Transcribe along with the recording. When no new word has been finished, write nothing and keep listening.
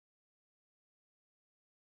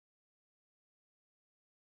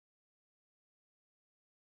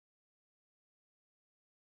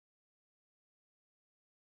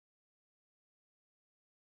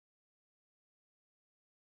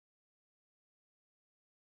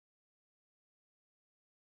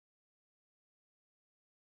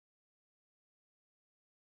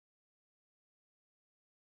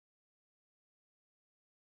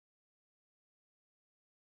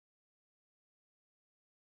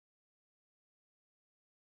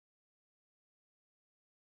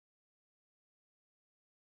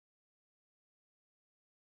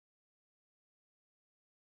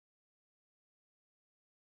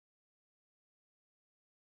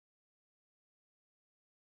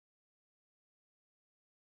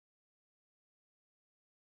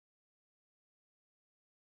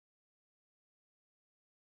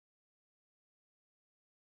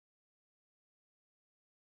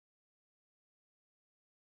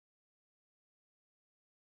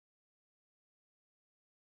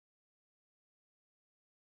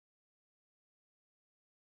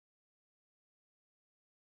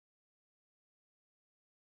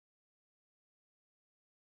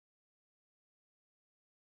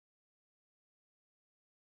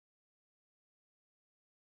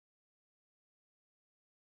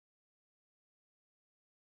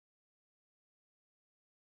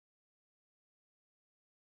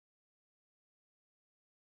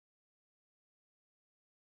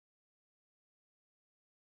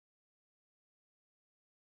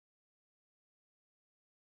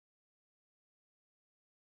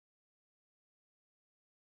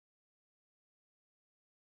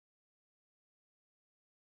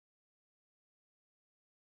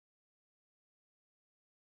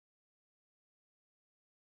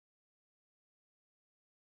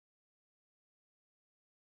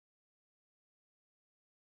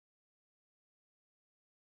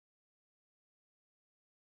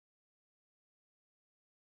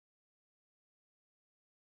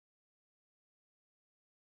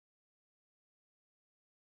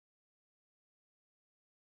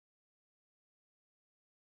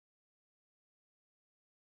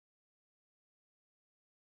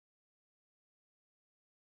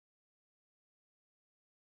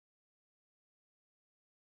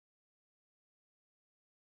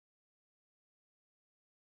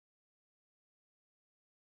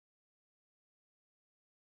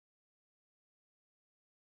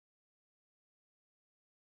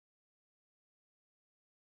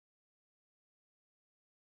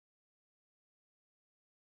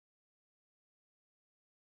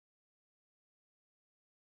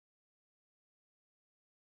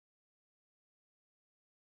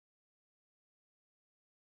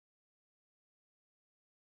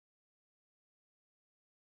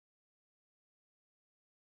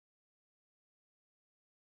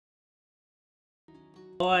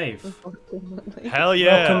Live. Hell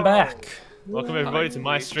yeah! Welcome back. Welcome everybody to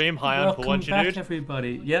my stream. Hi, I'm Welcome P1 back, Dude.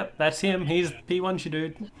 everybody. Yep, that's him. He's P1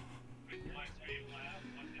 Dude.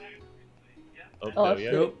 Oh, there we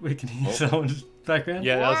go. Oh, we can hear someone's background.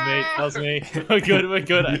 Yeah, that was me. That was me. We're good. We're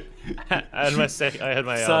good. I had my I had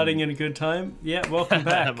my starting in a good time. Yeah, welcome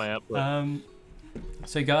back. I had my output.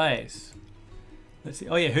 So guys, let's see.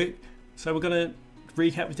 Oh yeah, who? So we're gonna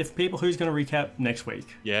recap with different people. Who's gonna recap next week?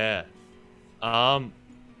 Yeah.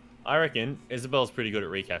 I reckon Isabel's pretty good at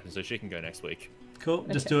recapping, so she can go next week. Cool.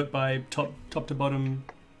 Just do it by top to bottom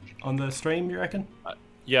on the stream. You reckon?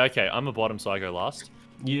 Yeah. Okay. I'm a bottom, so I go last.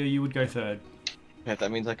 You would go third. Yeah,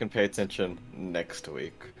 that means I can pay attention next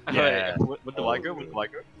week. Yeah. What do I go?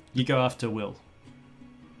 You go after Will.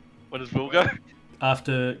 Where does Will go?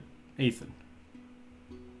 After Ethan.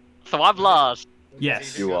 So I'm last.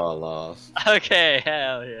 Yes. You are last. Okay,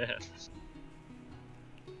 hell yeah.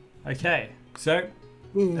 Okay. So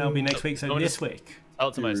that'll be next week. So this week, Tell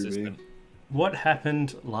it to my assistant. what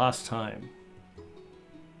happened last time?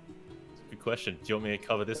 Good question. Do you want me to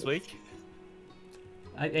cover this week?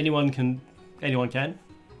 Anyone can.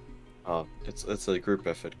 Oh, it's a group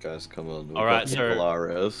effort, guys. Come on. All right, so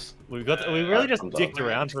we really just dicked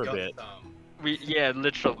around for a bit. Yeah,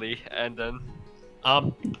 literally, and then.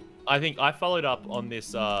 I think I followed up on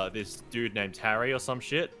this this dude named Harry or some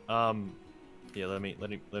shit. Yeah, let me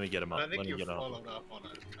get him up. I think you followed up on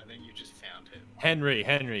it. I think you just found him.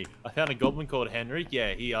 Henry. I found a goblin called Henry.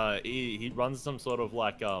 Yeah, he runs some sort of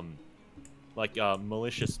like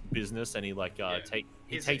malicious business, and he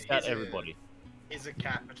takes out everybody. He's a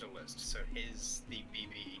capitalist, so he's the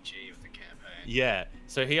BBEG of the campaign. Yeah.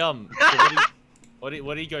 So he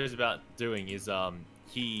what he goes about doing is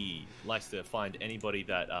he likes to find anybody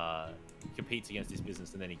that competes against his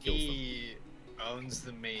business, and then he kills them. He owns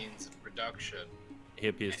the means of production. He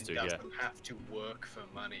appears to, yeah. Doesn't have to work for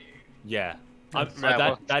money. Yeah.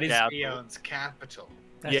 That is. He owns capital.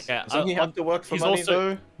 Yeah. Doesn't he have to work for money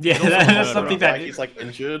though? Yeah, that's something that he's like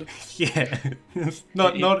injured. Yeah.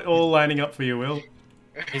 not all lining up for you, Will.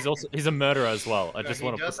 He's a murderer as well. I just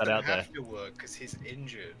want to put that out there. He doesn't have to work because he's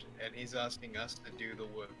injured, and he's asking us to do the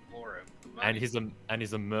work for him. And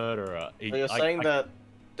he's a murderer. You're saying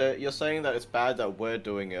that it's bad that we're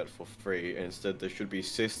doing it for free, and instead there should be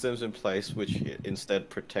systems in place which instead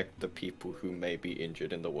protect the people who may be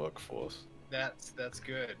injured in the workforce. That's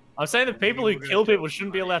good. I'm saying the people who kill people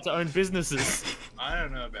shouldn't be allowed to own businesses. I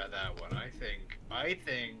don't know about that one. I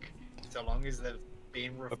think so long as they've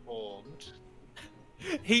been reformed.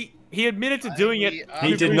 He admitted to doing it.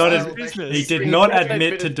 He did not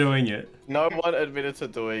admit to doing it. No one admitted to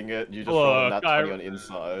doing it. You just rolled that 20 on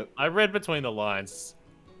insight. I read between the lines.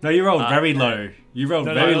 No, you rolled very low. You rolled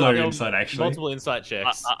very low insight, actually. Multiple insight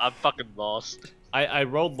checks. I'm fucking lost. I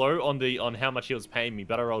rolled low on how much he was paying me,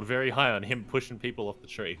 but I rolled very high on him pushing people off the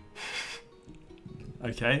tree.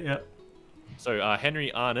 Okay, yeah. So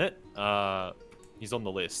Henry Arnott, he's on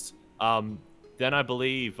the list. Then I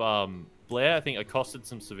believe Blair, I think, accosted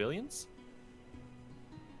some civilians.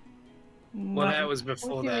 Well, that was before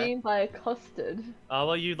that. What do you mean by accosted?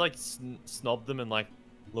 Well, you like snobbed them and like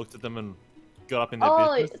looked at them and got up in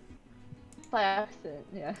their business. By accident,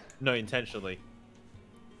 yeah. No, intentionally.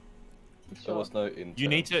 There was no intent. You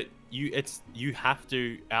need to you have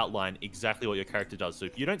to outline exactly what your character does. So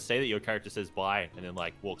if you don't say that your character says bye and then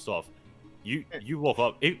like walks off, you walk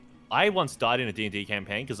off. I once died in a D&D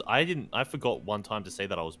campaign because I forgot one time to say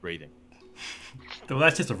that I was breathing. Well,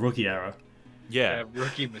 that's just a rookie error. Yeah.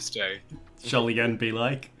 Rookie mistake. Jolly End be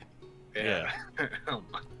like. Yeah. Oh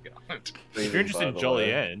my god. If you're interested in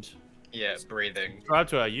Jolly End, yeah, breathing. Subscribe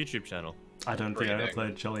to our YouTube channel. I don't think I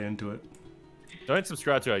upload Jolly End to it. Don't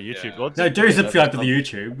subscribe to our YouTube. Yeah. No, do subscribe to the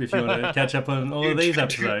YouTube if you want to catch up on all of these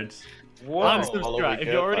episodes. Unsubscribe. If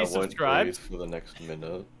you're already subscribed. For the next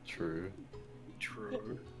minute. True.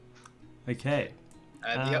 Okay.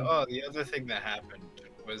 The other thing that happened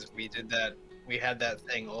was we had that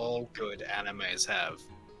thing all good animes have.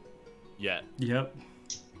 Yeah. Yep.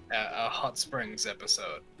 A Hot Springs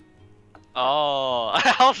episode. Oh,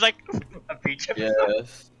 I was like, a beach episode.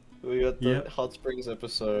 Yes. We got the Hot Springs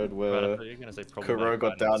episode where Kuro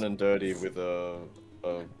got down and dirty with a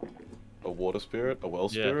water spirit, a well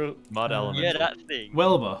spirit. Mud element. Yeah, that thing.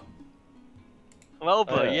 Welber,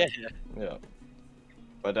 yeah. Yeah.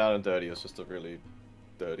 By down and dirty, it's just a really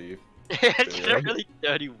dirty. It's a really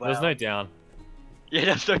dirty well. There's no down. Yeah,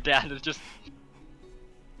 there's no down. It's just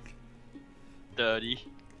dirty.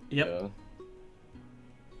 Yep. Yeah.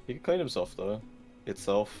 He can clean himself though.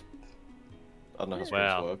 Itself. I don't know how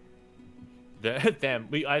spells work. Them.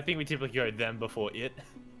 I think we typically go them before it.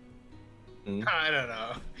 I don't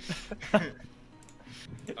know.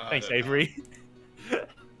 I Thanks, don't know. Avery.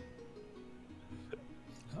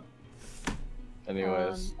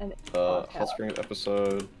 Anyways, and Hot Springs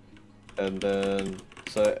episode, and then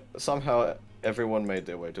so somehow everyone made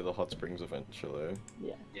their way to the Hot Springs eventually,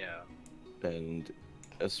 yeah. Yeah. and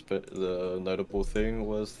the notable thing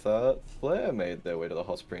was that Blair made their way to the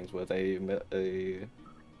Hot Springs where they met a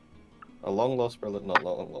long lost relative, not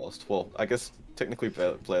long lost. Well, I guess technically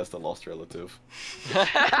Blair's the lost relative.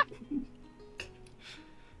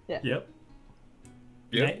 Yep.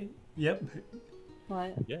 Yep. Yep.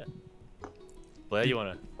 My Yeah. Blair, you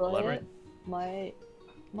wanna Blair, elaborate? my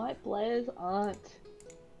Blairs aren't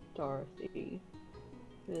Dorothy.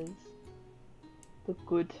 Is the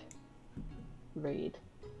good read.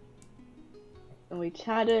 And we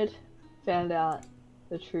chatted, found out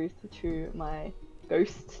the truth to my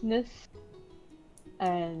ghostness,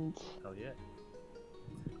 and Oh yeah.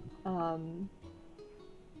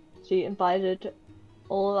 she invited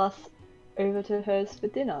all of us over to hers for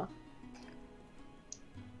dinner.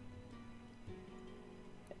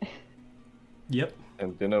 Yep.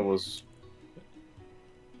 And dinner was.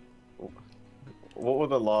 What were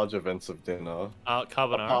the large events of dinner?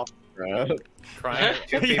 Carbonara. Right? Crying.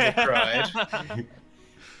 Two people cried.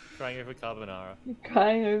 Crying over carbonara.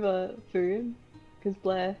 Crying over food because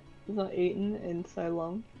Blair has not eaten in so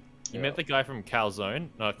long. You met the guy from Calzone,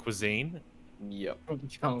 Cuisine. Yep.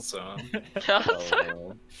 Also, That's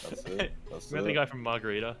it. That's You met the it. guy from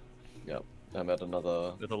Margarita Yep. I met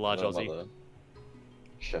another. with a large Aussie. another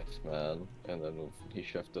chef man, and then he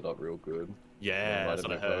chefed it up real good. Yeah, that's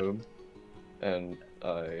what I heard. Home, and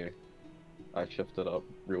I chefed it up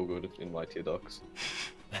real good in my tear ducts.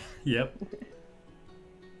 Yep.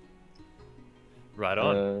 Right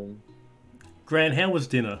on. Grant, how was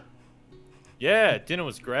dinner? Yeah, dinner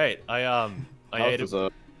was great. I How ate was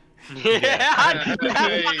it. Yeah,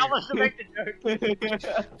 Hey. I was to make the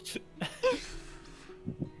joke.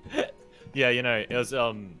 Yeah, you know, it was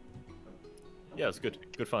yeah, it was good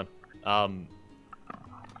fun.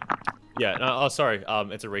 Yeah, no, oh sorry,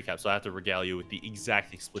 it's a recap, so I have to regale you with the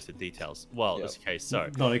exact explicit details. Well, in this case, so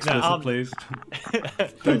Not explicit, no, please.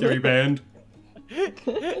 Don't get me banned.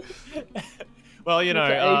 well, you know,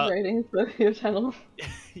 What's the age ratings for your channel?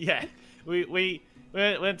 yeah, we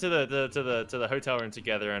went to the hotel room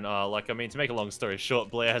together, and like, I mean, to make a long story short,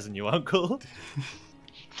 Blair has a new uncle.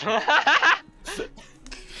 I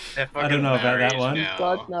don't know about that one.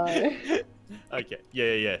 God no. Okay,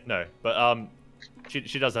 yeah, no, but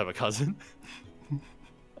she does have a cousin.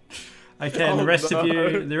 Okay, and the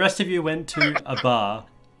rest of you went to a bar.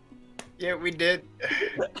 Yeah, we did.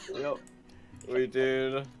 Yep. We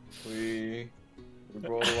did. We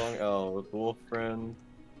brought along our dwarf friend.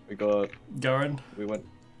 We Goran. went.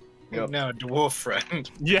 Yep. No, dwarf friend.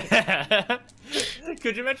 Yeah.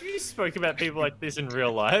 Could you imagine if you spoke about people like this in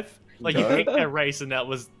real life? Like you No. picked their race and that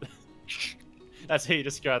was. That's how you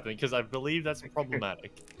describe them, because I believe that's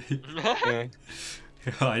problematic. Yeah.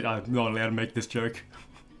 I'm not allowed to make this joke.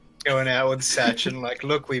 Going out with Sachin, like,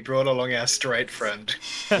 look, we brought along our straight friend.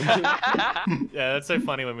 Yeah, that's so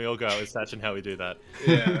funny when we all go out with Satch and how we do that.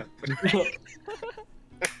 Yeah.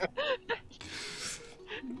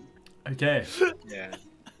 Okay. Yeah.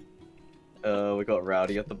 We got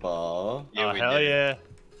rowdy at the bar. Yeah, Oh, we hell did.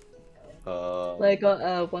 yeah. They got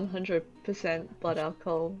a 100% blood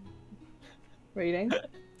alcohol reading.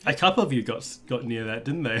 A couple of you got near that,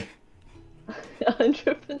 didn't they?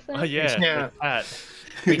 100%. Oh, yeah. Yeah. That.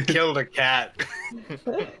 We killed a cat.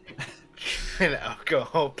 And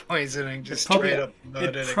alcohol poisoning just straight up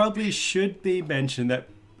murdered It it. probably should be mentioned that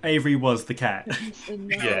Avery was the cat.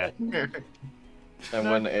 Yeah.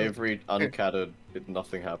 And when Avery uncatted,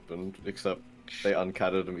 nothing happened except they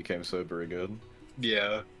uncatted and became sober again.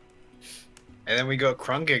 Yeah. And then we got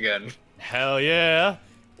crunk again. Hell yeah.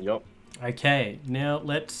 Yup. Okay, now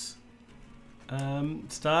let's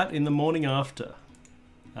start in the morning after.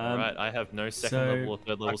 Alright, I have no second so- level or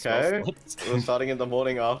third level Okay. spell slots. We're starting in the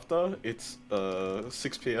morning after. It's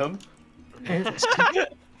 6 p.m.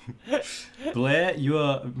 Blair, you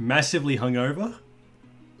are massively hungover,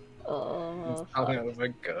 Oh, Coming out of a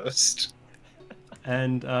ghost.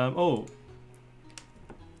 and I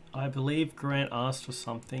believe Grant asked for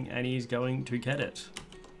something, and he's going to get it.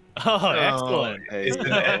 Oh, excellent. Hey,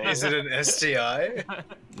 Is it an STI?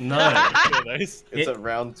 No, Yeah, those. It's It- at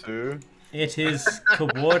round 2. it is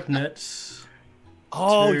coordinates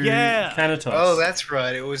Oh, to yeah. Thanatos. Oh, that's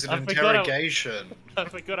right. It was an I forgot I- interrogation. I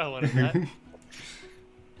forgot I wanted that.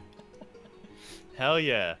 Hell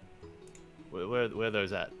yeah. Where are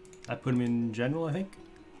those at? I put him in general, I think.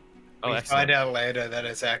 Oh, We excellent. find out later that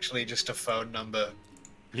it's actually just a phone number.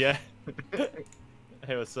 Yeah.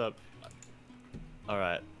 Hey, what's up? All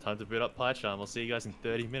right, time to boot up PyCharm. I'll see you guys in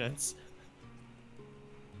 30 minutes.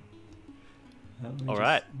 Let me All just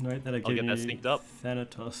right. Note that I I'll give get that you synced up.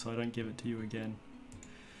 Thanatos, so I don't give it to you again.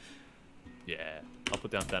 Yeah, I'll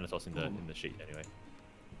put down Thanatos in the sheet anyway.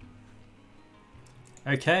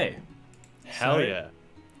 Okay. Hell So, yeah.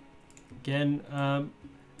 Again,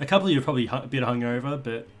 a couple of you are probably a bit hungover,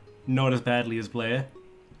 but not as badly as Blair.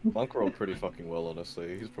 Monk rolled pretty fucking well,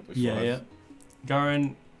 honestly. He's probably Yeah, fine. yeah.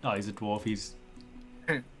 Garen, oh, he's a dwarf. He's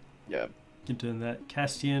Yeah. good doing that.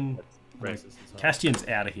 Castian, Racist as hell. Castian's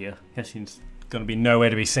out of here. Castian's gonna be nowhere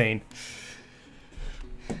to be seen.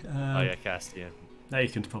 Oh yeah, Castian. Now you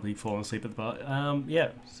can probably fall asleep at the bar. Yeah.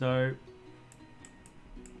 So,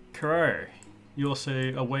 Kuro, you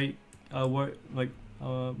also awake. What?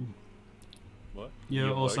 You're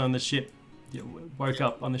You also woke? on the ship. You woke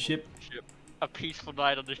up on the ship. Ship. A peaceful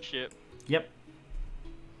night on the ship. Yep.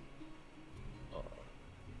 Oh.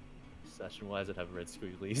 Session, why does it have red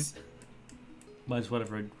squigglies? Mine's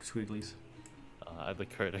whatever red squigglies. I had the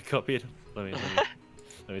code. I copied. Let me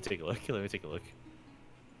take a look. Let me take a look.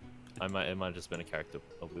 It might have just been a character.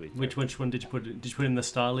 Which one did you put? Did you put in the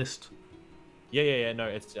star list? Yeah. No,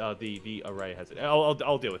 it's the array has it.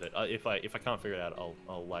 I'll deal with it. If I can't figure it out,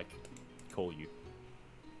 I'll like call you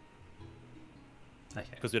Okay.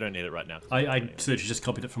 because we don't need it right now. I so just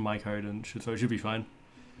copied it from my code and so it should be fine.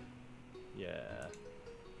 Yeah.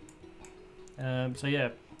 So yeah,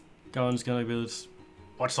 Goran's gonna be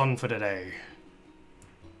what's on for today.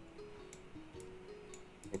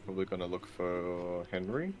 We're probably gonna look for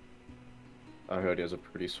Henry. I heard he has a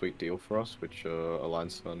pretty sweet deal for us, which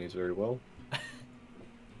aligns to Sunny's very well.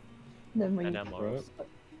 Then we, And our morals.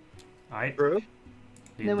 Alright. Bro?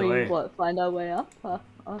 then we what? Find our way up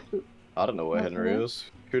after. I don't know where Nothing Henry else?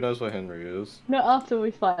 is. Who knows where Henry is? No, after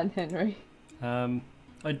we find Henry. So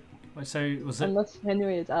was it? Unless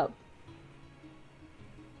Henry is up.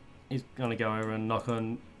 He's gonna go over and knock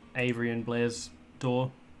on Avery and Blair's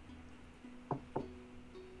door.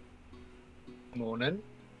 Morning.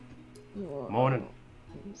 Morning.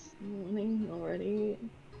 It's morning already.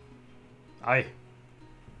 Aye.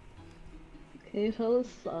 Can you tell the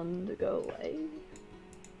sun to go away?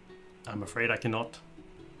 I'm afraid I cannot.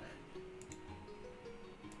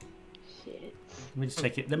 Shit. Let me just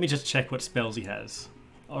check it. Let me just check what spells he has.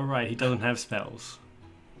 All right, he doesn't have spells.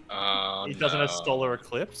 Oh, He doesn't have no. solar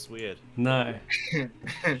eclipse. Weird. No.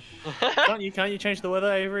 Can't you change the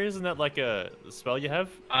weather, Avery? Isn't that like a spell you have?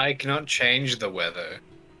 I cannot change the weather.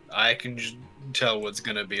 I can just tell what's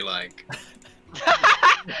gonna be like.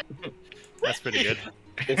 That's pretty good.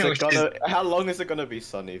 Is it gonna? How long is it gonna be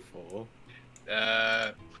sunny for?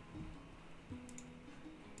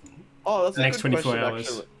 Oh, that's a Next good 24 question, hours.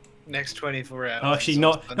 actually. Next 24 hours. Oh, actually, so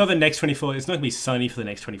not it's the next 24. It's not gonna be sunny for the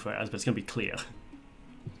next 24 hours, but it's gonna be clear.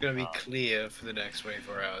 gonna be clear for the next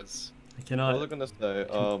 24 hours. I What cannot. was I gonna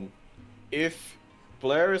say? If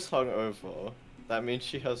Blair is hungover, that means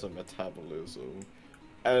she has a metabolism,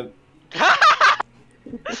 and Don't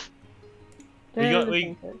we-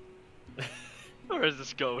 overthink it. Where is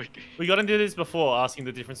this going? We got into this before, asking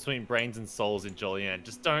the difference between brains and souls in Jolien.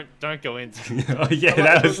 Just don't go into. Oh yeah,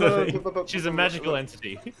 that was the thing. She's a magical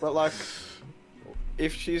entity. But like,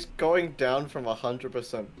 if she's going down from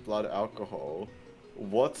 100% blood alcohol,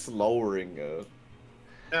 what's lowering her?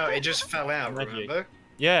 No, it just fell out, Magic. remember?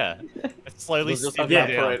 Yeah, it's slowly It'll just seeping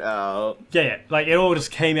evaporate down. out. Yeah, like it all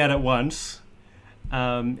just came out at once.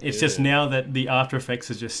 It's just Yeah. now that the after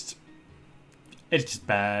effects are just. It's just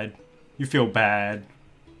bad. You feel bad.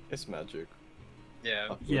 It's magic. Yeah.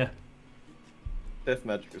 Yeah. Death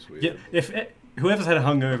magic is weird. Yeah. If whoever's had a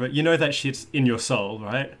hungover, you know that shit's in your soul,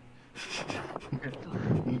 right?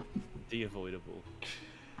 The avoidable.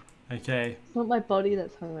 Okay. It's not my body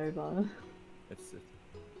that's hungover. It's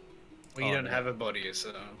Well, you Oh, don't no. have a body,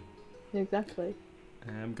 so. Exactly.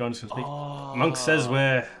 Gon's gonna speak. Oh. Monk says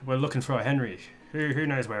we're looking for a Henry. Who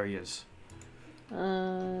knows where he is?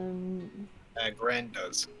 Grant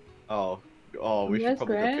does. Oh, we should Yes,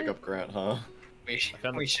 probably go Grant? pick up Grant, huh? We, I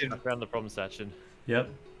found, we should. I found the problem section. Yep.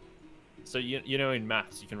 So you know in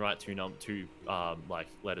maths you can write two like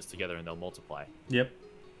letters together and they'll multiply. Yep.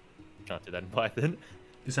 Can't do that in Python.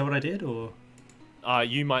 Is that what I did, or?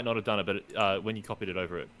 You might not have done it, but when you copied it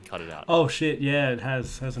over, it cut it out. Oh shit! Yeah, it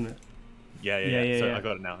has, hasn't it? Yeah. So yeah. I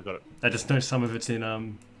got it now. I got it. I just know some of it's in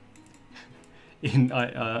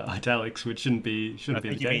italics, which shouldn't be I the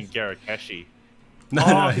think you mean case. Garakeshi. No,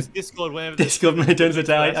 Oh, no. because Discord whenever. Discord maintains That's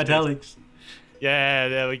italics. Yeah,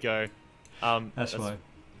 there we go. That's why.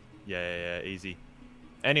 Yeah, easy.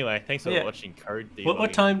 Anyway, thanks for Yeah. watching Code What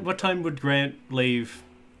Debugging. time would Grant leave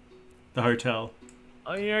the hotel?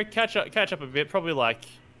 Oh, catch up a bit. Probably like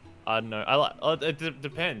I don't know. I like. Oh,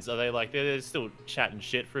 depends. Are they like they're still chatting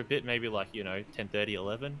shit for a bit? Maybe like 10:30,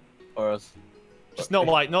 11. Or else, Just not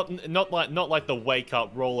like not like the wake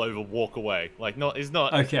up, roll over, walk away. Like not. He's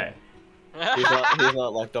not. Okay. he's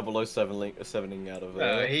not like 007ing out of No,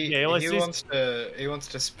 there. he let's wants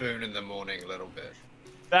to spoon in the morning a little bit.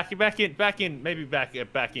 Back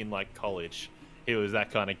in like college, he was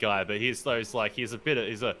that kind of guy. But he's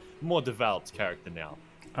a more developed character now.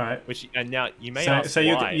 All right. And now you may So, ask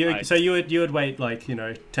why. so you would wait like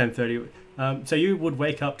 10:30. So you would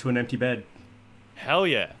wake up to an empty bed. Hell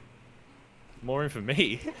yeah. More in for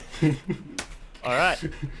me. All right.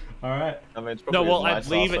 All right. I mean, it's No, probably well, a I'd nice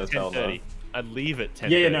leave ass at hotel, though. 10:30. I'd leave at 10:30.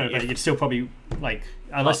 Yeah, no, but you'd still probably like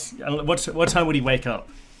unless what time would he wake up?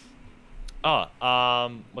 What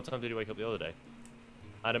time did he wake up the other day?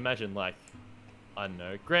 I'd imagine like, I don't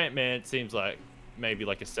know. Grant Man seems like maybe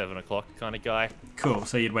like a 7 o'clock kind of guy. Cool.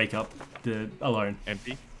 So you'd wake up alone.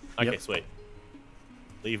 Empty. Okay, Yep. sweet.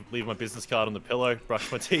 Leave my business card on the pillow.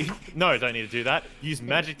 Brush my teeth. No, I don't need to do that. Use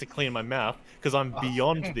magic to clean my mouth because I'm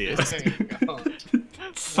beyond this. Oh, God.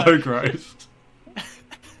 So gross.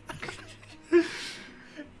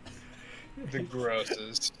 The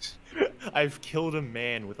grossest. I've killed a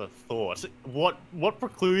man with a thought. What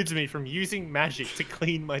precludes me from using magic to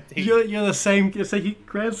clean my teeth? You're the same. It's like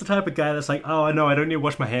Grant's the type of guy that's like, oh, I know, I don't need to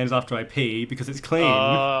wash my hands after I pee because it's clean.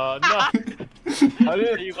 No. I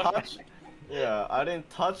didn't touch. Yeah, I didn't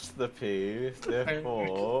touch the pee,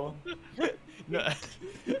 therefore. No.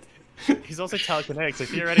 He's also telekinetic, so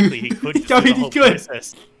theoretically he could just I do the mean, he whole could.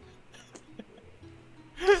 process.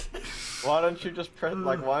 Why don't you just press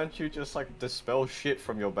why don't you just like dispel shit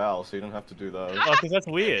from your bowel so you don't have to do that? Oh, because that's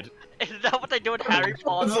weird. Is that what they do in Harry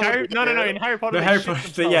Potter? No. In Harry Potter, No, they Harry shit Potter,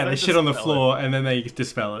 themselves, yeah, they they shit on the dispel it, floor and then they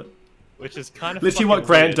dispel it. which is kind of Literally what fucking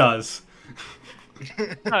Grant weird. does.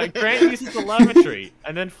 No, Grant uses the lavatory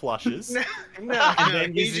and then flushes, No, and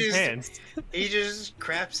then he uses his hands. just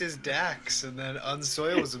craps his dax and then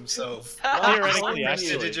unsoils himself. Theoretically, Thanks to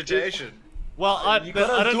actually. digitation. Well, I You but I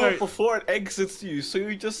gotta don't do know. it before it exits you, so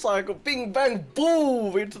you just like go bing bang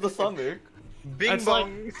boom into the stomach. Bing It's like-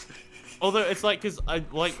 bong. Although it's like, because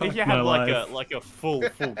if you my have life. like a full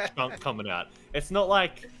chunk coming out, it's not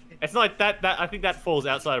like that. I think that falls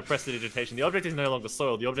outside of prestidigitation. The object is no longer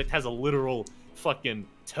soiled. The object has a literal fucking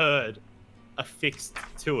turd affixed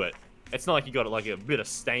to it. It's not like you got like a bit of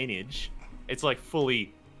stainage. It's like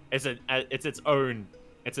fully. It's its own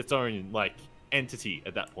like entity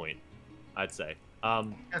at that point. I'd say. How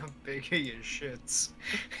big are your shits?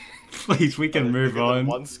 Please, we can move on.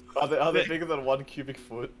 Are they bigger than 1 cubic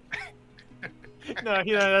foot? No,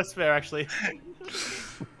 that's fair actually.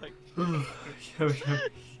 Can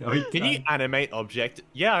you animate object?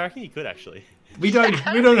 Yeah, I reckon you could actually. We don't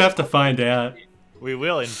have to find out. We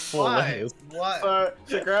will in 4 Why? levels. What?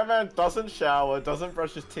 So Grandman doesn't shower, doesn't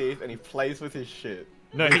brush his teeth, and he plays with his shit.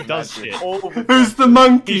 No, he does Magic. shit. All of it. Who's the He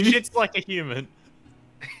monkey? shits like a human.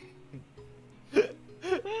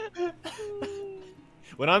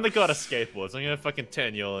 When I'm the god of skateboards, I'm gonna fucking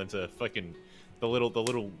turn you all into fucking the little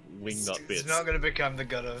wing nut bits. He's not gonna become the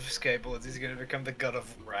god of skateboards. He's gonna become the god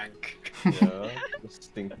of rank. Yeah, the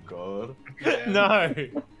stink god. Yeah. No.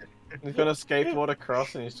 He's gonna skateboard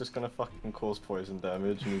across and he's just gonna fucking cause poison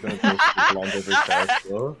damage and you're gonna go blind every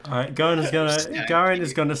character. Alright, Garen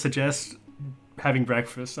is gonna suggest having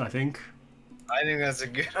breakfast, I think. I think that's a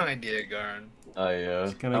good idea, Garn. Oh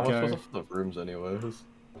yeah. gonna How much go- was it for the rooms anyways?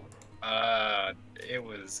 It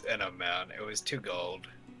was an amount. It was 2 gold.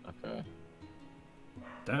 Okay.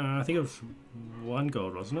 I think it was 1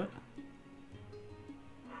 gold, wasn't it?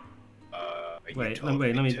 You Wait, told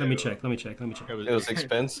let me me to. check. It was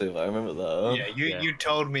expensive, I remember that. Yeah, you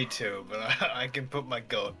told me to, but I can put my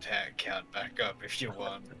gold count back up if you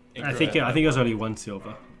want. I think it was only 1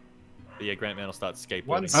 silver. But yeah, Grant Man will start skateboarding.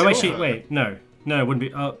 One Oh actually, Silver? wait, no, it wouldn't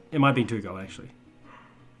be. Oh, it might be 2 gold actually.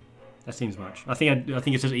 That seems much. I think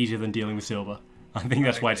it's just easier than dealing with silver. I think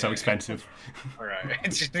that's why it's so Okay. expensive. Alright,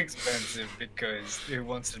 it's just expensive because who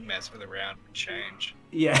wants to mess with around and change?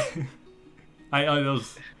 Yeah. I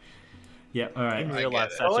was. Yeah. All right. In I real get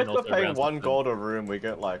life, it. I like Sachin for also paying rounds 1 with gold a room, we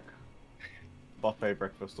get like buffet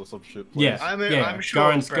breakfast or some shit. Yeah. I'm sure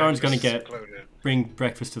Garen's gonna breakfast is get included. bring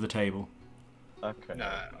breakfast to the table. Okay.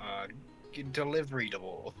 No,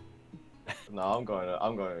 deliveryable. No,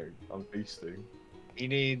 I'm feasting. We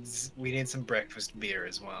need some breakfast beer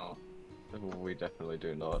as well. We definitely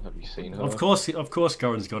do not. Have you seen her? Of course,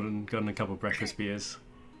 Garen's gotten a couple of breakfast beers.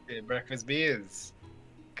 Yeah, breakfast beers.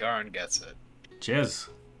 Garn gets it. Cheers.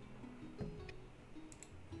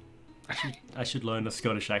 I should learn a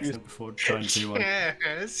Scottish accent before trying to do one.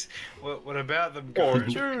 Yes. What about them, Oh, Garik?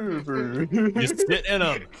 Juver. You sit in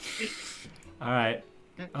them. Alright.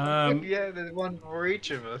 Yeah, there's one for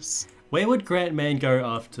each of us. Where would Grant Man go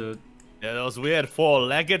after? Yeah, those weird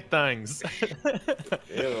four-legged things.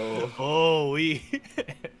 Ew. Oh, we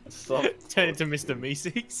Stop. turn into Mr.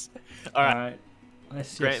 Meeseeks. All right, Alright.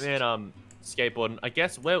 Let's Grant just... Man, skateboarding. I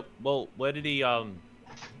guess where did he I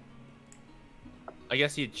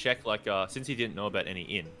guess he'd check like since he didn't know about any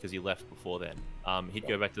inn because he left before then. He'd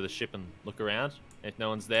go back to the ship and look around. If no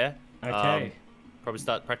one's there, Okay. probably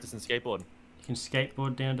start practicing skateboarding. You can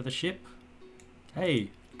skateboard down to the ship.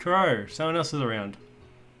 Hey, Crow, someone else is around.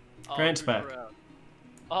 Grant's back.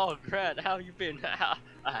 Oh, Grant, how you been?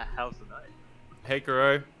 How's the night? Hey,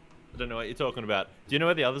 Kuro. I don't know what you're talking about. Do you know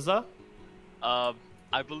where the others are?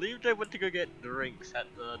 I believe they went to go get drinks at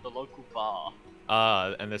the local bar.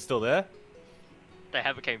 And they're still there? They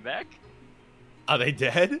haven't came back? Are they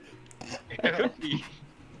dead? Could be.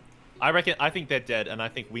 I think they're dead, and I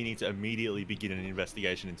think we need to immediately begin an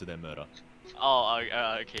investigation into their murder. Oh,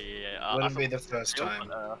 okay, yeah. Wouldn't be the first Still, time.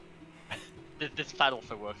 this plan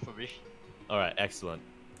also worked for me. All right, excellent.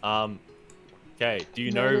 Okay. Do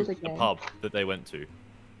you know Murders the again. pub that they went to?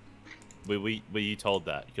 Were you told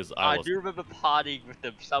that? Because I I was. do remember partying with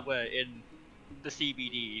them somewhere in the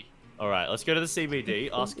CBD. All right, let's go to the CBD,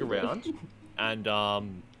 ask around, and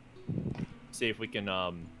see if we can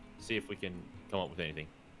come up with anything.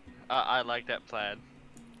 I like that plan.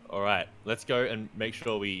 All right, let's go and make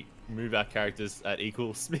sure we move our characters at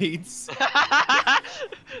equal speeds.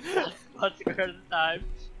 One square at a time.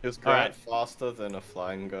 Is Alright. Grant faster than a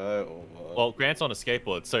flying guy, or what? Well, Grant's on a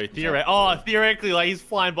skateboard, so theoretically, like he's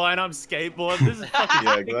flying by and I'm skateboarding. This is fucking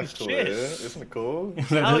yeah, fucking exactly. shit. Isn't it cool?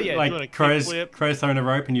 Oh, yeah, doing a like Crow's kickflip. throwing a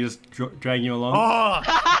rope and you just drag you along. Oh!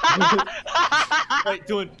 There's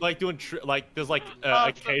Oh,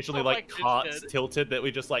 occasionally so like like carts drifted. tilted that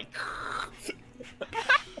we just like.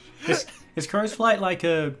 Is Crow's flight like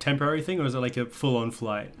a temporary thing or is it like a full-on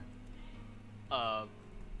flight?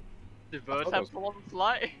 Do birds thought it have was- full-on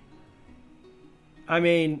flight? I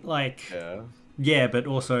mean, like, Yeah. yeah, but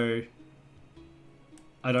also,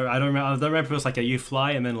 I don't remember if it was like you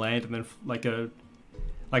fly and then land and then like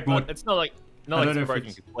more. It's not like I don't know it's if broken.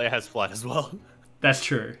 it's- Blair has flight as well. That's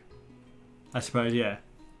true. I suppose, yeah.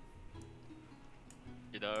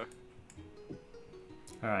 You know.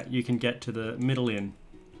 All right, you can get to the middle inn.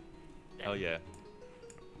 Oh yeah.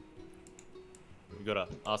 We gotta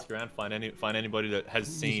ask around, find anybody that has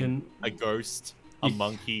seen can- a ghost, a you-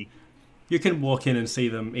 monkey. You can walk in and see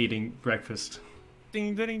them eating breakfast.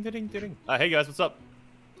 Ding ding ding ding ding. Hey guys, what's up?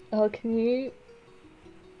 Oh, can you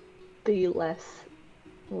be less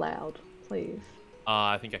loud, please?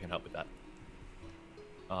 I think I can help with that.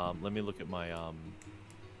 Let me look at my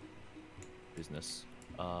business.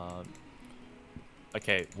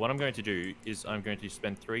 Okay, what I'm going to do is I'm going to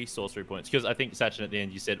spend 3 sorcery points because I think Sachin at the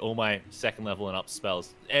end you said all my 2nd level and up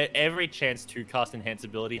spells. Every chance to cast enhance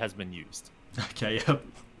ability has been used. Okay, yep.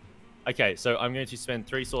 Okay, so I'm going to spend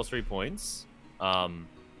 3 sorcery points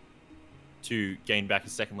to gain back a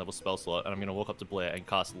 2nd level spell slot, and I'm going to walk up to Blair and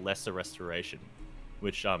cast Lesser Restoration,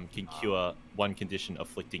 which can cure 1 condition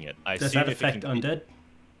afflicting it. I Does assume that if it affect can-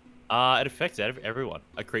 undead? It affects everyone,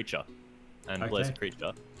 a creature, and Blair's a Okay.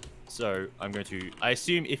 creature. So I'm going to. I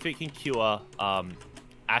assume if it can cure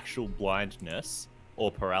actual blindness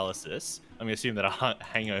or paralysis, I'm going to assume that a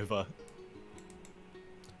hangover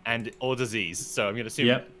or disease. So I'm going to assume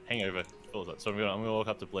Yep. hangover falls up. So I'm going to walk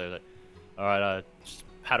up to Blair. Like, all right, just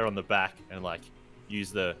pat her on the back and like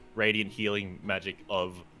use the radiant healing magic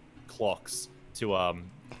of clocks to of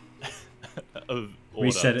order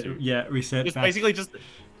Reset it. to- Yeah, reset. Just back. basically just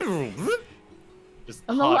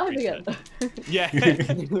I'm hard alive reset. again. Yeah.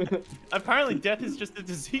 Apparently, death is just a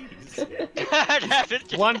disease.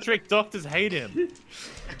 One trick doctors hate him.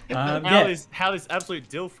 Yeah, How this absolute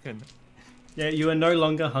dilf can. yeah, you are no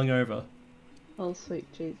longer hungover. Oh, sweet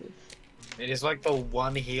Jesus. It is like the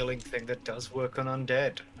one healing thing that does work on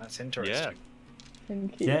undead. That's interesting.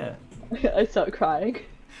 Thank you. Yeah. I start crying.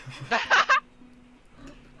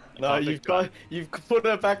 No, you've put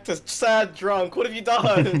her back to sad drunk. What have you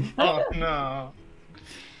done? Oh no.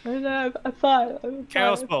 I know, I'm fine.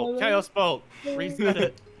 Chaos bolt. Chaos bolt. Reset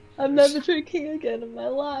it. I'm never drinking again in my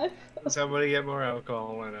life. Somebody get more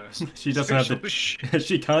alcohol in us. She doesn't have Special the. shit.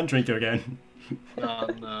 She can't drink again. Oh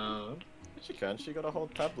no. She can. She got a whole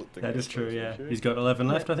tablet. To That go is true. through, Yeah, didn't she? he's got 11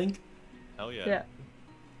 left, I think. Hell yeah. Yeah.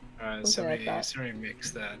 Alright, Okay, somebody that's that. mix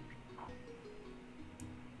that.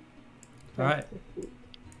 All right.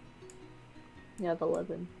 You have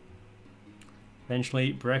 11.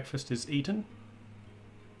 Eventually, breakfast is eaten.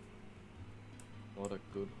 What a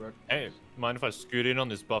good breakfast. Hey, mind if I scoot in on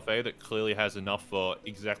this buffet that clearly has enough for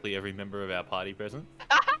exactly every member of our party present?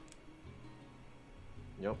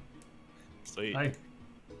 Yep. Sweet. Hey.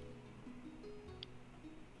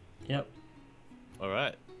 Yep. All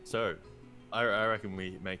right. So, I reckon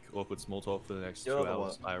we make awkward small talk for the next 2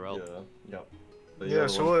 hours IRL. Yeah. Yep. So Yeah, you're the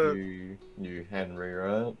so one we're- who knew Henry,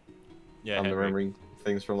 right? Yeah, I'm Henry. remembering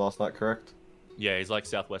things from last night, correct? Yeah, he's like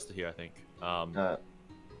southwest of here, I think.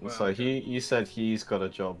 So you said he's got a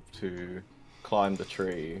job to climb the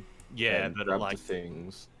tree. Yeah, and but grab like the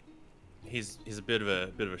things. he's a bit of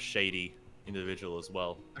a shady individual as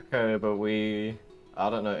well. Okay, but I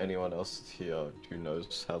don't know anyone else here who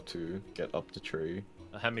knows how to get up the tree.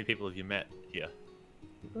 How many people have you met here?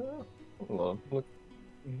 Hold on. Look.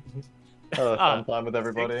 Had a fun time with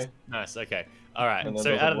everybody. Six. Nice. Okay. All right. And then So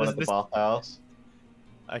there's out one of at the this, bathhouse.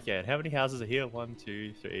 okay. And how many houses are here? 1,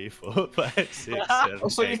 2, 3, 4, 5, 6, 7, Oh,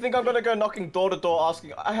 so you 8. think I'm gonna go knocking door to door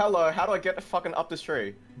asking, hello, how do I get fucking up this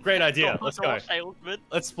tree? Great idea. Let's go. Salesman.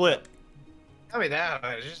 Let's split. I mean, now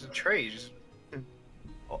it's just a tree. Just... I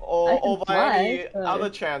Or can by any fly, so- other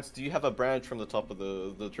chance, do you have a branch from the top of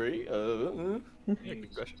the tree? Yeah,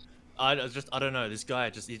 good question. I don't know. This guy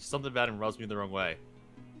something about him rubs me the wrong way.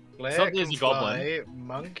 Blair Something can is a goblin. fly,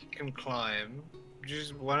 Monk can climb.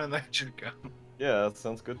 Just one of them should go. Yeah, that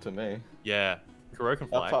sounds good to me. Yeah. Kuro can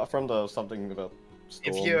fly. Apart from the something about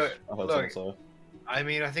storms, If you're- I heard look, so. I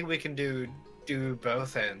mean, I think we can do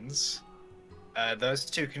both ends. Those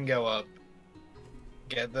two can go up.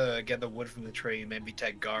 Get the wood from the tree. Maybe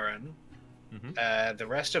take Garin. Mhm. The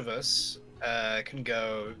rest of us can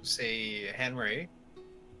go see Henry.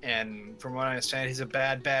 And from what I understand, he's a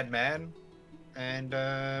bad man. And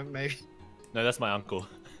maybe No, that's my uncle.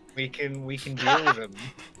 we can deal with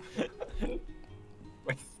him.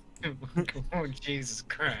 Oh, Jesus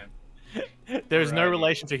Christ. There's no Right.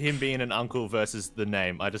 relation to him being an uncle versus the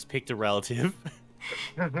name. I just picked a relative.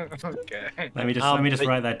 Okay. Let me just but-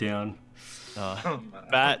 write that down. Oh,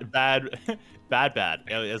 my. Bad.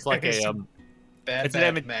 It's like a Bad it's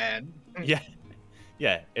an man.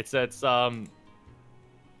 yeah. It's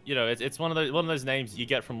you know, it's one of those names you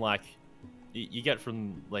get from like you get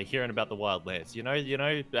from like hearing about the Wildlands. You know,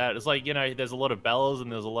 it's like, you know, there's a lot of Bellas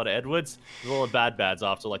and there's a lot of Edwards. There's a lot of Bads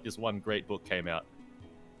after like this one great book came out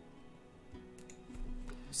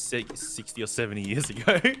 60 or 70 years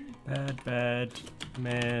ago. Bad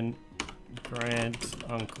man, Grant,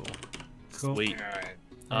 uncle. Cool. Sweet.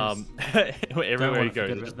 Alright. Don't Everywhere wanna you go,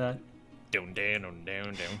 forget there's about that.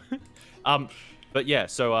 down. But yeah,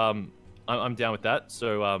 so I'm down with that.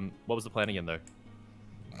 So what was the plan again though?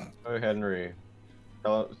 Oh, Henry.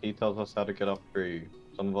 He tells us how to get up tree.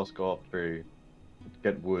 Some of us go up tree.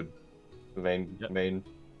 Get wood. Main. Oh,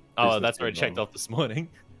 business that's where I thing checked on. off this morning.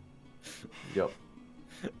 Yep.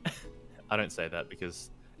 I don't say that because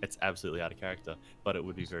it's absolutely out of character, but it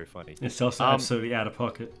would be very funny. It's also absolutely out of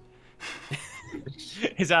pocket.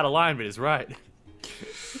 He's out of line, but he's right.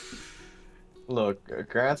 Look,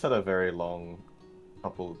 Grant's had a very long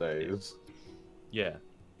couple of days. Yeah,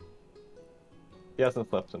 He hasn't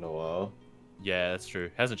slept in a while. yeah, that's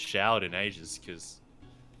true. Hasn't showered in ages because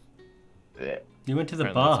You went to the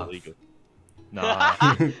that's bath. illegal. Nah,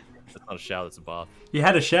 that's not a shower. That's a bath. You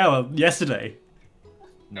had a shower yesterday.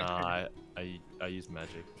 Nah, I use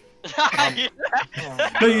magic.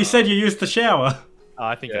 No, you said you used the shower. Oh,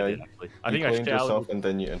 I think I Yeah, did actually. I You think I cleaned showered. yourself and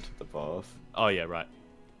then you entered the bath. Oh yeah, right.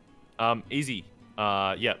 Easy.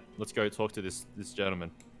 Yeah, let's go talk to this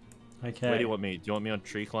gentleman. Okay. Where do you want me? Do you want me on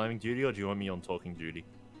tree climbing duty or do you want me on talking duty?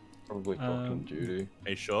 Probably talking duty. Are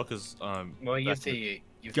you sure? Because Well, you that's think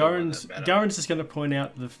you Garen's just going to point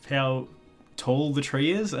out how tall the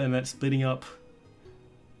tree is, and that splitting up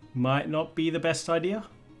might not be the best idea.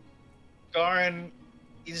 Garen,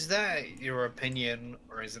 is that your opinion,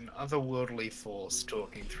 or is an otherworldly force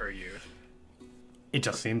talking through you? It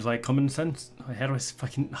just seems like common sense. How do I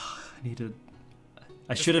fucking? I need to.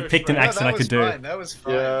 I should have go picked an straight. accent I could do. That was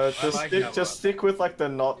fine. Yeah, I like that one. stick with like the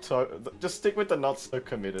not so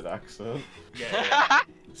committed accent. Yeah,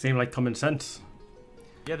 Seemed like common sense.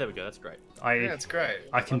 yeah, there we go. That's great. yeah, it's great.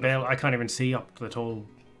 I can't even see up to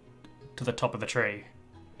the top of the tree.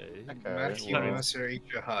 Matthew, well- you must eat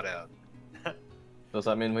your heart out. Does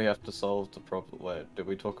that mean we have to solve the problem? Wait, did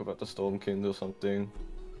we talk about the Storm King or something?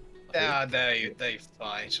 They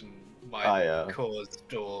fight and might yeah. cause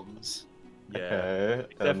storms. Yeah. Okay.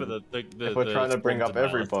 Except for then the if we're trying to bring storms up of Malice.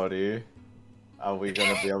 everybody, are we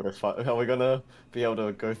gonna be able to fight? Are we gonna be able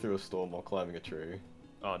to go through a storm while climbing a tree?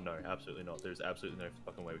 Oh no, absolutely not. There's absolutely no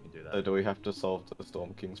fucking way we can do So that. do we have to solve the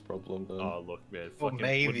Storm King's problem then? Oh look, man. Well, Fucking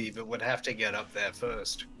maybe, but would have to get up there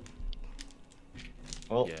first.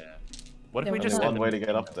 Well, Yeah. What if Yeah, we we're just not- send one way them to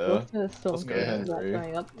get up there. What's the storm Let's go, cone without Henry.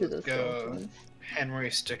 going up to the Let's storm go. cone? Henry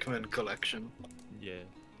Stickman collection. Yeah.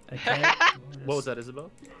 Okay. What was that,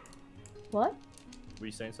 Isabel? What? Were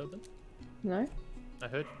you saying something? No? I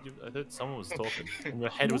heard someone was talking, and your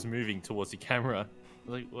head was moving towards the camera.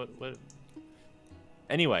 Like what?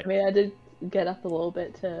 Anyway, I mean, I did get up a little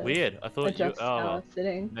bit to weird. I thought you. adjust how I Oh, was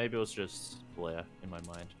sitting. maybe it was just Blair in my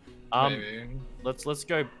mind. Maybe. Let's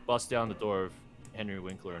go bust down the door of Henry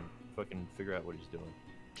Winkler and fucking figure out what he's doing.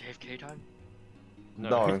 JFK time?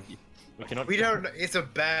 No. we cannot. We don't. It's a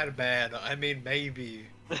bad man. I mean, maybe.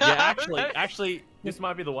 Yeah, actually, this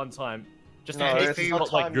might be the one time. Just No, in case it's he's not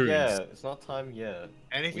not like time goons. yet. It's not time yet.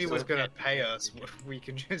 And if We he was still- gonna pay us, we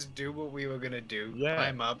can just do what we were gonna do. Yeah.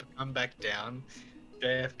 Climb up, come back down,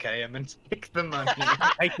 JFK him, and take the money.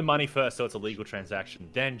 Take the money first, so it's a legal transaction.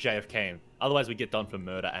 Then JFK him. Otherwise, we get done for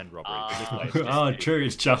murder and robbery. 'cause this way it's just- Oh, true.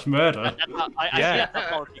 It's just murder. I Yeah. see how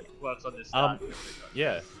politics works on this Um, side.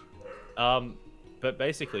 Yeah. But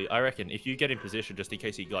basically, I reckon if you get in position just in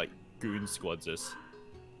case he like goon squads us,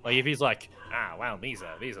 like if he's like, wow, these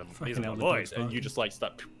are Fucking my hell, the boys, dog's and you barking. just like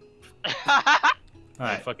start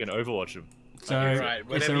Alright. fucking Overwatch him. So Right, it's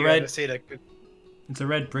whenever a you red. ever see the It's a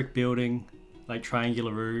red brick building, like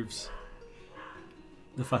triangular roofs.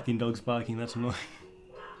 The fucking dog's barking. That's annoying.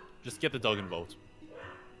 Just get the dog involved.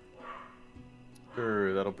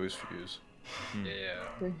 Sure, that'll boost views.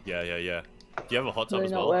 Yeah. Yeah. Do you have a hot tub Really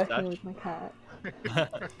as not well? working Dad? with my cat.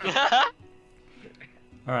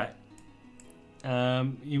 All right.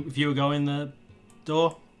 If you go in the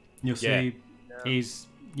door, you'll see he's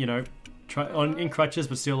in crutches,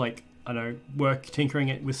 but still like I don't know, tinkering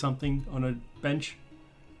it with something on a bench.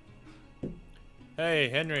 Hey,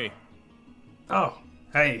 Henry. Oh,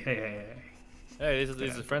 hey. Hey, these are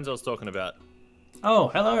the friends I was talking about. Oh,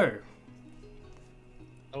 hello.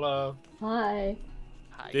 Hello. Hi.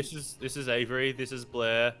 Hi. This is Avery. This is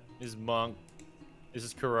Blair. This is Monk. This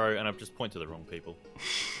is Kuro, and I've just pointed to the wrong people.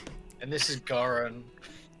 And this is Goran.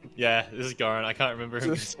 Yeah, this is Garin. I can't remember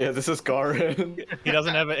him. Yeah, this is Garin. He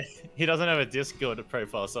doesn't have a Discord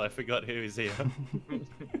profile, so I forgot who is here.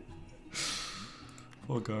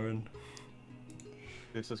 Poor Goran.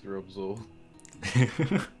 This is Grubzul.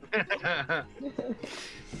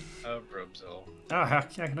 Oh, Brubzil. Oh, how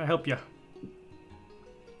can I help you?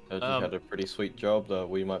 Heard you had a pretty sweet job that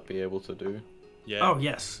we might be able to do. Yeah. Oh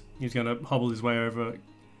yes, he's gonna hobble his way over.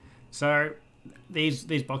 So these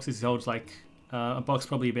boxes he holds like a box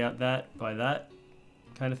probably about that by that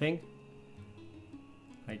kind of thing,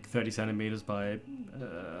 like 30 centimeters by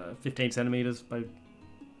 15 centimeters by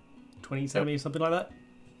 20 centimeters, something like that.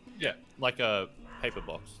 Yeah, like a paper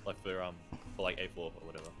box, like for like A4 or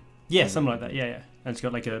whatever. Yeah, something like that. Yeah. And it's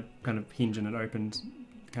got like a kind of hinge and it opens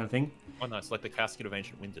kind of thing. Oh, nice, like the casket of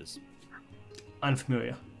ancient winters.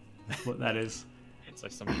 Unfamiliar with what that is. It's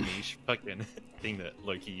like some niche fucking thing that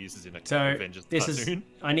Loki uses in a So Avengers this cartoon.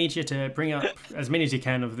 is. I need you to bring up as many as you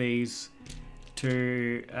can of these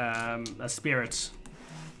to a spirit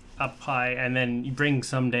up high, and then you bring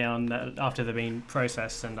some down that after they've been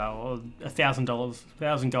processed, and $1,000,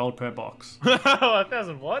 1,000 gold per box.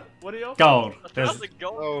 1,000 what? What are you? Gold. There's, How's it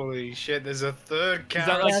going? Holy shit, there's a third Is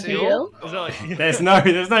that like currency. Deal? Is that like,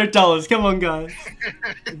 there's no dollars. Come on, guys.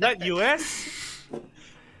 is that US?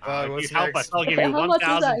 If What's you help next? us, I'll give you How much is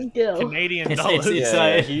that 1,000 in gil? Canadian It's- dollars. it's-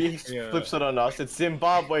 Yeah, he Yeah. flips it on us. It's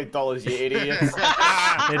Zimbabwe dollars, you idiots.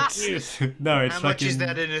 It's no, it's How much is fucking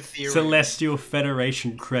that in Ethereum? Celestial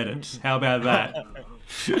Federation credits. How about that?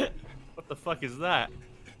 What the fuck is that?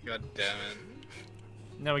 God damn it.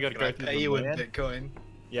 Now we gotta Can I go through pay the you in land. Bitcoin?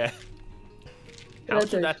 Yeah. How That's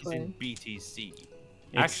much of that is Bitcoin. in BTC? It's,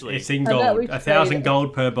 Actually, it's in How about gold. we 1,000 trade-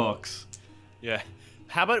 gold per box. yeah.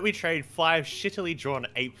 How about we trade 5 shittily drawn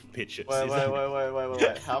ape pictures? Wait. Is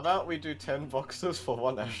that- How about we do 10 boxes for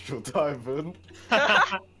 1 astral diamond?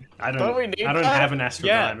 I Don't we need I don't that? have an astral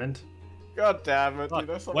Yeah. diamond. God damn it. Fuck, You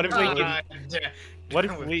know something what if we about give- it? What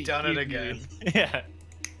if We've we done it give again? You, yeah.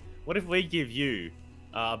 What if we give you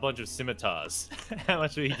a bunch of scimitars? How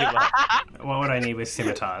much will you give up? What would I need with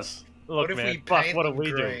scimitars? Look, What if man, we fuck, paint what do them we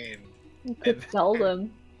do? green? You could sell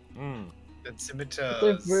them. Mm, It's And a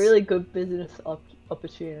scimitars. really good business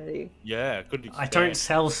opportunity. yeah, good. I don't expand.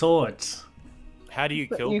 sell swords. How do you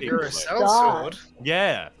But kill you people? You're a could though? sellsword.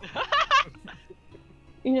 Yeah.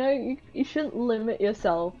 You know, you shouldn't limit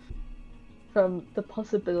yourself from the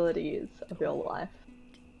possibilities of your life.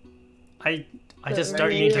 I But just maybe don't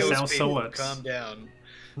need to Kills sell people, swords. Calm down.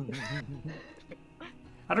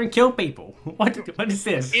 I don't kill people. What is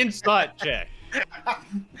this? Insight check.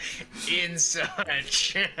 Inside.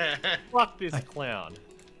 Fuck this clown.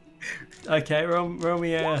 Okay, roll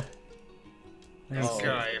me a This Oh.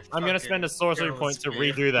 guy I'm gonna spend a sorcery kills point to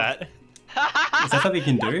people. redo that. Is that something you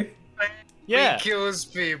can do? Yeah, He kills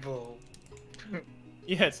people.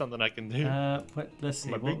 yeah, it's something I can do. Let's see.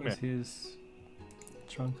 I'm a What big was his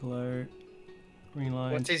Trunkalo? Green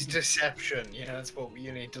line. What's his deception? Yeah, that's what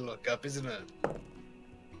you need to look up, isn't it?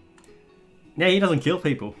 Yeah, he doesn't kill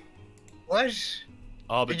people. What?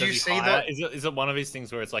 Oh, but Did does you he see hire? that? Is it one of these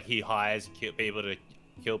things where it's like he hires people to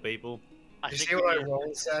kill people? I You think see we what I need-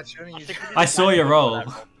 rolled, Saturn? I You think we need I to saw back your up roll. that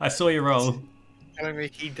roll. I saw your roll. telling me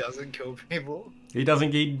he doesn't kill people? He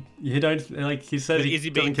doesn't. He don't like. He says But he is he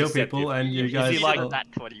doesn't being kill deceptive? people, and you Is he guys. like- oh,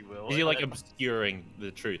 That 20 will. Is he like obscuring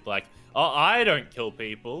the truth? Like, oh, I don't kill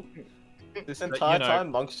people. This But, entire you know-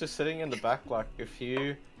 time, Monk's just sitting in the back. Like, if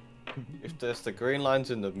there's the green lines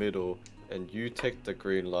in the middle, and you take the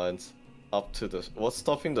green lines up to the, what's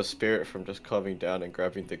stopping the spirit from just coming down and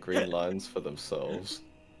grabbing the green lines for themselves?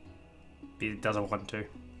 he doesn't want to.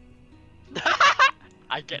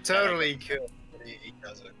 I get that, Totally kill, but he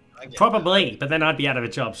doesn't. I get Probably, but then I'd be out of a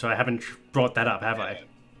job, so I haven't brought that up, have that. I?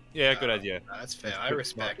 Yeah, good idea. No, that's fair. I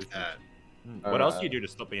respect that. What else do you do to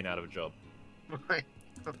stop being out of a job?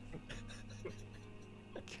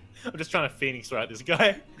 I'm just trying to Phoenix right this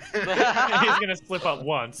guy. He's gonna slip up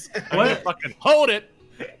once. I'm What? gonna fucking hold it.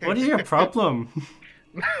 What is your problem?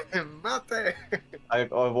 Not there. I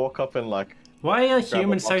walk up and like, Why are a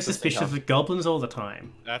humans so box and suspicious stick of goblins all the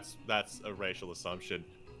time? That's a racial assumption.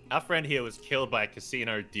 Our friend here was killed by a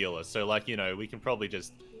casino dealer, so like we can probably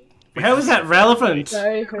just. How is that relevant?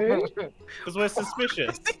 So who? Because we're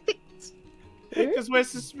suspicious. Because we're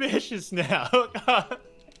suspicious now.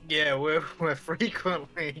 Yeah, we're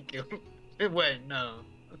frequently guilty. Wait, no.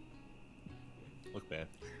 Look, man.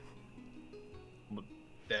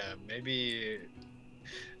 Yeah, maybe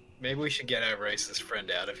we should get our racist friend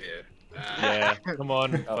out of here. Yeah, come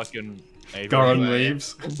on, fucking. Avery. Goran Anyway.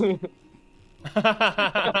 leaves.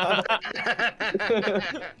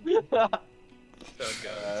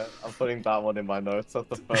 I'm putting that one in my notes. That's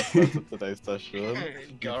the first note of today's session.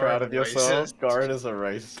 You proud of yourself? Garin is a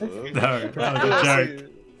racist. No, that was a joke.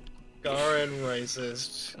 Garin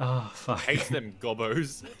racist. Oh, fuck. Hates them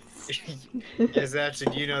gobbos. Yes, that's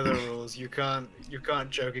it. You know the rules. You can't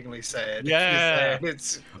jokingly say it. Yeah. If you say it,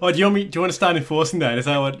 it's Oh, do you want to start enforcing that? Is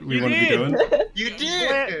that what we You want to be did. doing? you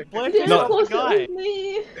did. Blair Didn't No. force guy. it with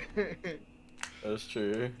me. That's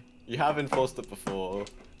true. You have enforced it before.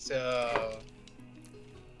 So.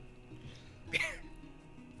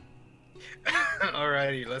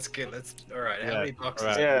 Alrighty, alright, how Yeah, many boxes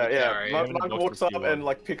alright. do Yeah, we yeah. carry? How many Monk boxes walks do up you want? and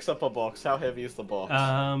like picks up a box. How heavy is the box?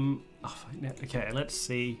 Oh, fuck, no, okay, let's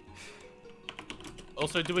see.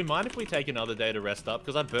 Also, do we mind if we take another day to rest up?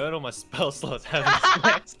 Because I burned all my spell slots having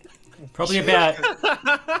sex. Probably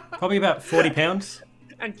about 40 pounds.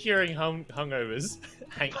 And curing hangovers. Oh,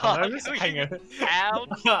 Hangovers? we Hangovers. Ow.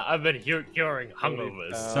 I've been curing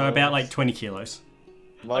hangovers. So about like 20 kilos.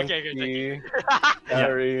 Monkey Okay, good,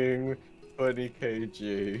 carrying 20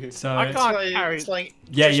 kg. So I can't It's carry. it's like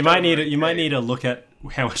yeah, just you might over need a you might day. need to look at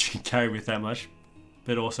how much you can carry with that much,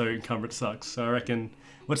 but also encumbrance sucks. So I reckon,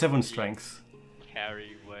 what's everyone's strength?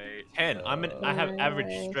 Carry weight. 10. I have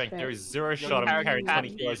average strength. There is zero shot of carrying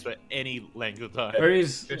 20 kilos for any length of time.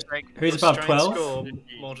 Who's Your strength- who's your above strength 12? score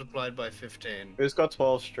multiplied by 15. Who's got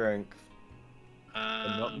 12 strength?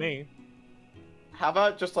 And not me. How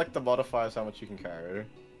about just like the modifiers, how much you can carry?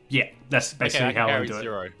 Yeah, that's Okay, basically I can how I carry do it.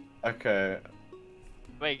 0. Okay.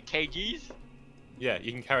 Wait, kgs? Yeah,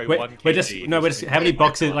 you can carry We're 1 kg. we're just how many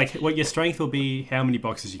boxes? Like, what your strength will be? How many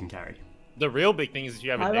boxes you can carry? The real big thing is if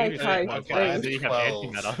you have a I like negative carry modifier, three. then you have 12.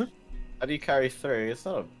 antimatter. How do you carry 3? It's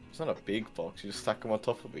not a big box. You just stack them on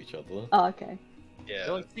top of each other. Oh, okay. They're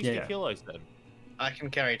Yeah, like 60 Yeah. kilos then. I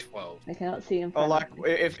can carry 12. I cannot see in Oh, front like of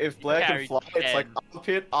me. if Blair can Carry fly, it's like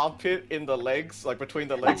 10. armpit in the legs, like between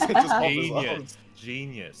the legs, and just hovers on. Genius.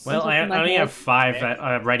 Genius. Well, I top of my only head. have 5 that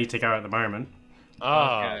are ready to go at the moment, oh.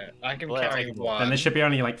 Okay, I can Blair, carry take a 1. and there should be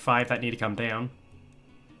only like 5 that need to come down.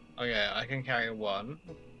 Okay, I can carry 1.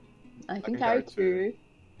 I can can carry carry 2.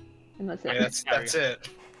 And that's Okay, it. that's it.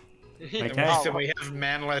 Okay. And so we have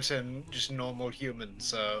manlet and just normal human,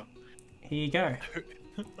 so... Here you go.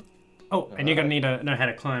 Oh, and you're gonna need to know how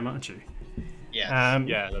to climb, aren't you? Yeah.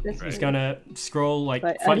 Yeah, that's This great. is Just gonna scroll like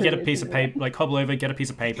Right, get a I piece of know. paper, like hobble over, get a piece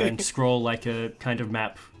of paper, and scroll like a kind of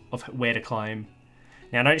map of where to climb.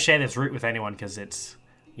 Now, don't share this route with anyone because it's,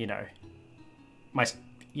 my,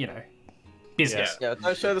 business. Yeah,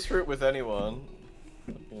 don't share this route with anyone.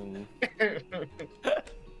 Fucking-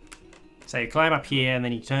 So you climb up here, and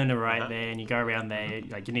then you turn to right Uh-huh. there, and you go around there.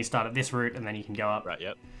 Like you need to start at this route, and then you can go up. Right,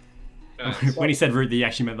 yep. When he said route, he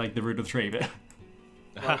actually meant like the route of the tree. But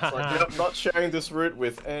It's like, yep, not sharing this route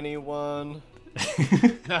with anyone.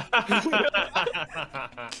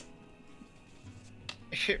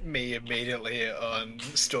 Me immediately on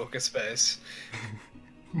Stalker Space.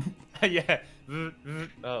 Yeah.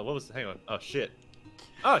 What was? Hang on. Oh shit.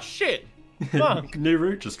 Oh shit. Monk. New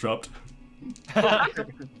route just dropped. Alright.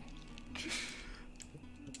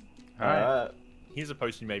 Alright. Here's a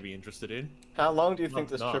post you may be interested in. How long do you think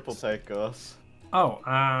Not this trip will nuts. take us? Oh,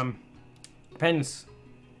 depends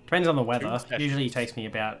on the weather. sessions. Usually it takes me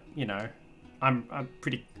about, you know, I'm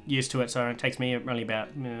pretty used to it, so it takes me only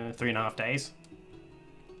about 3.5 days.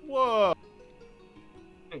 Whoa.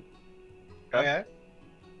 Okay.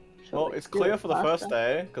 Well, it's clear for the first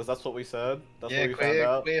day, because that's what we said. That's Yeah, what we found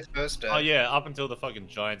out. clear first day. Oh yeah, up until the fucking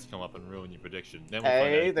giants come up and ruin your prediction. Then we'll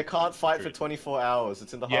Hey, find they can't fight for True. 24 hours.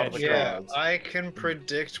 It's in the Yeah, heart of the Yeah, clouds. I can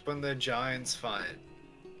predict when the Giants fight.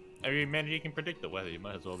 out. I mean, man, you can predict the weather. You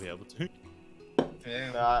might as well be able to.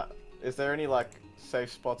 Yeah. Is there any, like, safe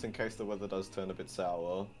spots in case the weather does turn a bit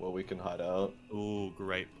sour where we can hide out? Ooh,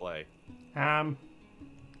 great play.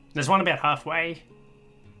 There's one about halfway.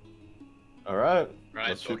 Alright. Right,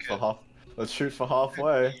 Let's shoot okay. for half. Let's shoot for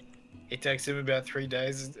halfway. It takes him about 3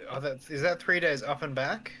 days. Oh, is that 3 days up and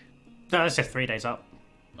back? No, that's just 3 days up.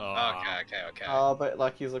 Oh, Okay. But,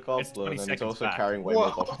 like, he's a goblin 20 and he's seconds also back. carrying way more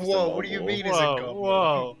Whoa, boxes whoa, than what do you normal. mean he's a goblin?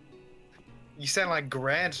 Whoa! You sound like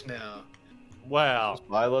Grant now. Wow! There's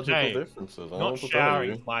biological Hey, differences. I don't know Not what to tell showering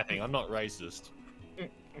you. is my thing. I'm not racist.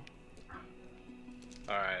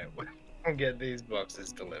 Alright, we'll get these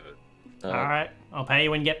boxes delivered. Alright, I'll pay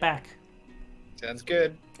you when you get back. Sounds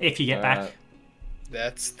good. If you get Alright. back.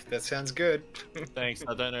 That sounds good. Thanks.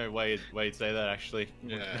 I don't know why you'd say that actually.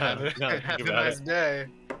 Yeah, Now have that I a think about nice it. day.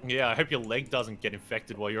 Yeah, I hope your leg doesn't get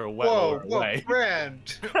infected while you're away. Whoa, away.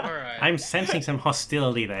 Grant! Alright. I'm sensing some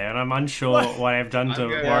hostility there, and I'm unsure what I've done to I'm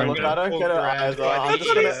gonna- Yeah, warrant look, it. I don't get it either. I'm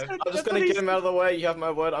just gonna Yeah. get him out of the way. You have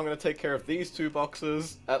my word. I'm gonna take care of these 2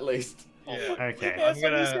 boxes at least. Yeah. Okay. I'm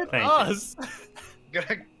gonna- Thank you. us.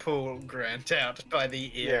 Gonna pull Grant out by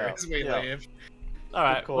the ear Yeah, as we yeah. leave. All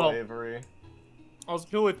right. Good call, Well, Avery. I was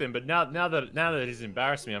cool with him, but now that he's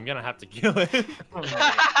embarrassed me, I'm gonna have to kill him.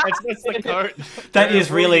 It's the coat. That Yeah, is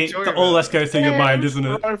what are really you talking all about? that's go through your mind, isn't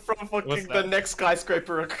it? Run from What's fucking the that? next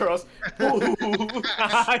skyscraper across. Ooh.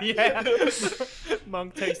 Yeah.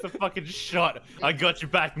 Monk takes the fucking shot. I got your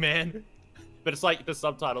back, man. But it's like the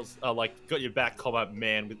subtitles are like, "Got your back, comma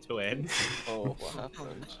man" with 2 N's. Oh, what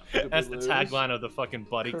happened? That's the tagline of the fucking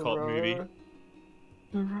buddy cop movie.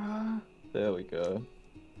 Hurrah. There we go.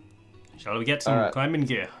 Shall we get some Alright. climbing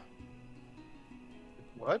gear?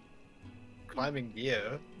 What? Climbing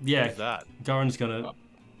gear? Yeah, Who's that? Goran's gonna.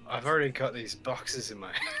 I've already got these boxes in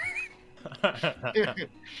my.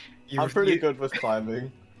 I'm pretty good with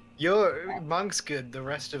climbing. Your Monk's good. The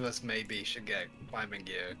rest of us maybe should get climbing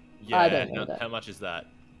gear. Yeah. I don't know that. How much is that?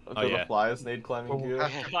 Do yeah. the flyers need climbing We'll gear?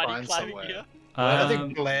 have to Buddy find climbing somewhere. gear? I Um,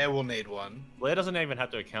 think Blair will need one. Blair doesn't even have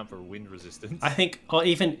to account for wind resistance. I think, or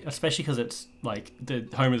even especially because it's like the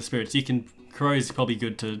home of the spirits, you can. Crow's probably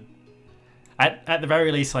good to. At the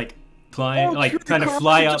very least, like climb, like kind of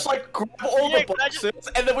fly up. Just like grab all Yeah, the can I just-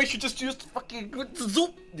 boxes, and then we should just use fucking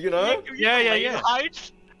zoop, you know? Can we Yeah, use the yeah, ley yeah.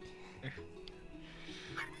 lines?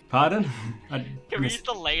 Pardon? Can we use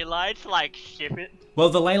the ley lines to like ship it? Well,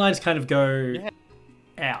 the ley lines kind of go Yeah.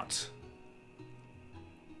 out.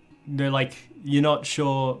 They're like you're not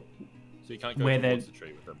sure. So you can't go Where towards they're- the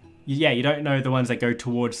tree with them. Yeah, you don't know the ones that go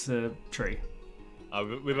towards the tree.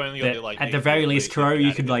 We've only got That, the, like at the very least, Crow,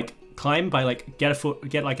 you could like climb by like get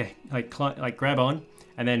grab on,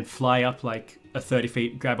 and then fly up like a 30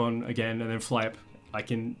 feet, grab on again, and then fly up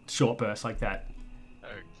like in short bursts like that.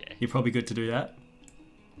 Okay. You're probably good to do that.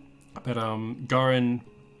 But Goran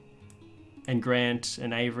and Grant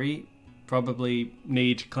and Avery probably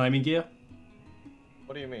need climbing gear.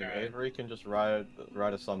 What do you mean? Alright. Avery can just ride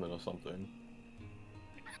a summon or something.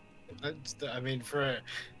 I mean, for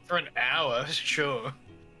an hour, sure.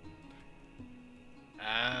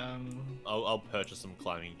 I'll purchase some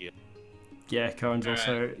climbing gear. Yeah,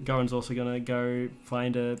 Goran's also gonna go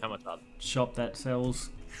find a How much are they? shop that sells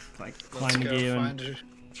like Let's climbing go gear find and it.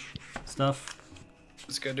 stuff.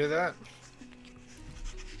 Let's go do that.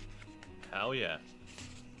 Hell yeah.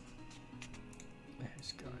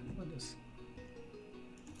 There's Goran. What is?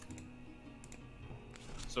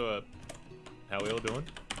 So, how we all doing?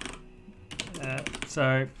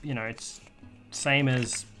 So you know it's same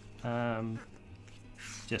as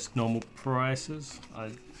just normal prices.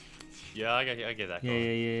 Yeah, I get that. Yeah,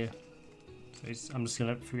 yeah, yeah. So I'm just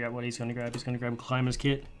gonna figure out what he's gonna grab. He's gonna grab climber's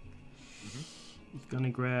kit. He's gonna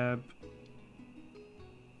grab.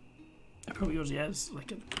 I probably usually has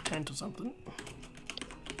like a tent or something.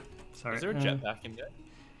 Sorry. Is there a jetpack in there?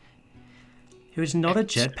 It was not a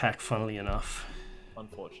jetpack, funnily enough.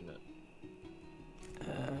 Unfortunate.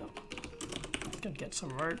 Gonna get some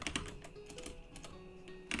rope.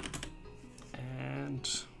 And...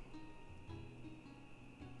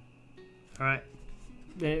 Alright.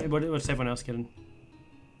 What's everyone else getting?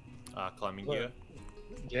 Climbing gear.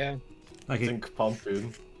 Yeah. Okay, Zinc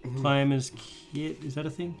pumpkin. climber's kit, is that a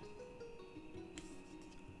thing?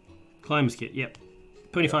 Climber's kit, yep.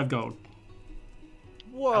 25 gold.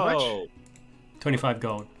 Whoa! 25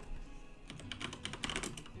 gold.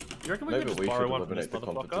 You reckon we Maybe could just we should borrow one from this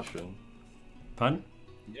eliminate the motherfucker? competition. Pardon?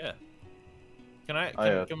 Yeah. Can I?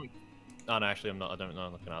 Can we... Oh no, actually, I'm not. I don't know.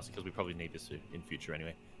 I'm not gonna ask because we probably need this in future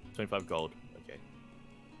anyway. 25 gold. Okay.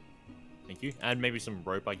 Thank you. And maybe some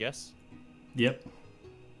rope, I guess. Yep.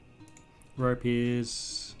 Rope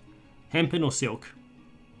is hempen or silk?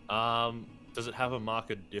 Does it have a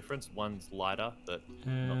marked difference? One's lighter, but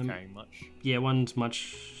not carrying much. Yeah, one's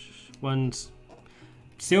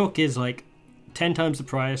silk is like 10 times the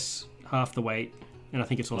price, half the weight, and I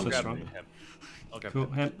think it's also strong. I'll grab Cool.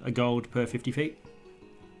 hemp. A gold per 50 feet.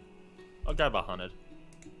 I'll grab 100.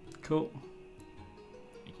 Cool.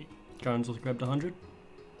 Thank you. Jones also grabbed 100.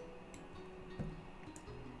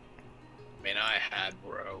 I mean, I had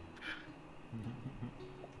rope.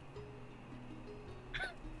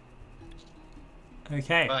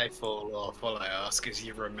 Okay. If I fall off, all I ask is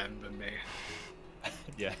you remember me.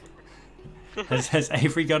 Yeah. Has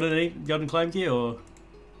Avery gotten climb gear or?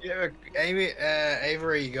 Yeah,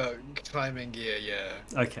 Avery got climbing gear, yeah.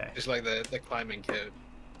 Okay. Just like the climbing kit.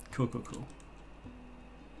 Cool.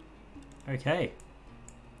 Okay.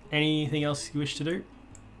 Anything else you wish to do?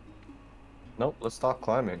 Nope, let's start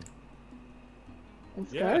climbing.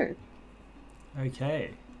 Let's Yeah. go.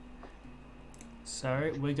 Okay.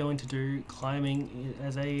 So we're going to do climbing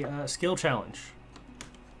as a skill challenge.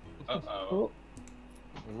 Uh-oh. Oh,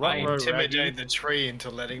 I Right. intimidated the tree into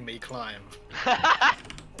letting me climb.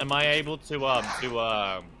 Am I able to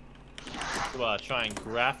try and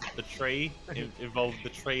graph the tree? Involve the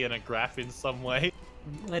tree in a graph in some way?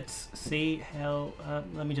 Let's see how.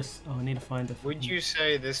 Let me just. Oh, I need to find the. Would you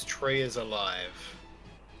say this tree is alive?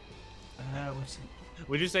 What's it?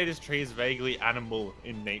 Would you say this tree is vaguely animal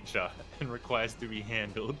in nature and requires to be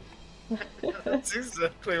handled? That's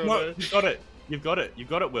exactly what No, you got it. You've got it. You've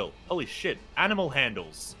got it, Will. Holy shit. Animal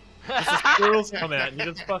handles. Just the squirrels come out and you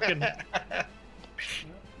just fucking...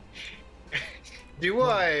 Do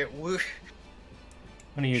I I'm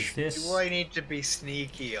gonna use this. do I need to be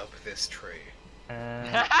sneaky up this tree?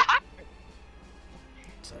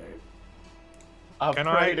 So. I Can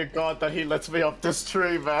pray I- to God that he lets me up this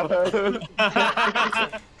tree, man.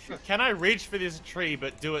 Can I reach for this tree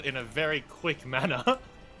but do it in a very quick manner?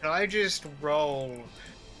 Can I just roll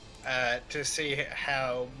to see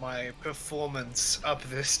how my performance up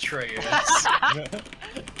this tree is?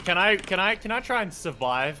 Can I try and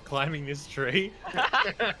survive climbing this tree?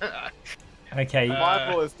 Okay.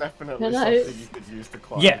 Survival is definitely Can I- something you could use to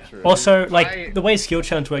climb Yeah. a tree. Also, like I- the way skill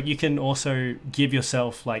challenge work, you can also give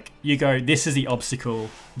yourself like you go. This is the obstacle.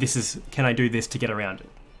 This is. Can I do this to get around it?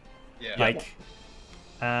 Yeah. Like,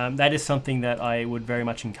 that is something that I would very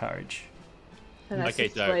much encourage. and I Okay,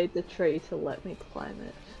 so- persuade the tree to let me climb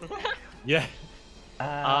it. Yeah.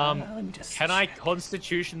 Let me just. Can I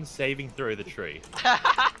Constitution saving throw the tree?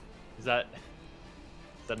 Is that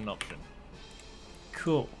an option?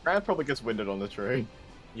 Cool. Brand probably gets winded on the tree.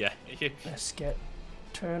 Yeah. If Let's get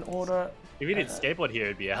turn order. he did skateboard here,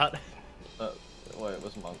 it'd be out. Wait, it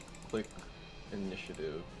was monk. Click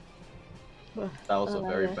initiative. Well, That was a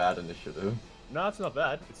very uh, bad initiative. No, it's not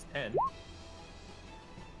bad. It's 10.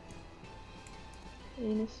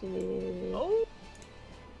 Initiative. Oh.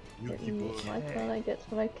 Why can't I get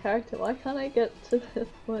to my character? Why can't I get to the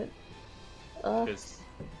point? Because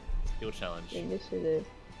skill challenge. Initiative.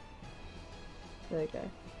 There we go.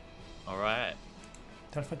 All right.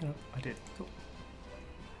 Did I fucking? I did. Cool.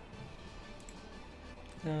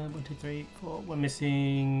 1, 2, 3, 4. We're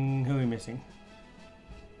missing. Who are we missing?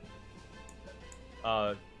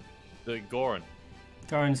 The Goran.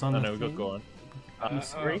 Goran's on Oh the no, we got thing. Goran.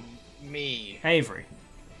 Sorry? Me. Avery.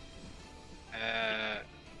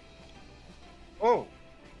 Oh.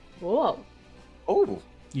 Whoa! Oh!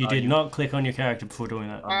 You did not click on your character before doing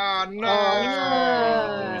that. Oh no!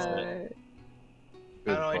 No!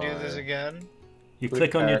 How do I do this Goodbye. again? You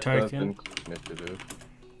click on your character, token. then click initiative.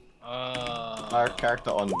 Our Character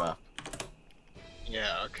on map.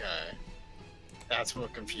 Yeah, okay. That's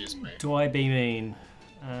what confused me. Do I be mean?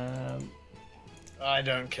 I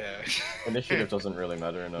don't care. Initiative doesn't really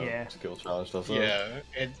matter in a Yeah. skill challenge, does it? Yeah,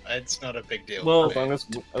 it's not a big deal. Well, As long as,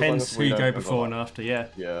 Depends who we you don't go move before on. and after. Yeah.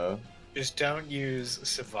 Yeah. Just don't use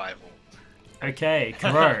survival. Okay,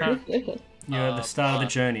 Kuro, you're at the start of the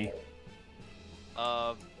journey.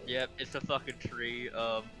 Yep, it's a fucking tree.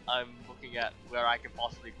 I'm looking at where I can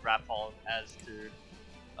possibly grab on as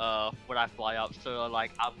to, when I fly up. So,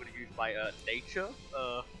 like, I'm gonna use my, nature,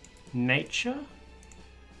 Nature?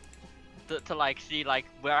 to like, see, like,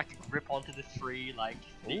 where I can grip onto this tree, like,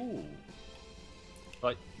 see. Ooh.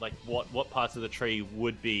 Like what parts of the tree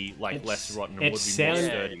would be like less rotten and It would be more sounds.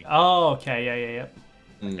 sturdy? Oh, okay, yeah.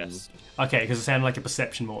 Yes. Okay, because it sounded like a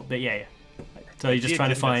perception more, but yeah. So you're just Yeah, trying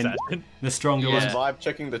to just find perception. the stronger He was one. vibe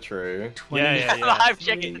checking the tree. 20. Yeah. I'm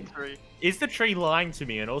checking the tree. Is the tree lying to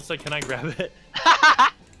me? And also, can I grab it?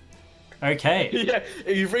 Okay. Yeah,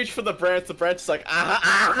 you reach for the branch is like,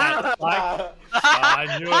 ah.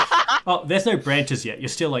 I knew it. Oh, there's no branches yet. You're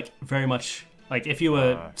still like very much like if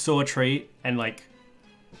you saw a tree and like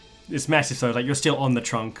it's massive, so like you're still on the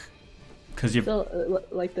trunk because you've Still,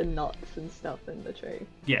 like the nuts and stuff in the tree.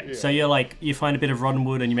 yeah. So you're like you find a bit of rotten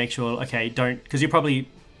wood and you make sure okay don't because you're probably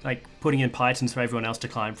like putting in pythons for everyone else to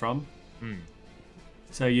climb from.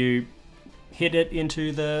 So you hit it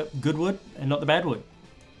into the good wood and not the bad wood.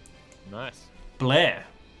 Nice. Blair.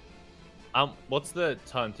 What's the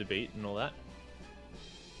time to beat and all that?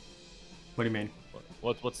 What do you mean?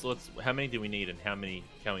 What's how many do we need and how many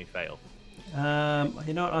can we fail?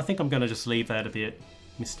 You know what? I think I'm gonna just leave that a bit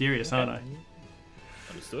mysterious, aren't I?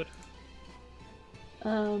 Understood.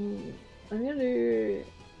 I'm gonna do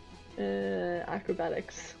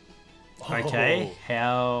acrobatics. Okay.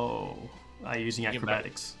 How are you using You can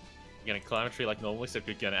acrobatics? You're gonna climb a tree like normally, so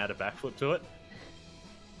you're gonna add a backflip to it.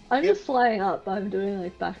 I'm just flying up. I'm doing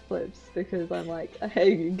like backflips because I'm like,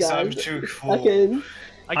 hey, you guys, I'm too cool. fucking,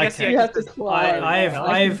 I guess Okay. you have to just- climb. I have a fly.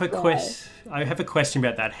 I have a question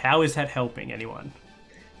about that. How is that helping anyone?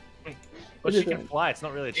 Well, It she can isn't. fly. It's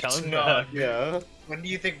not really a It's challenge. for not. her. Yeah. When do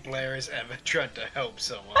you think Blair has ever tried to help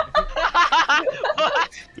someone?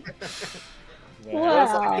 Wow.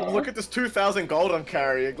 It's like, look at this 2,000 gold I'm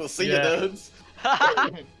carrying. We'll see Yeah. you nerds.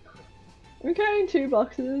 I'm carrying 2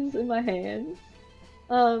 boxes in my hands.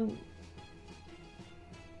 I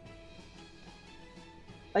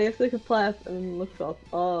guess I could fly up and look up.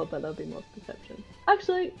 Oh, but that'll be more perception.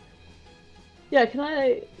 Actually, yeah. Can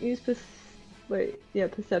I use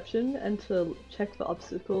perception and to check for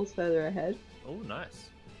obstacles further ahead? Oh, nice.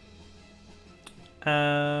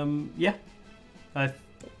 Yeah. I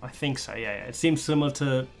think so. Yeah. It seems similar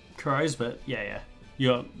to Kuro's, but yeah.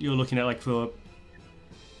 You're looking at like for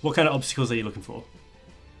what kind of obstacles are you looking for?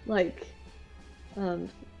 Like,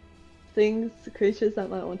 things, creatures that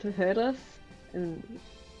might want to hurt us and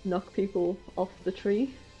knock people off the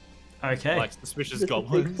tree. Okay. Like suspicious Just a big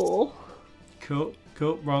goblins. fall. Cool.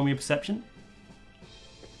 Roll me a perception.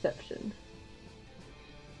 Perception.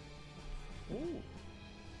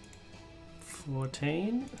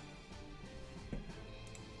 14.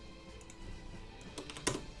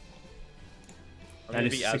 I'm That gonna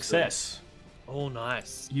is be absolute- success. Oh,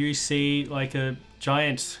 nice. You see like a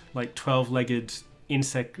giant, like 12-legged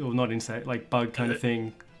insect, or not insect, like bug kind of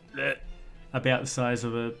thing, about the size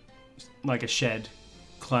of a shed,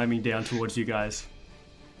 climbing down towards you guys.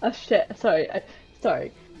 A shed. Sorry.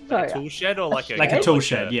 Sorry. Like a tool shed or like a Like a tool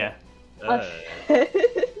shed, yeah. uh, A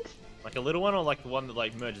shed. like a little one or like the one that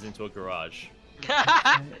like merges into a garage.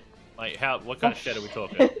 Like what kind of shed are we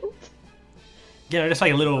talking? You know, just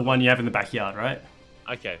like a little one you have in the backyard, right?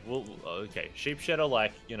 Okay, well, okay, sheep shed or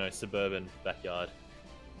like suburban backyard.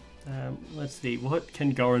 Let's see, what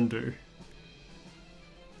can Goran do?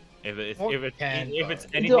 If What it's can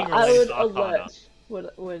anything So related I would to Arcana.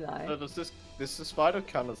 alert. Would I? So does this spider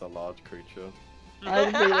count as a large creature? I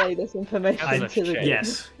would relay this information As a to the shed. group.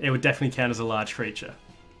 Yes, it would definitely count as a large creature.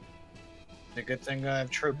 The good thing I have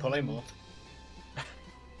true polymorph.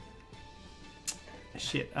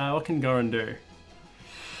 Shit, what can Goran do?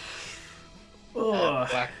 Oh,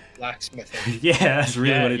 Blacksmithing. yeah, that's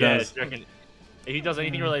really what he does. do you reckon if he does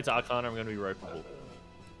anything related to Arcana, I'm going to be ropeable.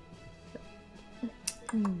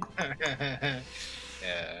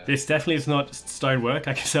 Yeah. This definitely is not stonework,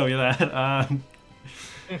 I can tell you that.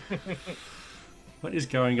 What is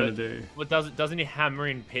Goran going to do? What doesn't he hammer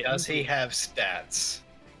in pit? Does he have stats?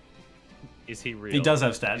 Is he real? He does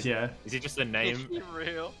have stats, yeah. Is he just a Is name? he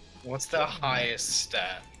real? What's the highest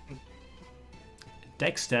stat?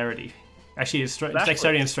 Dexterity. Actually, it's That's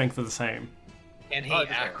dexterity what- and strength are the same. And he Oh,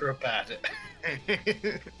 that's right. acrobat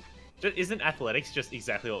it. Isn't athletics just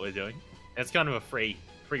exactly what we're doing? And it's kind of a free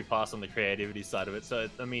pass on the creativity side of it. So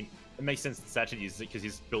I mean, it makes sense that Satchel uses it because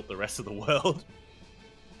he's built the rest of the world.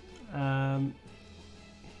 I'm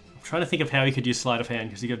trying to think of how he could use sleight of hand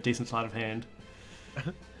because he got a decent sleight of hand.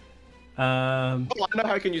 Oh, I know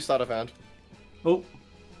how I can use sleight of hand. Oh,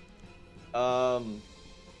 So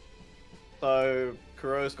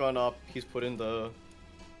Kuro's gone up. He's put in the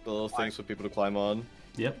little things for people to climb on.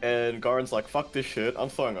 Yep. And Garen's like, "Fuck this shit! I'm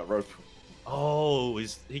throwing a rope." Oh,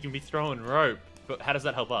 he can be throwing rope, but how does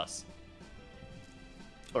that help us?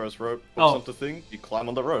 Throws rope. Oh. Something thing. You climb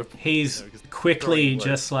on the rope. He's No, because quickly throwing rope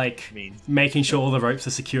just like means- making sure all the ropes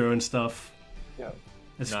are secure and stuff. Yeah.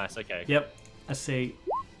 It's- Nice. Okay. Yep. Let's see.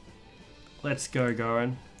 Let's go,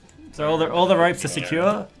 Goran. So all the ropes are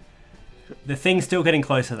secure. The thing's still getting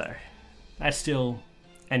closer though. That's still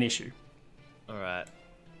an issue. All right.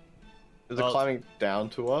 Is it climbing down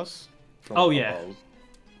to us? From Oh, yeah. above?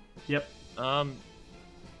 Yep.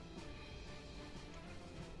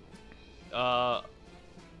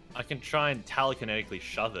 I can try and telekinetically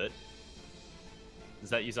shove it. Does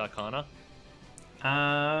that use Arcana?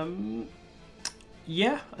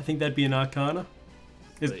 Yeah, I think that'd be an Arcana.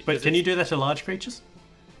 Sweet, But 'cause can you it's- do that to large creatures?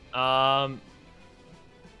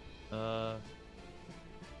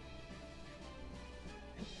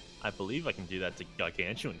 I believe I can do that to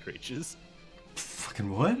gargantuan creatures.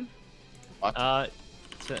 Fucking what?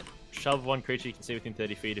 So shove one creature you can see within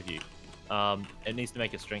 30 feet of you. It needs to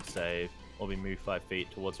make a strength save or be moved 5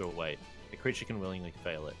 feet towards or away. The creature can willingly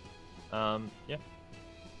fail it. Yeah.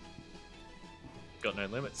 Got no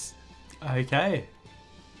limits. Okay.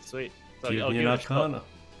 Sweet. So Give I'll me give an it a shot. Arcana.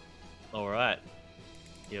 Alright.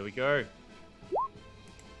 Here we go.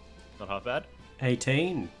 Not half bad.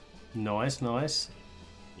 18. Nice, nice.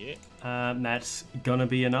 Yeah. That's gonna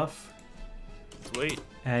be enough. Sweet.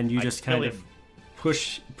 And you I just kill kind of him.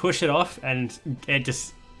 push it off, and it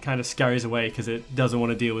just kind of scurries away because it doesn't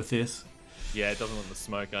want to deal with this. Yeah, it doesn't want the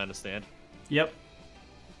smoke, I understand. Yep.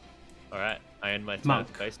 Alright, I end my turn Monk.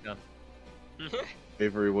 to face down.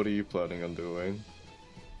 Avery, what are you planning on doing?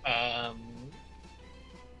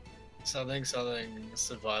 Something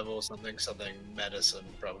survival, something medicine,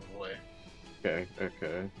 probably. Okay.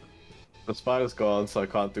 The spider's gone, so I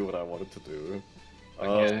can't do what I wanted to do.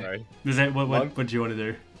 Okay. Sorry. Is that what Monk? do you want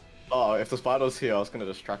to do? Oh, if the spider was here, I was gonna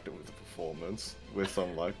distract it with the performance, with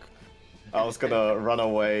some luck. I was gonna run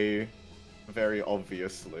away, very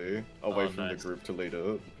obviously, away from nice. the group to lead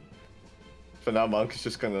it. For now, Monk is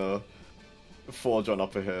just gonna forge on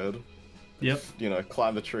up ahead. Yep. You know,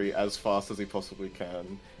 climb the tree as fast as he possibly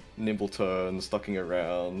can. Nimble turns, ducking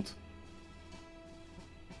around.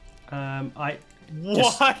 I What is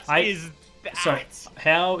Just- that? So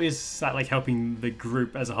how is that like helping the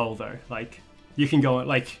group as a whole though? Like you can go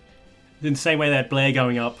like in the same way that Blair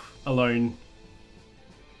going up alone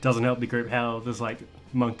doesn't help the group. How does like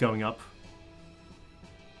Monk going up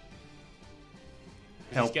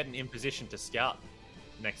He's help? getting in position to scout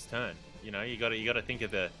next turn. You know, you gotta think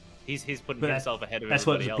of the. He's putting But himself ahead of That's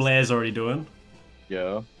what everybody else. Blair's already doing.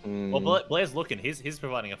 Yeah. Well, Blair's looking. He's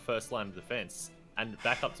providing a first line of defense and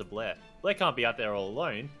back up to Blair. Blair can't be out there all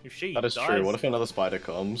alone. If she That is dies, true. What if another spider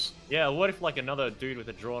comes? Yeah, what if like another dude with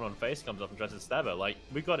a drawn-on face comes up and tries to stab her? Like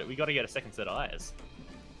we got to get a second set of eyes.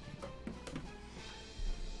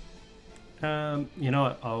 You know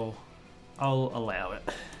what? I'll allow it.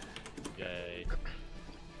 Yay.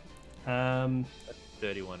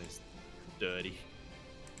 31 is dirty.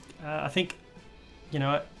 I think, you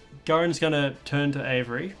know what? Goran's gonna turn to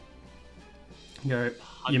Avery. Go. You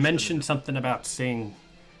Punch them mentioned something about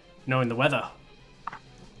knowing the weather.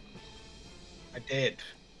 I did.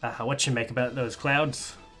 What you make about those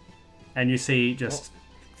clouds? And you see just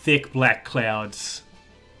thick black clouds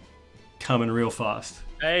coming real fast.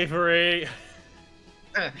 Avery.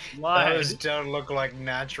 Lied. Those don't look like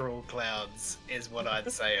natural clouds, is what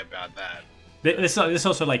I'd say about that. This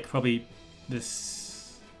also like probably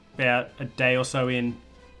this about a day or so in.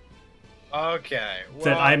 Okay. Well,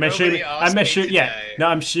 That I'm assuming. nobody asked me Yeah. today. No,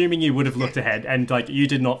 I'm assuming you would have looked ahead and like you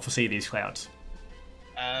did not foresee these clouds.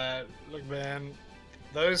 Look, man,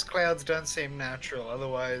 those clouds don't seem natural.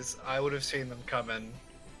 Otherwise, I would have seen them coming.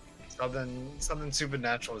 Something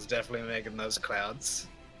supernatural is definitely making those clouds.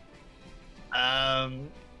 All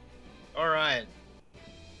right.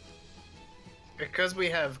 Because we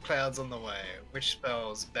have clouds on the way, which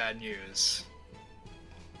spells bad news.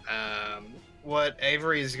 What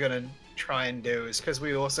Avery is gonna try and do is because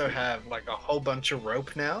we also have like a whole bunch of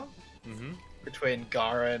rope now Mm-hmm. between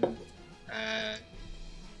Garin,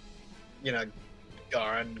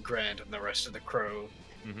 Garin, Grant, and the rest of the crew.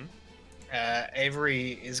 Mm-hmm.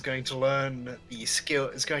 Avery is going to learn is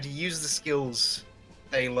going to use the skills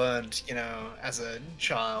they learned, as a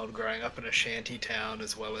child growing up in a shanty town,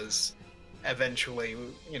 as well as eventually,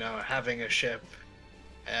 having a ship.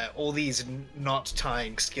 All these knot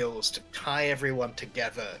tying skills to tie everyone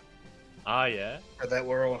together Ah, yeah. so that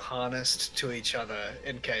we're all harnessed to each other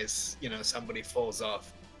in case, somebody falls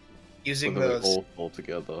off. Using But then we those. all fall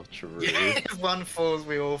together. True. If one falls,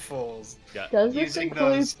 we all falls. Yeah. Does this Using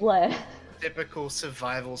include those- Blair? Typical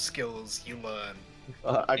survival skills you learn.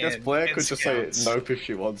 I guess And- Blair and could just say scouts. nope if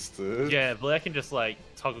she wants to. Yeah, Blair can just like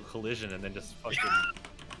toggle collision and then just fucking.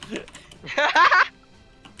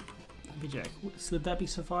 Maybe Jack. So would that be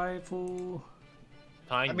survival?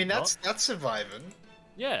 Tying I mean, knots? that's surviving.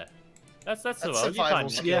 Yeah. That's That's survival. You survival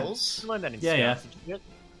can't- skills. You learn that in Yeah, yeah. Scouts and shit.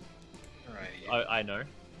 Alright. I know.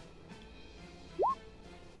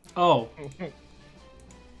 Oh,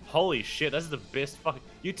 Holy shit, that's the best fucking.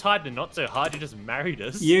 You tied the knot so hard, you just married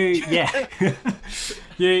us. yeah.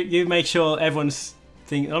 you make sure everyone's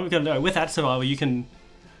thinking. I'm gonna know with that survival, you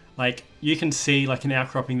can see like an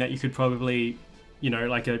outcropping that you could probably,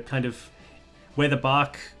 like a kind of where the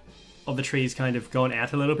bark of the tree's kind of gone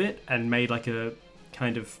out a little bit and made like a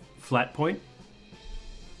kind of flat point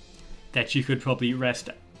that you could probably rest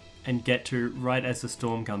and get to right as the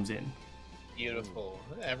storm comes in. Beautiful.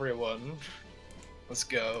 Everyone, let's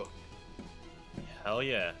go. Hell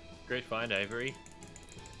yeah. Great find, Avery.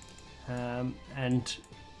 And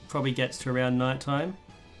probably gets to around nighttime.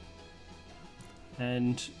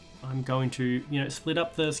 And I'm going to, split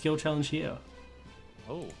up the skill challenge here.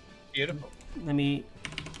 Oh. Beautiful. Let me,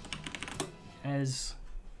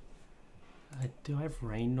 do I have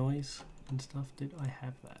rain noise and stuff? Did I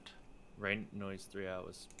have that? Rain noise 3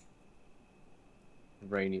 hours.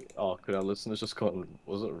 Rainy. Oh, could our listeners just go on?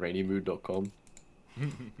 Was it rainymood.com?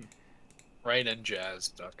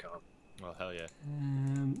 Rainandjazz.com. Oh, hell yeah.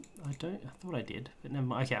 I thought I did, but never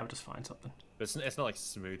mind. Okay, I'll just find something. But it's not like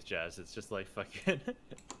smooth jazz, it's just like fucking.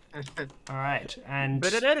 Alright, and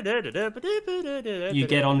you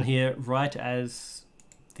get on here right as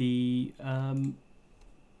the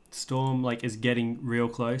storm is getting real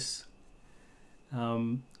close.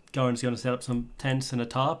 Goran's going to set up some tents and a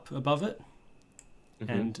tarp above it,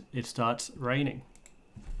 and it starts raining.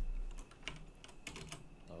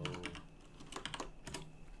 Oh.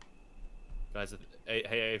 Guys, hey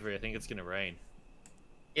Avery, I think it's gonna rain.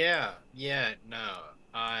 Yeah, no.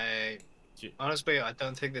 Honestly, I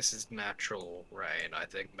don't think this is natural rain. I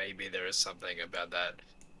think maybe there is something about that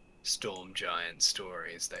storm giant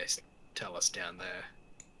stories they tell us down there.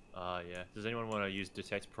 Yeah. Does anyone want to use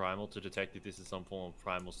Detect Primal to detect if this is some form of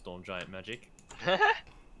primal storm giant magic?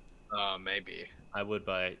 Maybe. I would,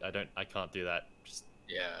 but I can't do that. Just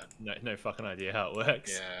Yeah. no fucking idea how it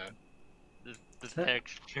works. Yeah. The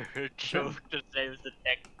texture joke the same as the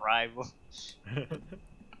tech primal.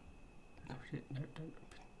 Oh, shit, no, don't.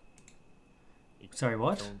 Sorry,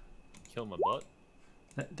 what? Kill my bot.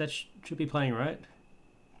 That should be playing, right?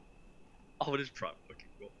 Oh, it is primal. Okay,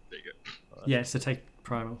 cool. There you go. Yeah, so take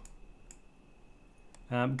primal.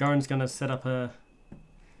 Goran's gonna set up a.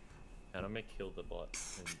 And I'm gonna kill the bot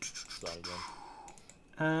and start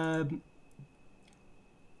again.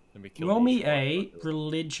 Let me kill Roll the me bot. a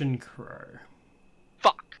religion crow.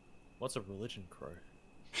 Fuck! What's a religion crow?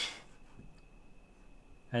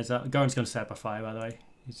 As Goran's gonna set up a fire, by the way.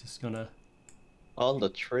 He's just gonna. On the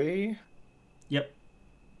tree? Yep.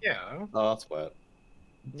 Yeah. Oh, that's wet.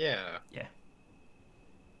 Yeah. Yeah.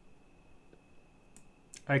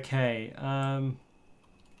 Okay.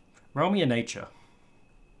 Roll me a nature.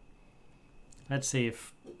 Let's see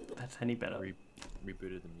if that's any better.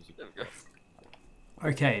 Rebooted the music. There we go.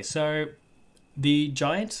 Okay, so the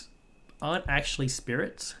giants aren't actually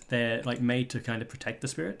spirits. They're made to kind of protect the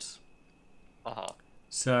spirits.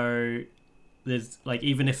 So there's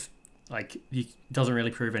even if it doesn't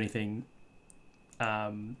really prove anything,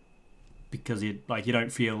 because you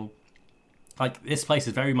don't feel this place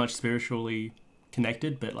is very much spiritually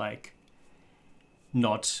connected, but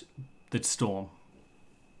not the storm.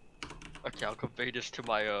 Okay, I'll convey this to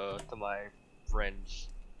my friends.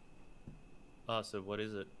 So what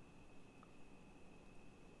is it?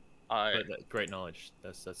 I Great knowledge.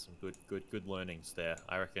 That's some good learnings there.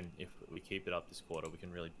 I reckon if we keep it up this quarter, we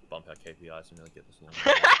can really bump our KPIs and really get this along.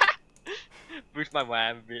 boost my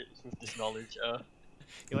WAM a bit with this knowledge.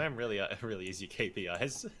 You know, I'm really easy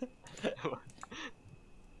KPIs.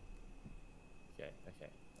 Okay.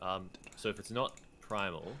 So if it's not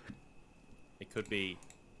primal, it could be.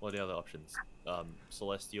 What are the other options?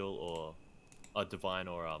 Celestial or divine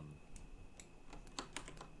or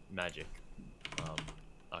magic.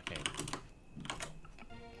 Arcane.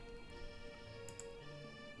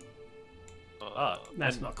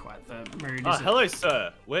 That's not quite the mood, is it? Hello,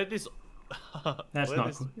 sir. Where this? That's where not-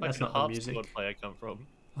 this that's fucking not the music. harpsichord player come from?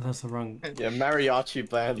 Oh, that's the wrong. Yeah, mariachi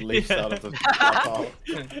band leaps Yeah. out of the car.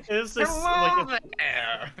 It's just Hello like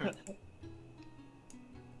there!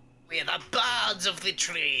 We're the bards of the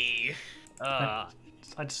tree!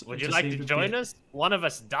 Would you like to join us? One of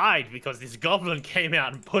us died because this goblin came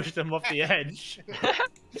out and pushed him off the edge.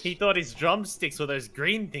 He thought his drumsticks were those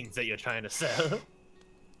green things that you're trying to sell.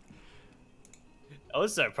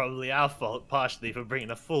 Also, probably our fault, partially, for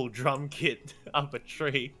bringing a full drum kit up a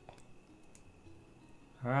tree.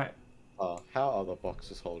 Alright. How are the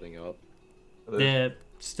boxes holding up? They're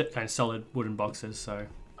kind of solid wooden boxes, so,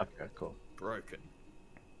 Okay, cool. Broken.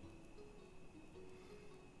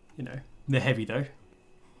 you know, they're heavy though.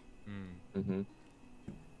 Mm-hmm.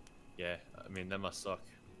 Yeah, I mean, they must suck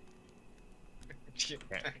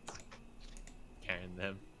carrying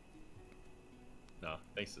them. No,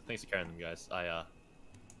 thanks for carrying them, guys. I'm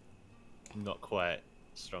not quite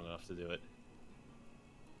strong enough to do it.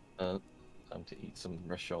 Time to eat some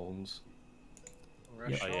rations. Oh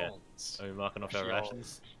yeah, are we marking off our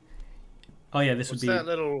rations? Oh yeah, this What's would be that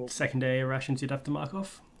little... secondary rations you'd have to mark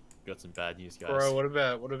off. Got some bad news, guys. Bro, what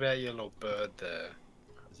about your little bird there?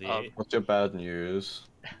 Is he it? What's your bad news?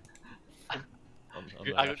 On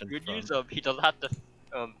the I got ration good front? news. He doesn't have to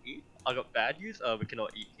eat. I got bad news. We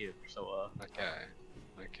cannot eat here. So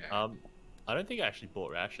Okay. I don't think I actually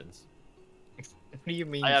bought rations. What do you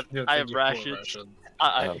mean? I have- you don't I think have you bought rations.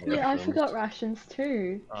 I have Yeah, I rations. forgot rations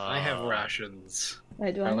too. I have rations.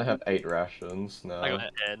 Wait, do I I only have? have 8 rations now. I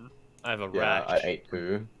got 10. I have a Yeah, I rash. ate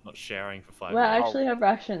 2. Not sharing for 5 Well, I minutes. actually have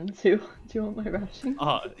rations. Do you want my rations?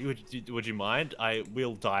 Oh, would you mind? I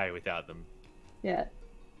will die without them. Yeah.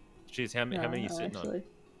 Jeez, how many are you no, sitting actually.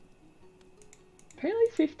 Apparently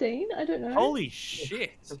 15. I don't know. on? Holy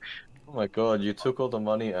shit! Oh my god, you took all the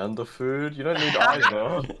money and the food? You don't need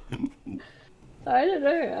either. I don't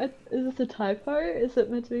know. Is this a typo? Is it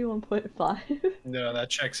meant to be 1.5? No, that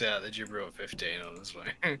checks out. That you wrote 15, honestly.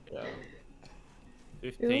 Yeah. It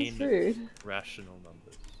was 15 food. rational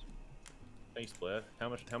numbers. Thanks, Blair. How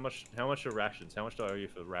much are rations? How much do I owe you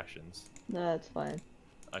for rations? No, it's fine.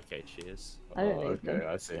 Okay, cheers. I don't Oh, need them. okay,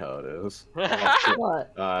 I see how it is.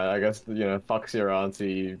 What? I guess, fucks your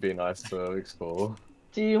auntie, be nice to explore.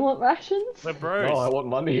 Do you want rations? We're bros. No, I want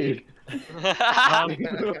money.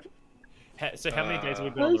 So how many days have we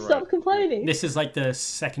been on Well, the stop road? complaining. This is like the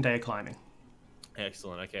second day of climbing.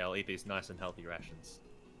 Excellent. Okay, I'll eat these nice and healthy rations.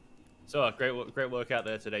 So, great work out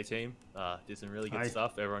there today, team. Did some really good Aye.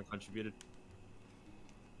 stuff. Everyone contributed.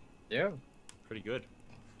 Yeah, Pretty good.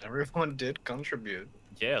 everyone did contribute.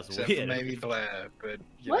 Yeah, it was Except weird. for maybe Blair, but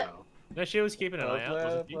you What? know. No, she was keeping an eye out.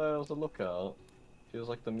 Wasn't she? Blair was a lookout. She was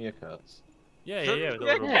like the meerkats. Yeah. With the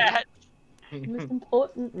Yeah, little... cat. Most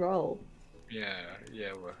important role. Yeah,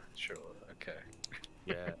 well, sure, okay.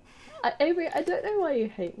 Yeah. Avery, I don't know why you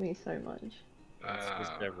hate me so much. It's 'cause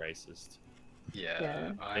they're racist. Yeah,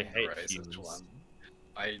 Yeah. I'm They hate the racist humans. one.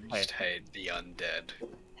 I just hate the undead.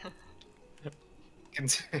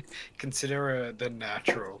 Consider the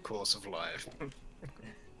natural course of life.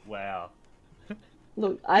 Wow.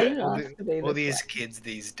 Look, I didn't all ask to be all this these way. kids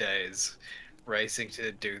these days racing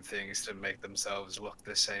to do things to make themselves look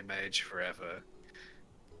the same age forever.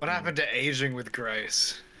 What happened to aging with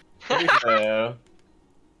grace? To be fair,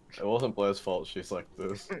 it wasn't Blair's fault she's like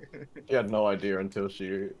this. She had no idea until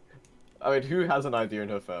she... I mean, who has an idea in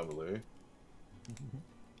her family?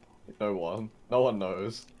 No one. No one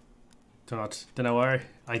knows. Don't know worry.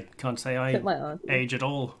 I can't say I Except my aunt. age at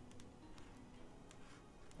all.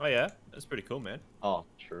 Oh yeah, that's pretty cool, man. Oh,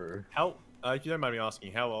 true. How? If you don't mind me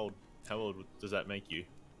asking, how old does that make you?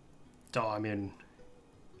 Oh, I'm in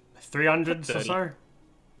 300s or 30. so.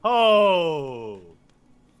 Oh.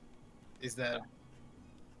 Is that...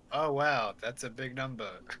 Oh wow, that's a big number.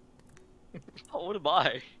 Oh, what am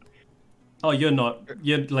I? Oh, you're not.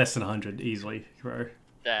 You're less than 100 easily, bro.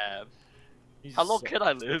 Damn. He's How long so can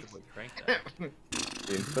I live? aggressively cranked out.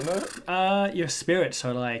 Infinite? You're a spirit,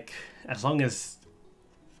 so like, as long as,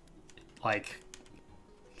 like,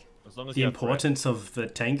 As long as the you have breath. importance of the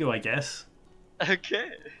Tengu, I guess.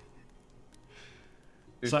 Okay.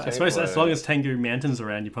 So I suppose as long as Tengu Mountain's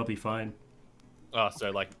around, you're probably fine. Oh,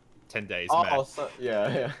 so like 10 days Oh, max. so,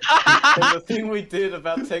 yeah. And the thing we did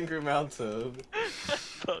about Tengu Mountain.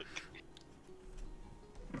 Fuck.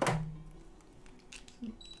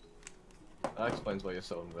 That explains why you're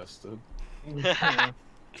so invested.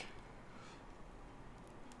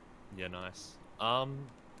 Yeah, nice.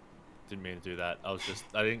 Didn't mean to do that. I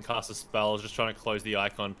didn't cast a spell. I was just trying to close the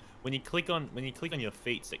icon. When you click on your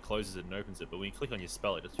feats, it closes it and opens it. But when you click on your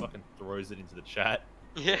spell, it just fucking throws it into the chat.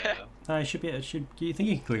 Yeah. You should be. Do you think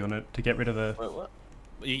you can click on it to get rid of the? Wait, what?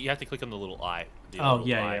 You have to click on the little eye. The Oh, little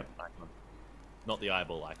yeah, eye yeah. icon. Not the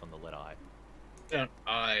eyeball icon, the letter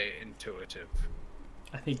I. Intuitive.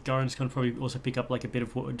 I think Goran's gonna probably also pick up like a bit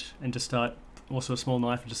of wood and just start, also a small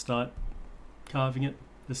knife and just start carving it,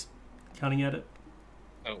 just cutting at it.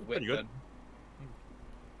 Oh, Pretty wait, good.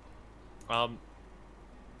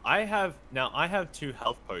 I have 2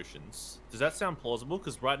 health potions. Does that sound plausible?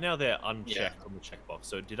 Because right now they're unchecked on the checkbox.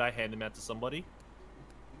 So did I hand them out to somebody?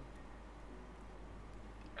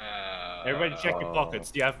 Everybody check your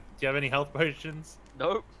pockets. Do you have any health potions?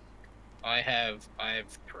 Nope. I have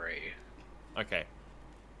 3. Okay.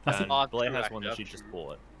 I think- And Blair True, has I one that have she just true.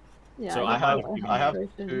 bought. Yeah, So I have given potion.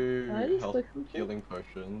 2 Can I just health look something? healing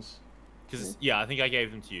potions. Because yeah, I think I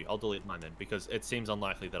gave them to you. I'll delete mine then because it seems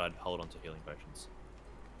unlikely that I'd hold on to healing potions.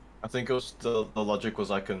 I think it was the logic was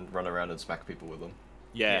I can run around and smack people with them.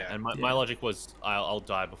 Yeah, Yeah. and my Yeah. logic was I'll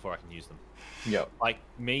die before I can use them. Yep. Like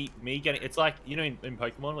me getting it's like you know in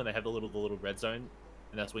Pokemon when they have the little red zone,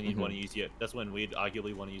 and that's when you'd want to use that's when we'd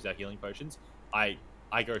arguably want to use our healing potions. I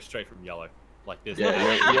go straight from yellow like this.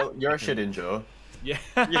 Yeah, you're a shit injure. Yeah.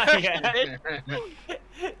 Yeah.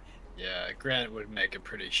 Yeah, Grant would make a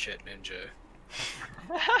pretty shit ninja.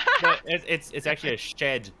 No, it's actually a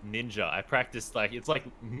shed ninja. I practiced like it's like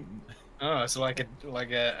Oh, it's like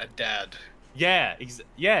a dad. yeah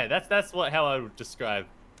that's how I would describe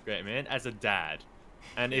Great Man as a dad,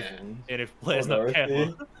 and if Blair's not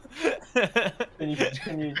careful. Can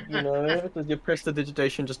you does your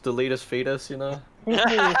prestidigitation just delete his fetus, you know?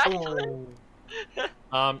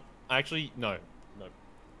 Actually no.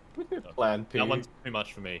 Plan P. That one's too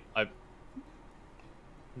much for me.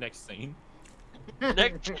 Next scene.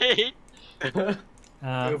 Next day.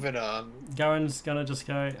 Moving on. Garen's gonna just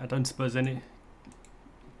go. I don't suppose any.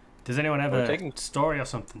 Does anyone have We're a taking- story or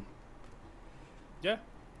something? Yeah.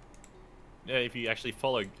 Yeah, if you actually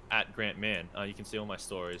follow @GrantMan, you can see all my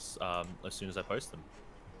stories as soon as I post them.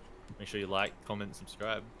 Make sure you like, comment, and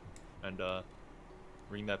subscribe, and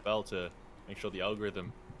ring that bell to make sure the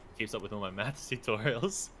algorithm keeps up with all my maths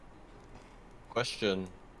tutorials. Question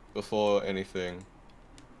before anything.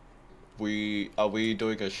 Are we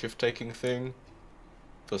doing a shift taking thing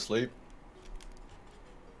for sleep?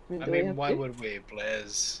 I Do we mean, have why to? would we? Blair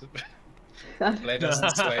I doesn't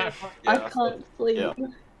sleep. can't sleep. Yeah.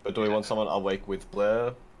 But do we want someone awake with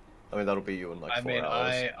Blair? I mean, that'll be you in like I 4 mean,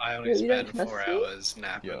 hours. I only You don't spend trust 4 me? hours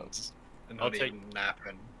napping. Yeah. And I'll not take- even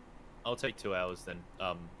napping. I'll take 2 hours then,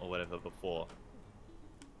 or whatever before.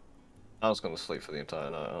 I was gonna sleep for the entire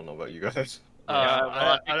night. I don't know about you guys.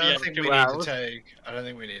 I don't think we need to hours. take. I don't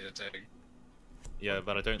think we need to take. Yeah,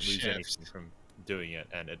 but I don't lose Shifts. anything from doing it,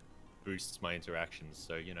 and it boosts my interactions.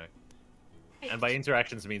 So you know, and by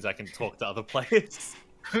interactions means I can talk to other players.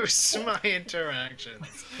 Boost my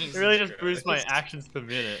interactions. It really just boosts my Jesus actions per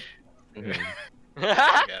minute. Christ.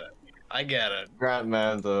 I get it. I get it. Grant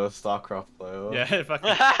Man, the StarCraft player. Yeah,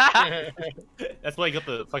 fucking. That's why he got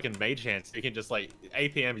the fucking mage hand. So he can just like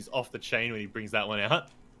APM is off the chain when he brings that one out.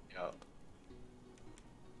 Yeah.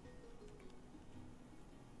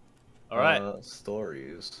 All right.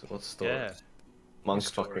 Stories. What stories? Yeah. Monk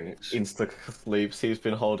Stories. fucking insta sleeps. He's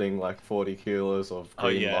been holding like 40 kilos of Oh,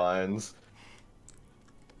 green yeah. lines,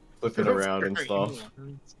 flipping around and stuff.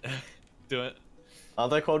 Do it. Are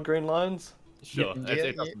they called green lines? Sure. Yeah,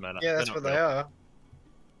 it doesn't matter. Yeah, They're that's not what they real. are.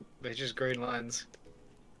 They're just green lines.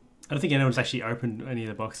 I don't think anyone's actually opened any of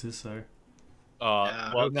the boxes, so.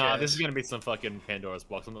 Nah, Well, who nah, this cares? is gonna be some fucking Pandora's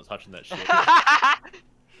box. I'm not touching that shit.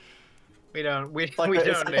 We don't. We It's don't it's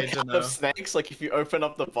need like to out know. of snakes. Like if you open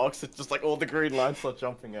up the box, it's just like all the green lines start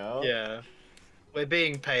jumping out. Yeah. We're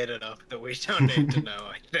being paid enough that we don't need to know.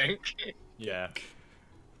 I think. Yeah.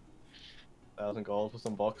 1,000 gold for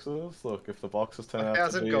some boxes. Look, if the boxes turn out to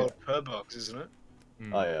 1,000 be, gold per box, isn't it?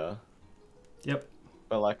 Mm. oh yeah. Yep.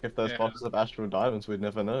 But like if there's Yeah. boxes of astral diamonds, we'd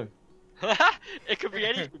never know. It could be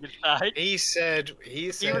anything inside. He said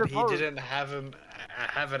Even he a boat. didn't have an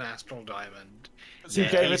astral diamond. He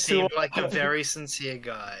gave He it to seemed him. like a very sincere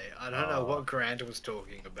guy. I don't know Aw. what Grant was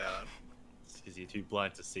talking about. Because you're too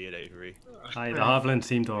blind to see it, Avery. Aye, the Harvland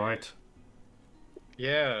seemed alright.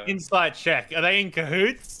 Yeah. Insight check. Are they in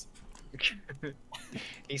cahoots?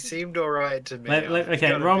 He seemed alright to me. Okay,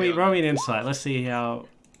 Gotta roll be me an insight. Let's see how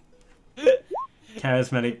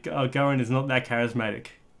charismatic. Oh, Goran is not that charismatic.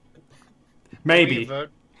 Maybe. Can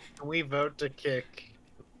we vote to kick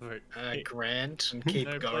Grant and keep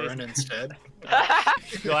No, Goran please. instead?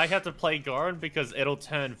 Do I have to play Goran? Because it'll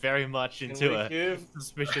turn very much into a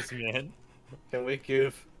suspicious man. Can we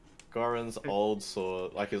give Goran's old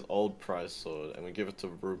sword, like his old prize sword, and we give it to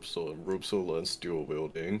Rubsul, and Rubsul learns dual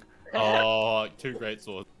wielding? Oh, 2 great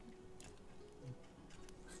swords.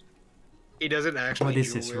 He doesn't actually. What is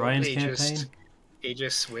dual this, wield, Ryan's he campaign? He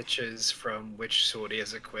just switches from which sword he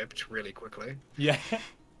has equipped really quickly. Yeah.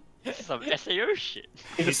 Some SAO shit.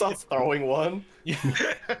 He just starts throwing one. He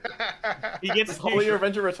gets Holy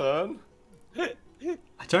Avenger return.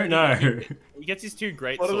 I don't know. He gets his 2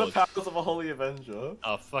 great What are swords. the powers of a Holy Avenger?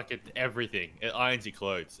 Oh, fuck it, everything. It irons your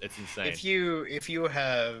clothes. It's insane. If you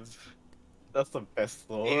have That's the best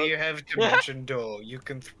thought. If you have Dimension Door, you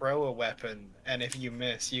can throw a weapon, and if you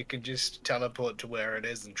miss, you can just teleport to where it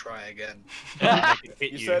is and try again.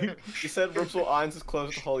 Hit You said Ripswell irons his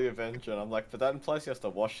clothes to Holy Avenger, and I'm like, but that implies he has to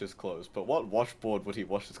wash his clothes. But what washboard would he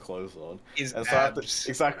wash his clothes on? His And so I have abs.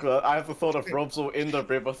 exactly, I have the thought of Robswell in the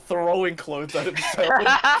river throwing clothes at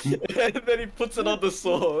himself, and then he puts it on the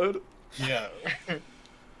sword. Yeah.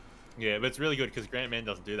 Yeah, but it's really good because Grant Man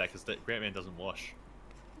doesn't do that because Grant Man doesn't wash.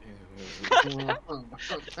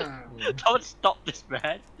 Don't stop this,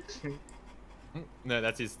 man. No,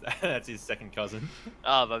 that's his second cousin.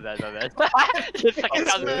 Oh, my bad, my bad. The second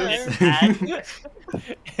cousin is bad.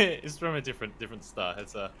 It's from a different star.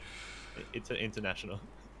 It's an international.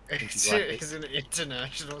 He's an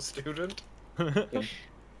international student.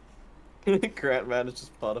 Grant Man is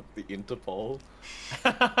just part of the Interpol.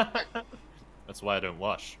 That's why I don't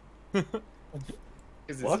wash. Because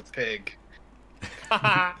he's a What? pig.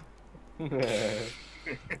 I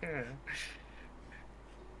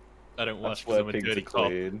don't wash That's because where I'm a pigs dirty are cop.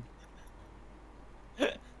 clean.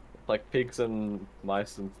 Like pigs and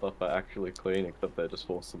mice and stuff are actually clean, except they're just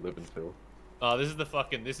forced to live in filth. Oh, this is the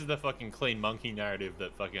fucking clean monkey narrative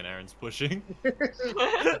that fucking Aaron's pushing.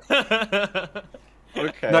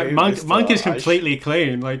 Okay. No, Monk is I completely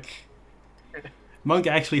clean. Like, Monk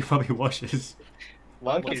actually probably washes.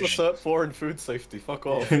 Monk is a cert 4 in food safety. Fuck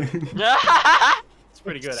off. It's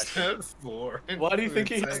pretty good, actually. Four. Why do you think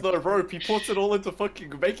he has no rope? He puts it all into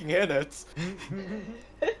fucking making hairnets.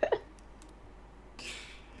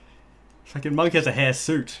 Fucking Monk has a hair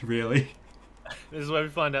suit, really. This is where we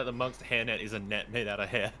find out the monk's hairnet is a net made out of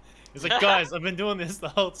hair. He's like, guys, I've been doing this the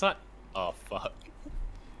whole time. Oh, fuck.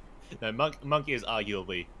 No, Monkey is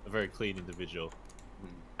arguably a very clean individual.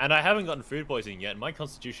 And I haven't gotten food poisoning yet, and my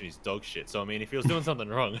constitution is dog shit, so I mean, if he was doing something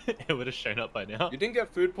wrong, it would have shown up by now. You didn't get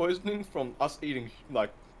food poisoning from us eating,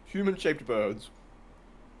 like, human-shaped birds.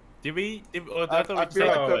 Did we? I thought we feel said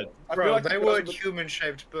like bird. I feel Bro, like they the weren't birds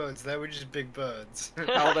human-shaped birds. They were just big birds.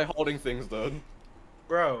 How are they holding things, then?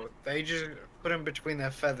 Bro, they just put them between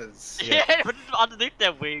their feathers. Yeah, but it's underneath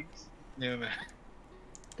their wings. Yeah, man.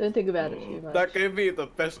 Don't think about it too much. That gave me the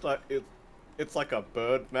best, like, it's like a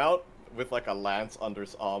bird mount with, like, a lance under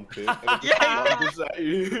its armpit. And it just Yeah. lunges at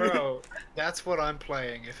you. Bro, that's what I'm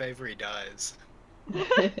playing if Avery dies.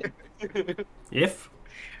 If?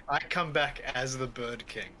 I come back as the Bird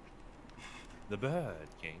King. The Bird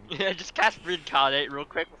King. Yeah, just cast reincarnate real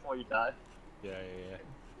quick before you die. Yeah.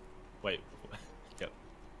 Wait. Yep.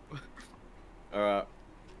 Alright.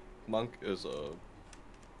 Monk is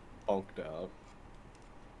bonked out.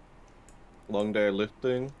 Long day of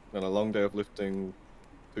lifting, and a long day of lifting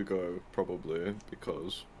to go, probably,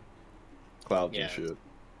 because clouds Yeah. and shit.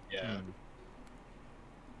 Yeah.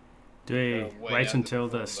 Do we way wait down until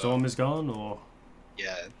the the road, storm is gone, or?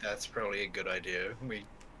 Yeah, that's probably a good idea. We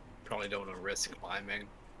probably don't want to risk climbing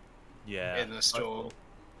Yeah. in the storm.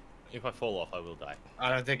 If I fall off, I will die. I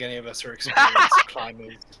don't think any of us are experienced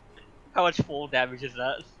climbers. How much fall damage is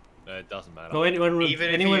that? It doesn't matter. Well, anyone with, Even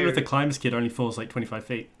if anyone with you- a climber's kit only falls like 25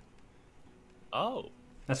 feet. Oh.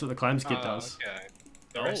 That's what the climber's kit Oh, does. okay.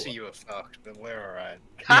 The rest Oh. of you are fucked, but we're alright.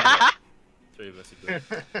 3 of us are good.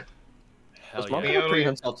 Hell Does Monk yeah. have a only-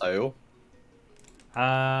 prehensile tail?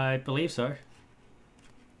 I believe so.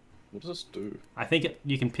 What does this do? I think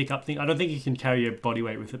you can pick up things. I don't think you can carry your body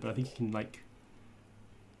weight with it, but I think you can, like...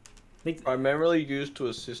 I think... Primarily used to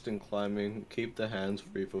assist in climbing, keep the hands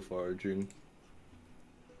free for foraging.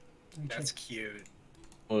 That's cute.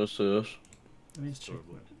 What is this? Let me just check.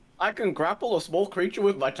 I can grapple a small creature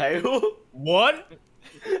with my tail? What?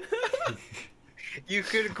 You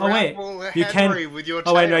could Oh, wait, grapple you can- Henry with your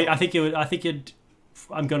tail. Oh wait, no, I think you'd...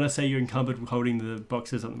 I'm gonna say you're encumbered holding the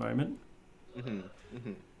boxes at the moment.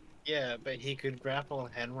 Yeah, but he could grapple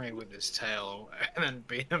Henry with his tail and then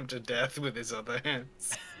beat him to death with his other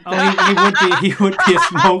hands. Oh, he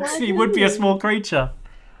would be a small creature.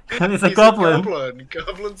 It's a He's goblin.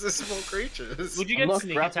 Goblins are small creatures. Would you I'm get not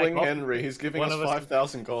sneak attack grappling off? Henry, he's giving One us of us-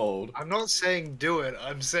 5,000 gold. I'm not saying do it,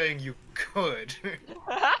 I'm saying you could.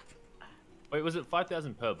 Wait, was it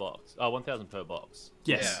 5,000 per box? Oh, 1,000 per box.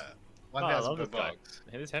 Yes. Yeah. Oh, I 1,000 love per this guy. box.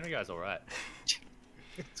 Hey, this Henry guy's alright.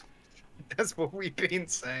 That's what we've been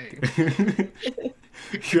saying.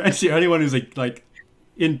 Grant's the only one who's like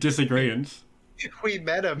in disagreement. We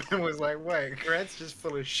met him and was like, wait, Grant's just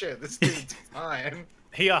full of shit. This dude's fine.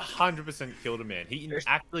 He 100% killed a man. He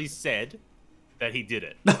actually said that he did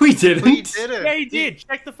it. No, he didn't. We did it. Yeah, he did.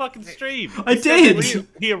 Check the fucking stream. I He said that did. He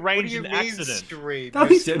What do arranged you an mean accident. stream? No, A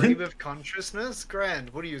he stream didn't. of consciousness? Grand,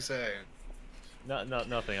 what are you saying? No,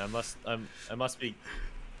 nothing. I must be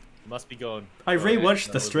going. I rewatched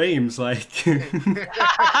that the was- streams, like.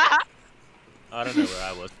 I don't know where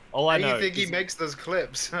I was. All I How do know you think he is, makes those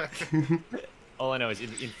clips? all I know is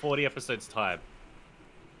in 40 episodes time,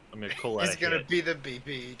 I'm gonna call that He's a gonna hit. be the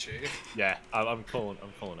BB chief. Yeah, I'm calling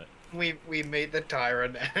it. We meet the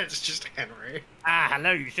tyrant and it's just Henry. Ah,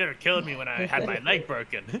 hello. You should have killed me when I had my leg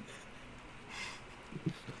broken.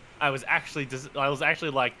 I was actually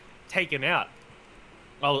like taken out.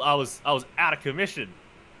 I was out of commission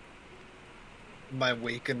My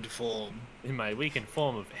weakened form. in my weakened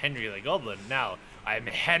form of Henry the Goblin. Now I'm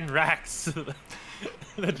Henrax,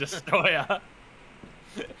 the Destroyer.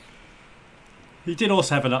 He did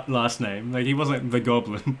also have a last name. Like, he wasn't the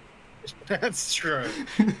Goblin. That's true.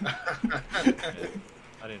 I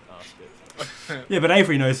didn't ask it. Yeah, but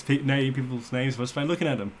Avery knows people's names just by looking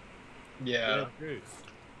at them. Yeah, True.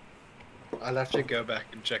 I'll have to go back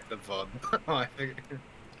and check the VOD. I think.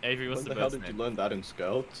 Avery, what's When the the hell best did you name? learn that in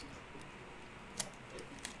Scouts?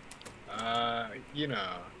 You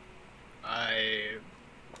know,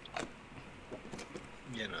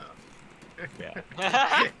 you know, Yeah.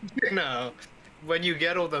 you know, when you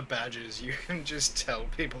get all the badges, you can just tell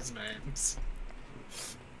people's names.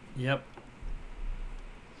 Yep.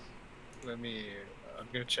 I'm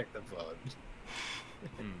gonna check the VOD.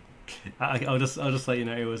 I'll just let you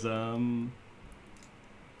know it was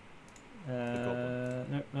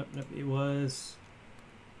nope, it was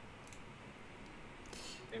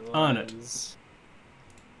It Arnott. was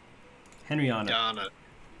Henry Arnott. Arnott.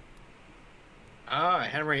 Ah,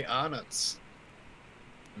 Henry Arnott's.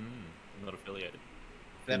 I'm not affiliated.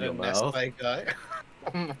 Then a your mouth. Nestle guy.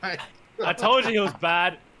 Oh my I told you he was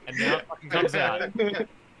bad, and now it fucking comes out.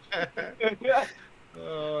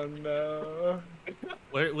 Oh no.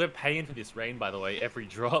 We're paying for this rain, by the way. Every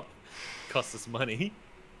drop costs us money.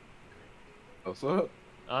 What's up?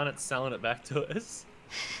 Arnott's selling it back to us.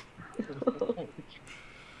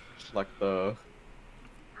 Like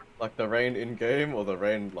the rain in game or the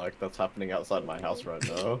rain like that's happening outside my house right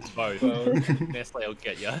now? Both. Well, Nestle will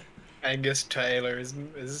get ya. Angus Taylor has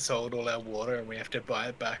sold all our water and we have to buy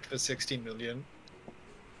it back for 60 million.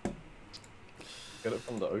 Get it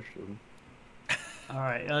from the ocean. All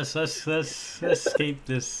right, let's keep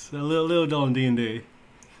this a little on D&D.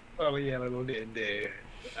 Oh yeah, a little D&D.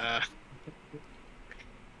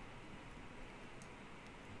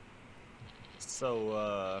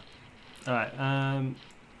 So, All right.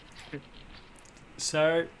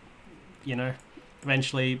 So, you know,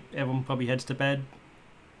 eventually everyone probably heads to bed.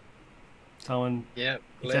 Someone, Yeah,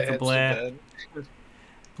 Except for heads to Blair. bed.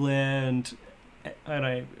 Blair, and I don't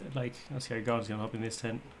know, like, let's go. God's gonna hop in this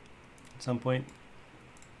tent at some point.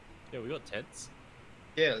 yeah, we got tents.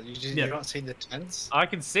 Yeah, Yeah. you not seen the tents? I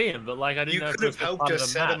can see him, but like I didn't You know if could it have was helped part of us the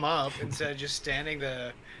set map. them up instead of just standing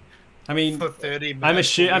there I mean, for 30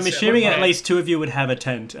 minutes. I'm while we I'm set assuming them at up. least two of you would have a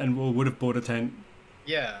tent and would have bought a tent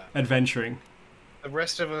Yeah, adventuring. the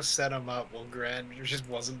rest of us set them up while Grant just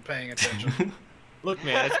wasn't paying attention. Look,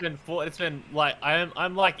 man, it's been like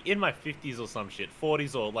I'm like in my 50s or some shit,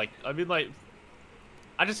 40s or like I mean like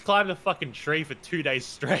I just climbed a fucking tree for 2 days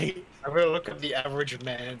straight. I'm gonna look at the average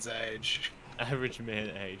man's age. Average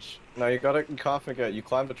man age. No, you can't forget, you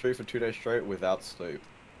climbed a tree for 2 days straight without sleep.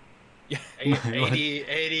 Yeah.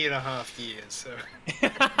 80 and a half years, so.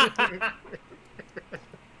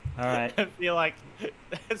 All right, I feel like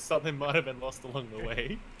something might have been lost along the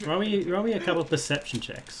way. roll me a couple of perception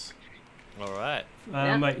checks. All right.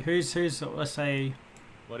 Yeah. Wait, who's let's say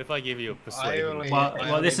What if I give you a I persuasion? only, Well, I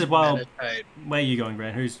well, only this is while- meditate. where are you going,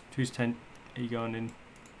 Grant? Whose tent are you going in?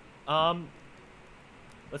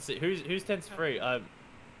 Let's see. Whose tent's free? I'll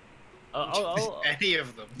Any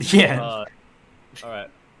of them. Yeah. all right.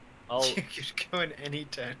 I'll You could go in any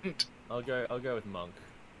tent. I'll go with Monk.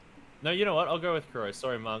 No, you know what? I'll go with Kuro.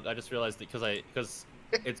 Sorry, Monk. I just realized that because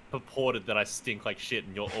it's purported that I stink like shit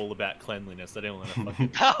and you're all about cleanliness. I didn't want to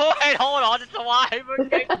fucking... Oh, wait, hold on, it's a lie.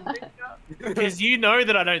 Okay. Because you know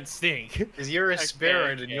that I don't stink. Because you're a Okay,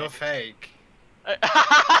 spirit and okay. you're fake.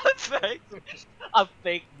 Fake. I'm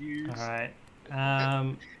fake news. All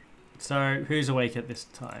right. So who's awake at this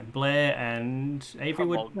time? Blair and Avery.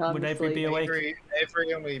 Would I'm Avery be asleep. awake?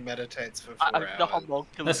 Avery only meditates for 4 I'm the hours.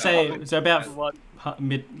 homunculus. Let's say so about What?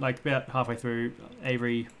 about halfway through.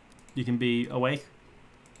 Avery, you can be awake.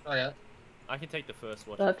 Oh yeah. I can take the first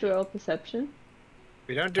watch. Do I have to roll perception?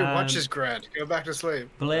 We don't do watches, Grant. Go back to sleep.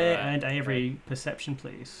 Blair Right, and Avery, perception,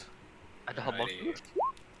 please. And the homunculus.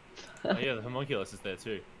 Oh, yeah, the homunculus is there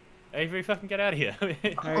too. Avery, fucking get out of here.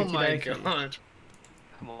 Oh my Okey-dokey. god.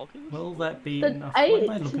 Will that be That's enough? What am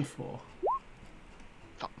I 8. looking for?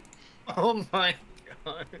 Oh my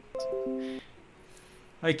god.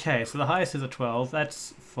 Okay, so the highest is a 12.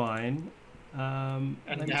 That's fine. A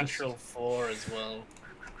Let me natural 4 as well.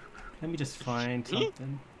 Let me just find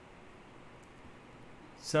something.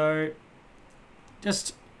 So,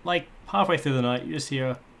 just like halfway through the night, you just hear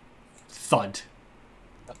a thud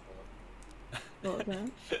What was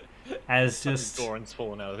that? as just Doran's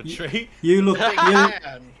fallen out of the tree. you look.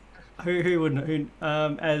 Man. Who wouldn't?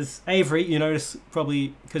 As Avery, you notice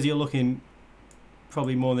probably because you're looking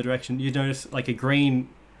probably more in the direction. You notice like a green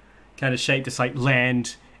kind of shape just like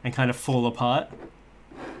land and kind of fall apart.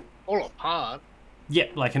 All apart.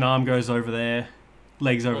 Yep, like an arm goes over there,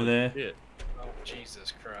 legs over there. Yeah. Oh,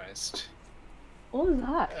 Jesus Christ. What was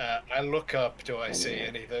that? I look up, do I see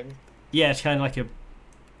anything? Yeah, it's kind of like a.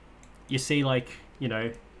 You see, like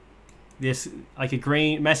this like a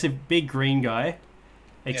green, massive, big green guy,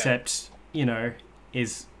 except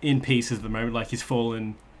is in pieces at the moment. Like he's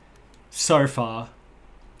fallen so far.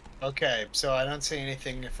 Okay, so I don't see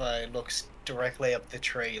anything if I look directly up the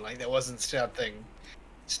tree. Like there wasn't something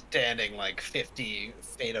standing like 50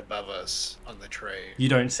 feet above us on the tree. You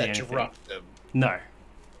don't see that anything. dropped them. No.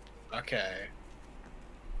 Okay.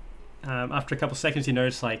 After a couple seconds, you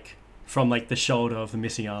notice like from like the shoulder of the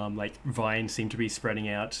missing arm, like vines seem to be spreading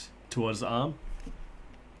out towards the arm.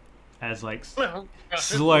 As like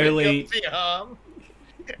slowly, Pick up the arm.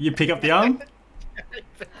 you pick up the arm.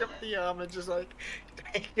 Pick up the arm and just like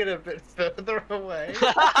take it a bit further away.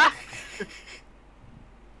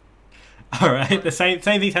 All right, the same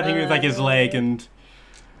thing's happening with like his leg and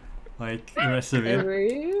like the rest of it.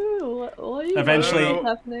 Avery, what are you Eventually- doing? What's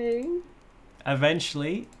happening?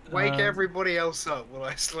 Eventually, Wake everybody else up while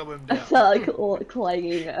I slow him I down. start like all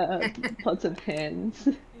clanging pots of hands.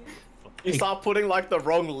 You start putting like the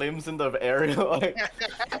wrong limbs in the area. Like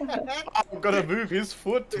I'm gonna move his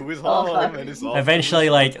foot to his Oh, arm fuck. and his arm.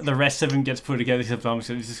 Eventually, like the rest of him gets put together. Except Dom,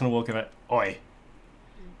 so he's just gonna walk over. Oi,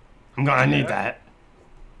 I'm gonna need that.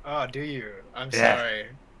 Oh, do you? I'm Yeah. sorry.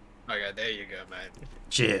 Okay, there you go, mate.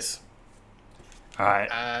 Cheers. All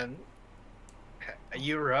right. Are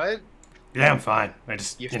you right? Yeah, I'm fine. I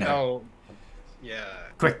just You you know. felt... Yeah.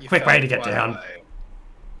 Quick you way felt to get quite down. high.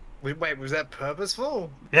 Wait, was that purposeful?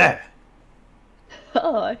 Yeah,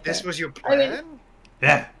 Oh, okay. This was your I mean- plan?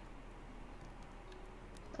 yeah.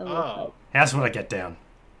 I love Oh. How's when I get down?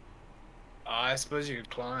 I suppose you could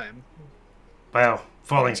climb. Well,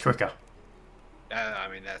 falling's quicker. I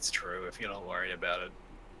mean, that's true if you're not worried about it.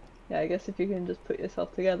 that. Yeah, I guess if you can just put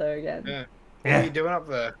yourself together again. Yeah. What are Yeah. you doing up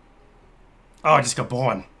there? Oh, I just got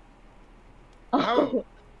born. Oh.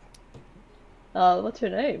 What's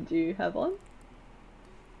your name? Do you have one?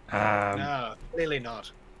 No, clearly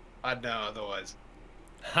not. I'd know otherwise.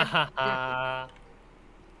 Ha ha ha.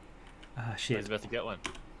 Ah, He's shit. about to get one.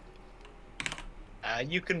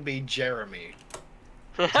 You can be Jeremy.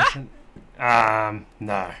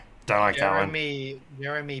 No, don't like that one.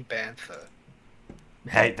 Jeremy Banther.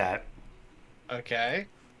 Hate that. Okay.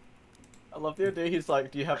 I love the idea. He's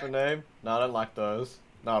like, "Do you have a name?" No, I don't like those.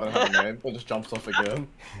 No, I don't have a name. But just jumps off again.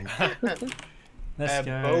 Let's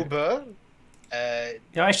go. Boba.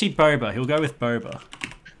 No, actually, Boba. He'll go with Boba.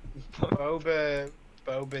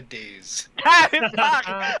 Boba D's. Fuck!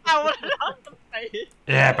 I wanted to say it.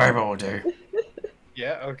 Yeah, Boba will do.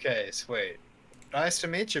 Yeah. Okay. Sweet. Nice to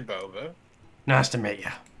meet you, Boba. Nice to meet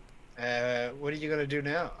you. What are you gonna do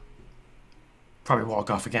now? Probably walk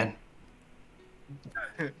off again.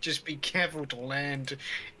 Just be careful to land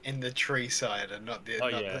in the tree side and not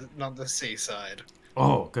the not the seaside.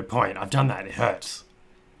 Oh, good point. I've done that. It hurts.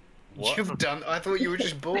 What? You've done. I thought you were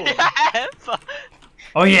just bored.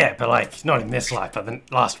 Oh yeah, but like not in this life, but the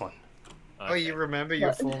last one. Oh, you remember your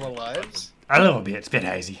What? former lives? A little bit. It's a bit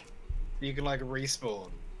hazy. You can like respawn.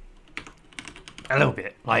 A little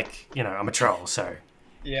bit. Like I'm a troll, so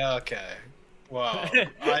Yeah. Okay. Wow.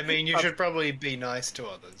 I mean, you should probably be nice to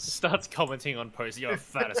others. Starts commenting on posts. You're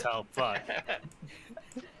fat as hell. Fuck.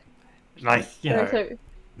 like So,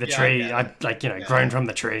 the Yeah, tree. okay. I like grown from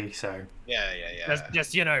the tree, so Yeah. Yeah.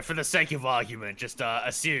 Just for the sake of argument, just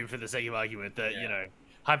assume for the sake of argument that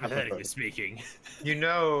hypothetically speaking. You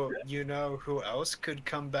know who else could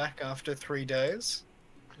come back after 3 days?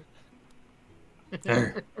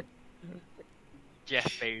 Jeff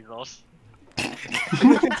Bezos.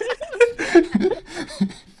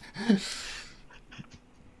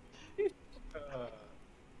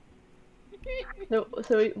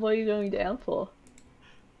 so what are you going down for?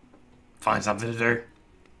 find something to do.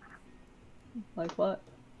 Like what?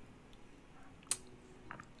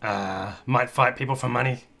 Might fight people for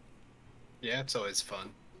money. Yeah, it's always fun.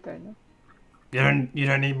 Fair enough. You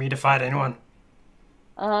don't need me to fight anyone.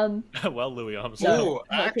 Well, Louis No. Armstrong. Ooh,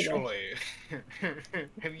 not today. actually,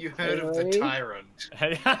 have you heard of the Really? Tyrant?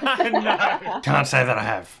 No. Can't say that I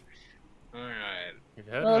have. Alright. You've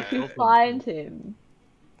heard Well, of if you it? find him,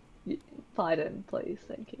 fight him, please.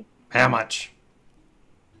 Thank you. How much?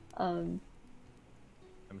 Um,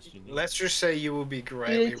 How much do you need? Let's just say you will be do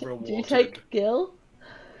greatly you, rewarded. do you take Gil?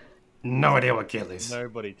 No idea what Gil is.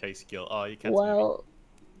 Nobody takes skill. Oh, you can't. Well,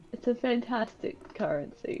 it's a fantastic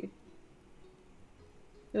currency.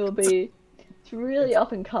 It will be. It's really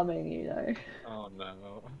up and coming, you know. Oh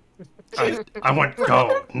no. I want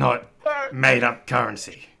gold, not made up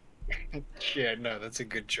currency. Yeah, no, that's a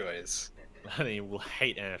good choice. I think you will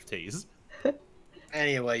hate NFTs.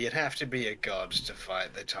 Anyway, you'd have to be a god to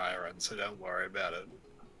fight the Tyrant, so don't worry about it.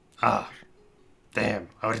 Ah, damn,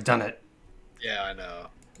 I would have done it. Yeah, I know.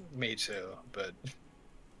 Me too, but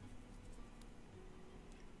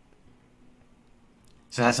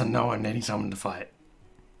So that's a no one needing someone to fight.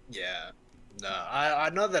 yeah. No, I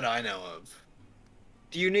not that I know of.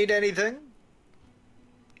 Do you need anything?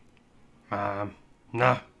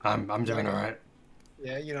 No, I'm doing alright.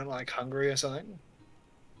 Yeah, you don't like hungry or something?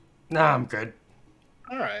 Nah, I'm good.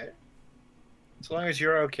 Alright. As long as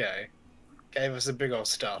you're okay. Gave us a big old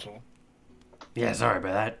startle. Yeah, sorry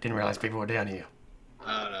about that. Didn't realize people were down here.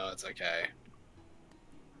 Oh no, it's okay.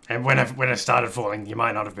 And when it started falling, you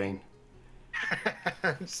might not have been.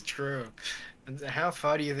 It's true. And how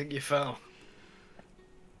far do you think you fell?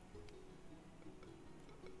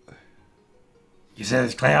 You said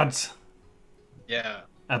there's clouds Yeah.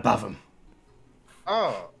 above them.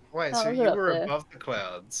 Oh, wait, Oh, so is you it up were there? above the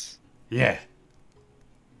clouds. Yeah.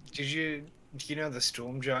 Do you know the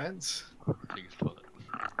storm giants?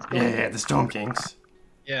 Yeah, the Storm Kings.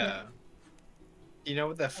 Yeah. Do you know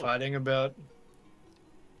what they're fighting about?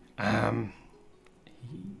 He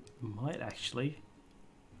might actually.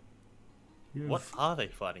 What are they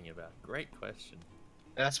fighting about? Great question.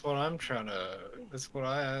 That's what I'm trying to. That's what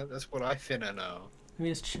I finna know. Let me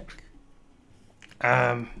just check.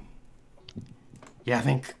 Yeah, I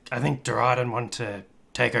think Duradan want to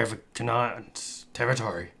take over Canaan's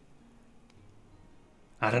territory.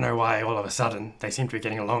 I don't know why all of a sudden they seem to be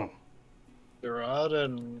getting along.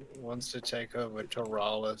 Duradan wants to take over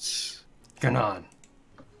Toralis. Canaan.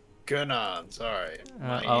 Gunnan, sorry.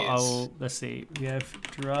 My I'll let's see. We have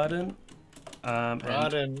Duradan, and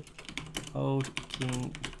Duradan, Old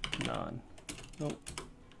King Canaan. Oh,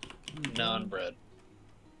 non-bread.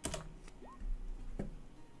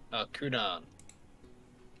 Kunan.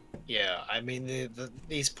 Yeah, I mean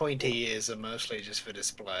these pointy ears are mostly just for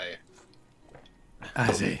display.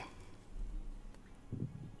 I see.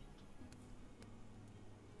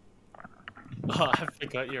 Oh, I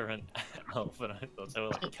forgot you're an elf, and I thought they were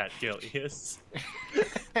like cat girl ears.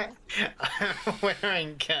 I'm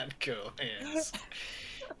wearing cat girl ears.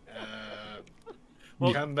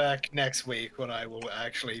 Well- Come back next week when I will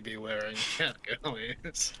actually be wearing cat girl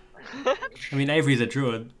ears. I mean, Avery's a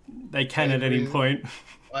druid. They can at any Avery- point.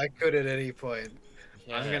 I could at any point.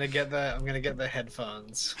 I'm Yeah. gonna get the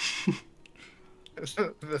headphones.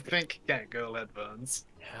 The pink cat girl headphones.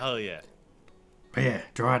 Hell yeah. But yeah,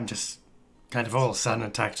 Duradan just kind of all of a sudden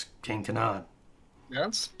attacked King Canaan.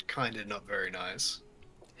 That's kind of not very nice.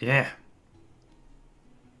 Yeah.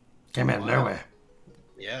 Came out of Wow. nowhere.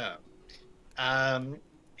 Yeah.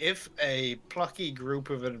 If a plucky group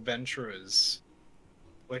of adventurers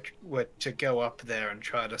were to go up there and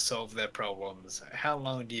try to solve their problems, how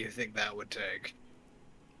long do you think that would take?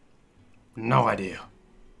 No idea.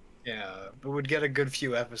 Yeah, but would get a good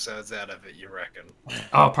few episodes out of it, you reckon?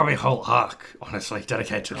 Oh, probably a whole arc, honestly,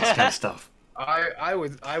 dedicated to this kind of stuff. I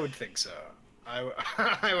would think so.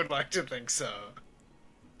 I would like to think so.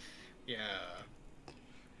 Yeah.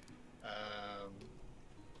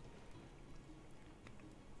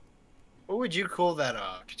 What would you call that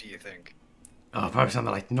arc, do you think? Oh, probably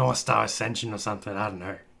something like North Star Ascension or something. I don't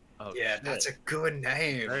know. Oh, Yeah, shit. that's a good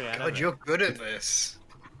name. Very God, anime. you're good at this.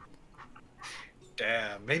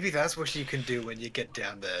 Damn, maybe that's what you can do when you get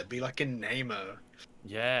down there. Be like a namer.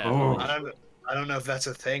 Yeah. Oh. I don't know if that's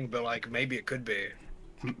a thing, but like maybe it could be.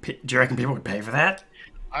 Do you reckon people would pay for that?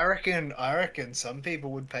 I reckon some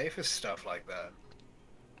people would pay for stuff like that.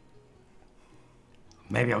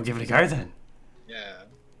 Maybe I'll give it a go then. Yeah.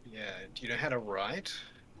 Yeah. Do you know how to write?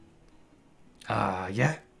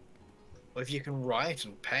 Yeah. Well, if you can write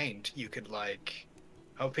and paint, you could like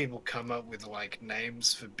help people come up with like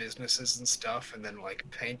names for businesses and stuff, and then like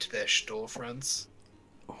paint their storefronts.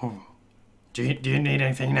 Oh. Do you need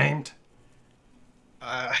anything named?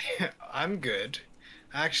 I'm good.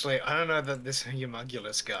 Actually, I don't know that this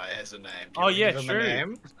humongous guy has a name. Do you Oh, wanna yeah, give him true. a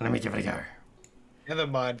name? Let me give it a go. Never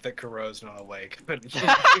mind that Kuro's not awake. But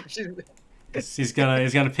He's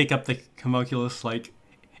gonna pick up the homunculus. Like,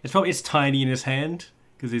 it's tiny in his hand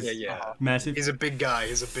because it's yeah. massive. He's a big guy.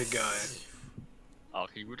 He's a big guy. Oh,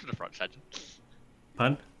 can you move to the front, Sergeant?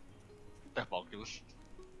 Pun? The homunculus.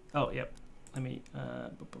 Oh, yep. Let me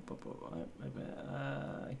to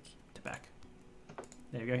back.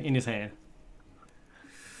 There we go. In his hand.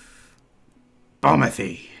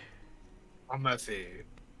 Bomathy. I'm a thief.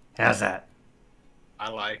 How's that? I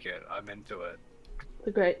like it. I'm into it. It's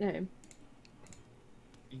a great name.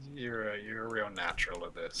 You're a real natural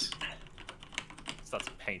at this. Starts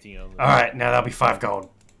painting on. All right, now that'll be 5 gold.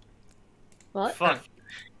 What? Fuck.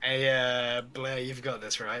 Hey, Blair, you've got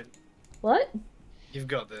this, right? What? You've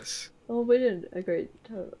got this. Oh, we didn't agree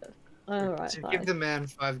to this. Alright, So fine. give the man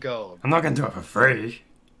 5 gold. I'm not gonna do it for free.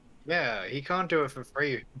 Yeah, he can't do it for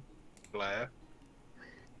free, Blair.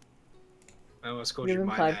 I almost called Give you him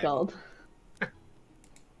my 5 name. gold.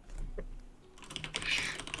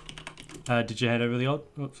 Did you hand over the old?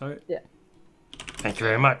 Oh, sorry. Yeah. Thank you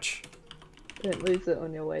very much. Don't lose it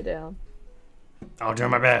on your way down. I'll do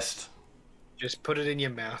my best. Just put it in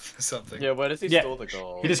your mouth or something. Yeah, where does he Yeah. store the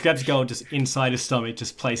gold? He just grabs gold just inside his stomach,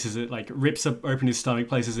 just places it, like rips open his stomach,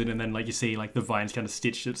 places it, and then like you see like the vines kind of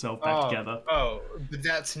stitched itself back together. Oh, but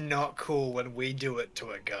that's not cool when we do it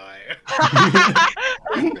to a guy.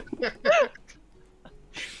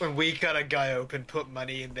 When we cut a guy open, put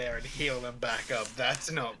money in there, and heal him back up,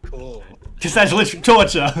 that's not cool. Because that's literally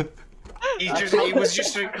torture. He was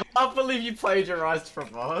just. I can't believe you plagiarized from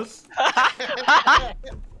us.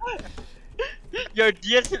 Yo,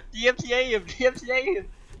 DMCA him, DMCA him.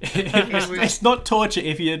 It's not torture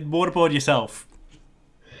if you waterboard yourself.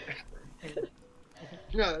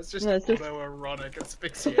 No, it's just No, it's just- autoerotic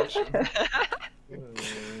asphyxiation.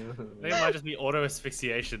 Maybe it might just be auto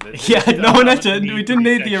asphyxiation. Yeah, no one had to. We didn't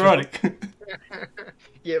need the erotic.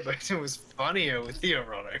 Yeah, but it was funnier with the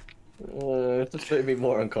erotic. It just made me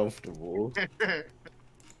more uncomfortable.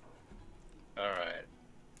 Alright.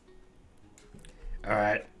 All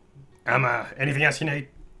right. Anything else you need?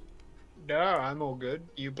 No, I'm all good.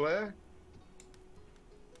 You, Blair?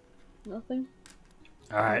 Nothing?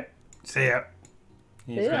 All right. See ya.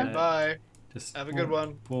 He's ya. gonna Bye. just Have a good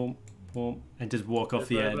one. Boom, boom, and just walk off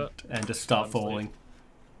the Goodbye, end bro. and just start I'm asleep. falling.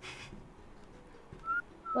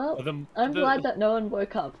 Well, But I'm glad that no one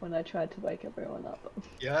woke up when I tried to wake everyone up.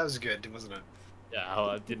 Yeah, that was good, wasn't it? Yeah,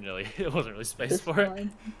 I didn't really. It wasn't really space It's for it.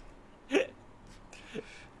 fine.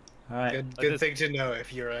 All right. Good, I good just- thing to know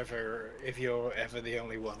if you're ever the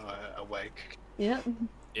only one awake. Yep,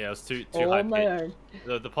 Yeah, it was too all high on my pitched.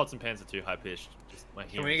 own. The pots and pans are too high pitched. Just my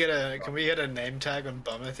Can we get a name tag on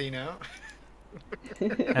Bummathy now?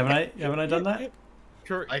 Haven't I done that?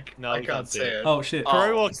 No, I you can't say it. Oh shit.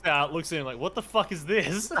 Crow walks out, looks at him like, "What the fuck is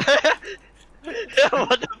this?"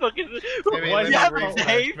 What the fuck is this? Maybe, Why let do me you have a refresh.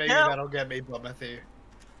 name Maybe now? that'll get me Bummathy.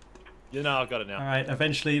 You know, I've got it All now. right.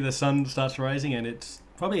 Eventually, the sun starts rising, and it's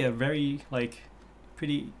probably a very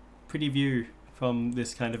pretty view from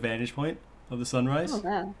this kind of vantage point of the sunrise.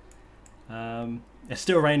 Oh man. It's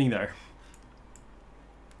still raining though.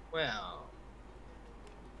 Well,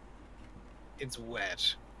 it's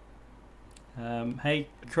wet. Hey,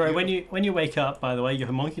 Crow, when you wake up, by the way, your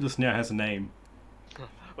homunculus now has a name.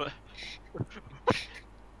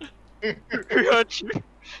 Who hurt you?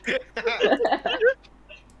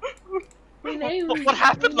 We named What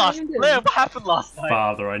happened we last? named him. Blair, what happened last night?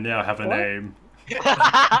 Father, I now have a What? name.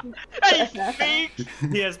 Hey, Fink!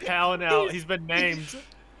 He has power now. He's been named.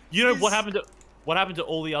 You know what happened to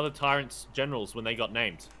all the other tyrants' generals when they got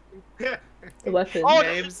named? The weapon. Oh,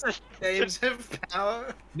 Names have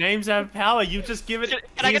power. Names have power. You just give it. Can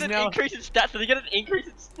I get he's an now, increase in stats? Did I get an increase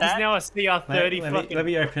in He's stats? now a CR30 fucking. Let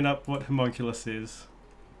me open up what homunculus is.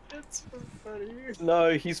 That's so funny.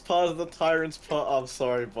 No, he's part of the tyrant's part. I'm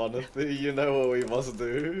sorry, Bonathy. You know what we must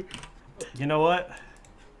do. You know what?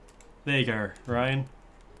 There you go, Ryan.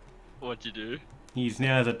 What'd you do? He's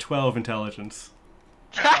now at a 12 intelligence.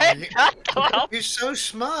 You're so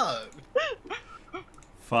smart.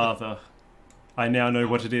 Father, I now know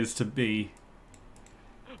what it is to be.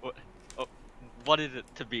 What is it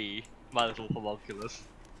to be, my little homunculus?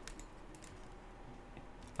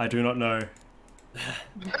 I do not know.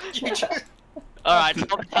 Alright,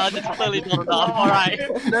 12 intelligence clearly not enough. Alright,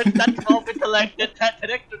 that's 12 intellect, that's an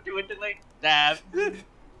extra 2 intellect. Damn.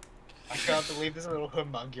 I can't believe this little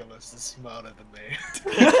homunculus is smarter than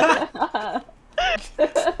me.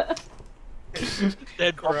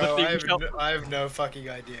 Then Bro, obviously I have no fucking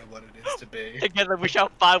idea what it is to be. together we shall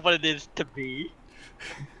find what it is to be.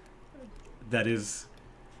 That is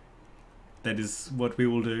that is what we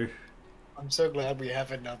will do. I'm so glad we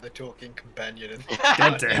have another talking companion.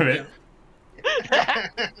 God damn it.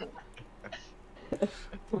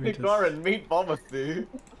 Goran, meet Bomathu.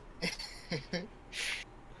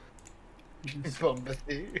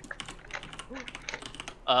 Bombathy.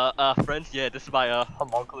 Friends, yeah, this is my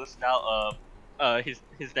homunculus now. His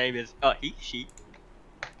name is she.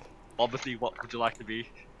 Obviously, what would you like to be?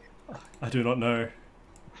 I do not know.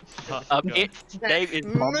 Its name is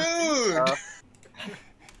Mood!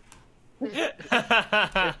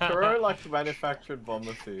 If Kuro like manufactured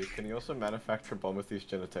Bomathu, can he also manufacture Bomathu's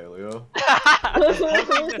genitalia? I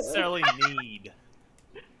don't necessarily need.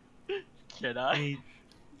 Can I?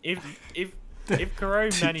 If Kuro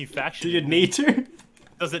manufactured, Do you need to?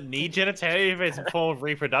 does it need genitalia if it's a form of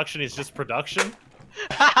reproduction? It's just production.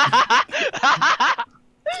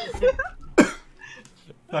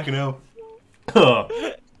 Fucking hell. Oh.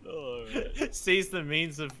 Sees the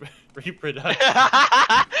means of reproduction.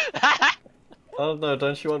 Oh no,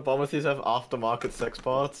 don't you want Bomathus to have aftermarket sex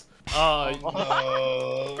parts? Oh,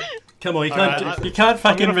 Oh. Come on, you Alright, can't, you can't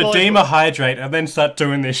fucking gonna follow redeem a hydrate and then start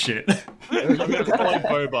doing this shit. I'm gonna follow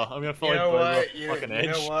Boba. I'm gonna follow You know Boba. what? Fucking You edge.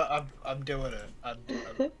 know what? I'm doing it. I'm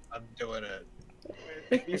doing it.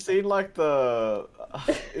 You seen like the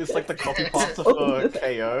it's like the copy pasta Oh. for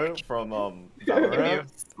KO from Give me a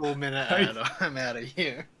Valorant. full minute and I'm out of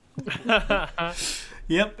here.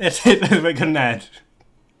 Yep, that's it. We're gonna add.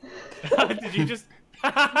 Did you just?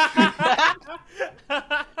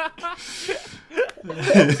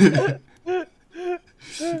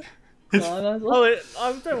 I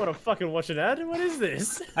don't want to fucking watch an ad. What is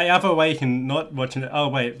this? I have a way you can not watching it. Oh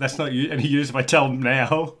wait, that's not any use if I tell them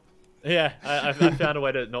now. Yeah, I found a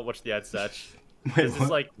way to not watch the ad satch. Wait, There's this what?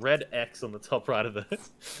 like red X on the top right of the.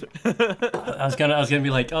 I was gonna be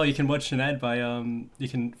like, oh, you can watch an ad by you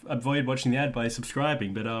can avoid watching the ad by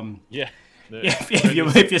subscribing, but Yeah. No,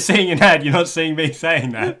 if you're seeing an ad, you're not seeing me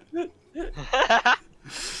saying that.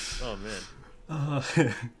 Oh man.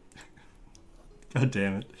 Oh. God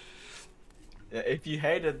damn it! Yeah, if you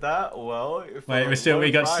hated that, well, if Wait, we've still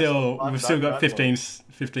got 15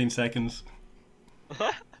 seconds.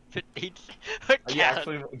 15. Do you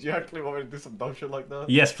actually want me to do some dumb shit like that?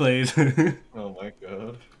 Yes, please. Oh my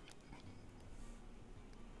god.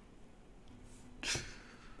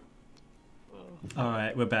 All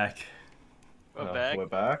right, we're back. We're back. We're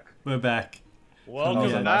back. We're back. That Welcome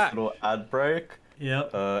was a yeah. nice back. little ad break.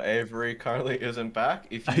 Yep. Avery currently isn't back.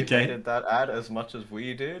 If you Okay. hated that ad as much as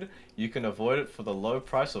we did, you can avoid it for the low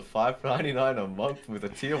price of $5.99 a month with a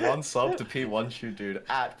tier 1 sub to P1ShoeDude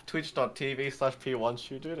at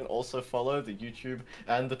twitch.tv/P1ShoeDude, and also follow the YouTube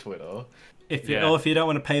and the Twitter. If you Yeah. or if you don't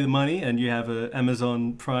want to pay the money and you have an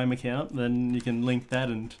Amazon Prime account, then you can link that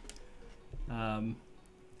and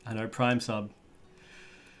I know Prime sub,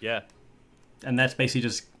 Yeah. and that's basically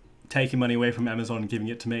just taking money away from Amazon and giving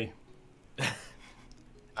it to me.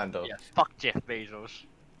 And Yeah, fuck Jeff Bezos.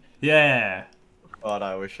 Yeah. God,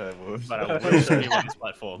 I wish I would. But I wish I knew on this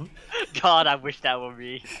platform. God, I wish that were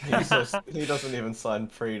me. He doesn't even sign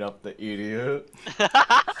prenup, the idiot.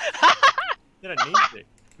 You don't need to.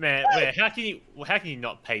 Man, wait, how can you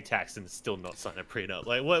not pay tax and still not sign a prenup?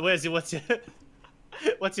 Like, what's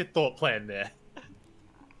your thought plan there?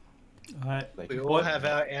 All right. We all have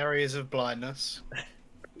our areas of blindness.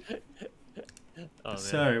 Oh, man.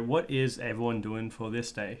 So, what is everyone doing for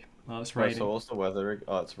this day? Oh, it's Right, raining. so what's the weather?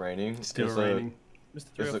 Oh, it's raining. It's still is raining. Mr. Is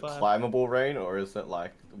it 305. climbable rain, or is it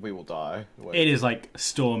like we will die? Wait. It is like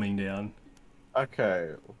storming down.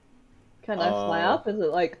 Okay. Can I fly Uh, up? Is it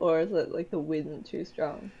like, or is it like the wind too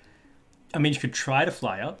strong? I mean, you could try to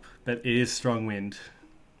fly up, but it is strong wind.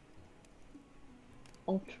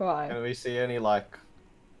 I'll try. Can we see any like?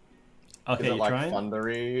 Okay, Is it you like trying?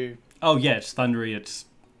 thundery? Oh yeah, it's thundery. It's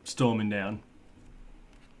storming down.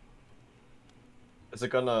 Is it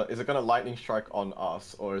gonna lightning strike on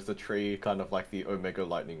us, or is the tree kind of like the Omega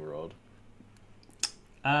lightning rod?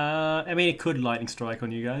 I mean, it could lightning strike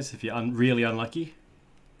on you guys if you're really unlucky.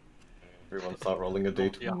 Everyone start rolling a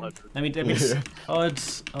d20. Yeah, Let me Yeah.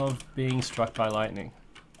 odds of being struck by lightning.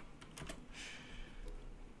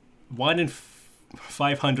 1 in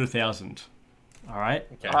 500,000. All right.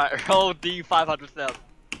 Okay. Alright, roll D 500,000.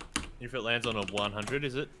 If it lands on a 100,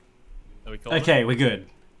 is it? Are we calling Okay, we're good.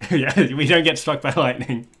 Yeah, we don't get struck by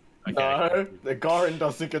lightning. it? No, the Garin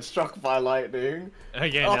doesn't get struck by lightning.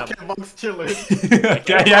 Okay, Oh, now. Kevon's chilling.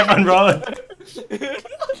 Okay, everyone roll it.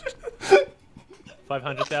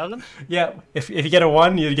 500,000? Yeah, if you get a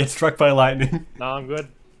 1, you get struck by lightning. No, I'm good.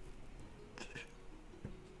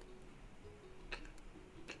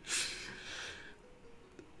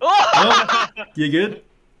 Oh! You good?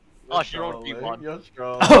 Oh, she rolled a D1. You're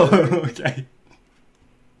strong. Oh, okay.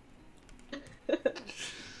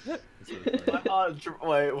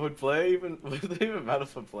 Wait, would it even matter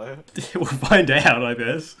for Blair? We'll find out, I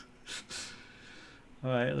guess.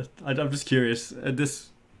 Alright, I'm just curious.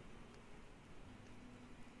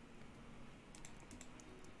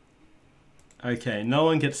 Okay, no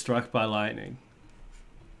one gets struck by lightning.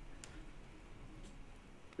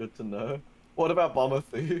 Good to know. What about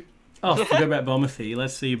Bomberthy? Oh, forget about Bomberthy.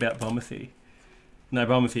 Let's see about Bomberthy. No,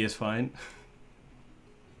 Bomberthy is fine.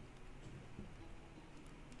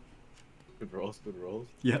 Good rolls, good rolls.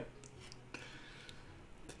 Yep.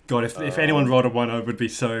 God, if anyone rolled a 1, I would be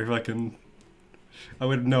so fucking... I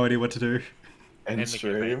would have no idea what to do. End the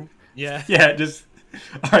stream. Yeah. Yeah, just...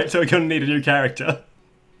 Alright, so we're gonna need a new character.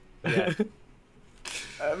 Yeah.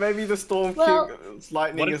 Maybe the Storm Well, King's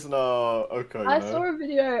lightning if- isn't okay, you I know? saw a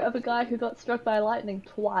video of a guy who got struck by lightning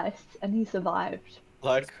twice and he survived.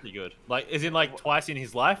 Like, Pretty good. Like, is in like twice in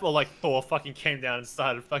his life, or like Thor fucking came down and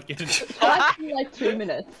started fucking. Twice in like 2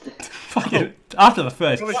 minutes. Fucking... After the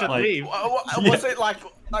first, Probably should like... leave. was it like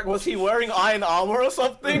was he wearing iron armor or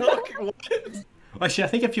something? Like, what? Actually, I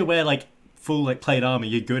think if you wear, like, full, like, plate armor,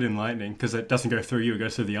 you're good in lightning, because it doesn't go through you, it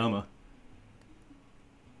goes through the armor.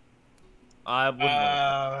 I wouldn't.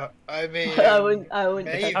 I mean, I wouldn't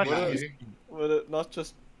maybe. maybe. Would it not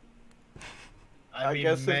just? I mean,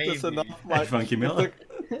 guess if there's maybe. enough, like, Funky Miller.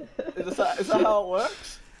 Is that how it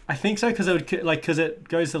works? I think so, because it would, like, because it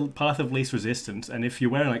goes the path of least resistance, and if you're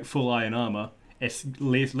wearing, like, full iron armor, it's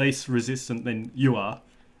least resistant than you are.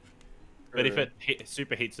 But if it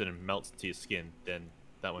superheats it and melts to your skin, then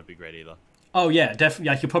that won't be great either. Oh yeah, definitely.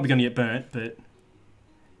 Like, you're probably gonna get burnt, but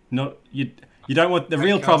not you. You don't want the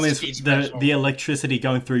real can't problem is speed the special. electricity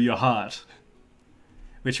going through your heart,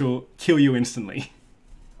 which will kill you instantly.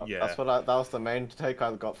 Yeah. That was the main take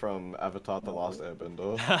I got from Avatar: The Last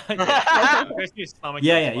Airbender. Yeah. It goes to your stomach,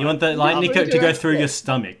 Yeah, that's yeah. You fine. want the lightning Yeah. to go through your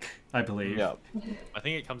stomach, I believe. Yeah. I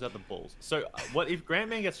think it comes out the balls. So, what if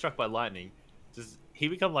Grantman gets struck by lightning? Does he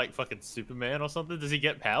become like fucking Superman or something? Does he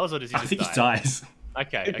get powers, or does he I just think die? he dies.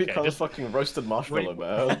 Okay, It okay. becomes Just, fucking roasted marshmallow,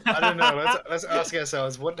 man. I don't know. Let's ask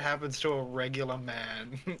ourselves what happens to a regular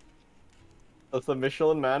man. Does the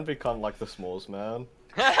Michelin Man become like the S'mores Man?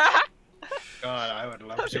 God, I would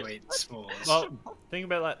love to eat s'mores. well, think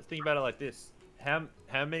about it like this: how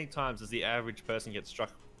many times does the average person get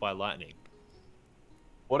struck by lightning?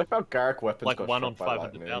 What if our Garik weapons Like got 1 on struck by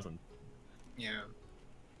 500,000. Yeah.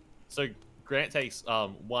 So Grant takes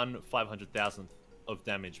 1/500,000th of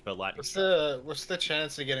damage per lightning. What's the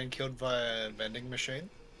chance of getting killed by a vending machine?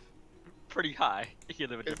 Pretty high if you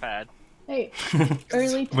live in Japan. Hey,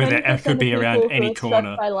 only 10% Where there could be of around people who any are struck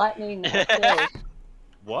corner. by lightning are killed.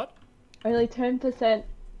 What? Only 10%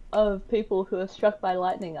 of people who are struck by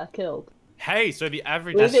lightning are killed. Hey, so the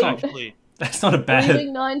average That's is not- actually That's not a bad.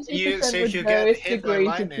 Leaving 90% so if with you get various hit by degrees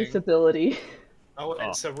of lightning- disability. Oh,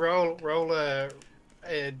 Oh. so roll a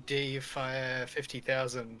D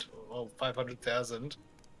 50,000 or 500,000,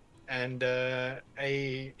 and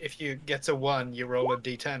if you get a 1, you roll a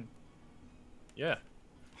D10. yeah.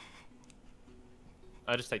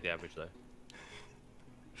 I just take the average though.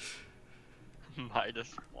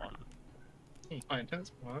 -1.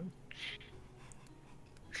 Minus 1.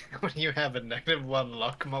 When you have a -1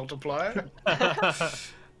 luck multiplier.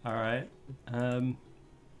 All right.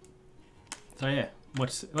 So yeah,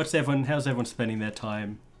 how's everyone spending their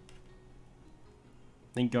time?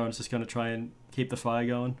 I think Goran's just gonna try and keep the fire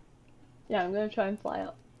going. Yeah, I'm gonna try and fly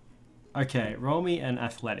up. Okay, roll me an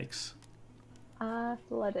athletics.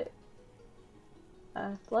 Athletics.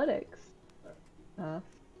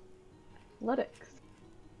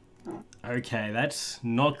 Okay, that's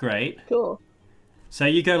not great. Cool. So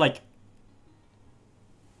you go like,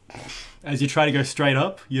 as you try to go straight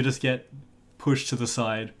up, you just get pushed to the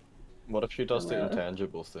side. What if she does the Hello.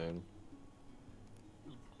 intangible thing?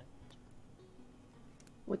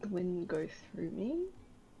 Would the wind go through me?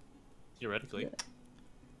 Theoretically.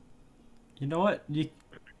 You know what?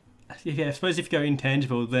 Yeah, I suppose if you go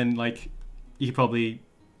intangible, then like, you could probably,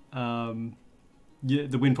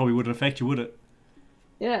 the wind probably wouldn't affect you, would it?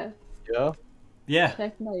 Yeah, Yeah. Yeah.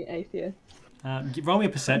 checkmate, atheist. Roll me a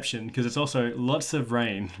perception because it's also lots of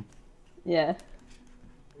rain. Yeah,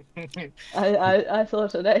 I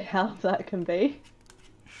thought today how that can be.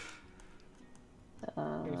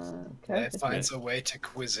 Okay, That finds a way to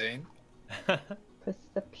cuisine.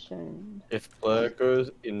 perception. If Blair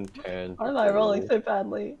goes intangible, Why am I rolling so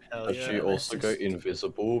badly? Hell does yeah. she also let's go just-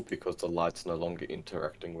 invisible because the light's no longer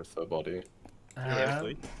interacting with her body?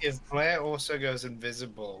 Theoretically. If Blair also goes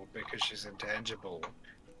invisible because she's intangible,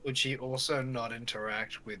 would she also not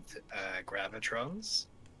interact with gravitrons?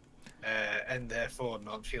 and therefore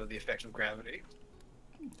not feel the effect of gravity.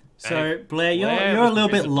 So Hey, Blair, Blair you're a was little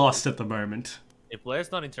bit invisible. lost at the moment. If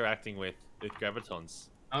Blair's not interacting with gravitons,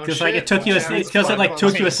 Oh, Because like it took you,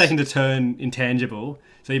 a second to turn intangible.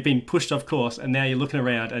 So you've been pushed off course, and now you're looking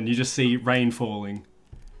around, and you just see rain falling.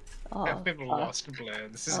 Oh, People fuck. lost Blair.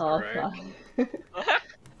 This is Oh, great. fuck.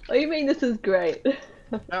 What do you mean this is great?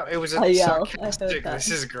 No, it was I a yell. I sarcastic. heard that.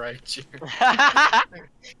 This is great.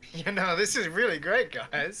 You know, this is really great,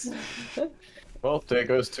 guys. Well, there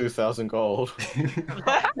goes 2,000 gold.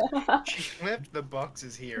 She left the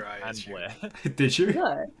boxes here, I and assume. Blair. Did you?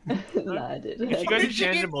 No. No, I If didn't. she goes Did she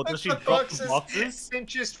intangible, put does she the drop the boxes? And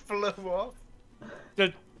just flew off?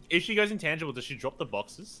 If she goes intangible, does she drop the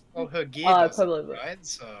boxes? Well, her gear Oh, doesn't, probably would. right?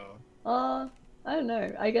 So... I don't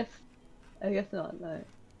know. I guess not. No.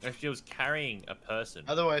 If she was carrying a person.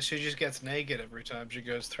 Otherwise, she just gets naked every time she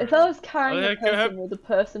goes through. If I was carrying Oh, a yeah, go ahead. person, would the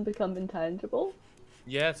person become intangible?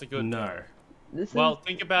 Yeah, it's a good. No. This Well, is...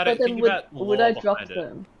 think about but it. then Think would, about the would lore I drop behind it.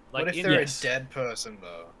 them? Like What if in- they're Yes. a dead person,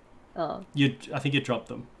 though? Oh, I think you dropped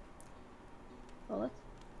them. well,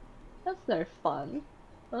 that's no fun.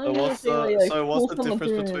 I So don't what's really, the- like, so what's pull the someone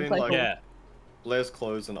difference through and between, play like- cool. Yeah, Blair's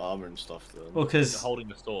clothes and armor and stuff then. Well, because holding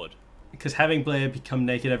the sword. having Blair become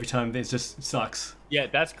naked every time, it just sucks. Yeah,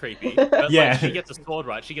 that's creepy. But Yeah. like, she gets a sword,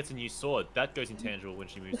 right? She gets a new sword. That goes intangible when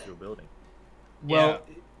she moves through a building. Well,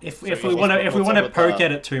 if So we what's- want to what's up with poke that?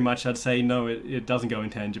 at it too much, I'd say no. It doesn't go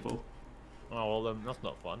intangible. Oh well, then that's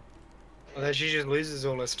not fun. Well, then she just loses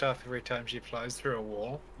all her stuff every time she flies through a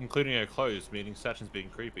wall. Including her clothes, meaning Sachin's being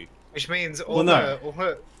creepy. Which means all, Well,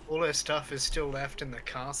 no. all her stuff is still left in the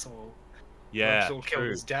castle. Yeah, She'll kill true.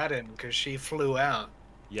 his dad in because she flew out.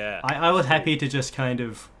 Yeah. I was happy to just kind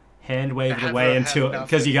of hand wave it Have away her until have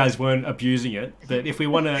because you nothing. guys weren't abusing it. But if we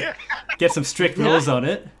want to get some strict rules on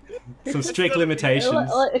it, some strict limitations.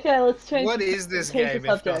 Okay, let's change. What is this change the game if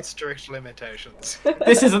not subject. strict limitations?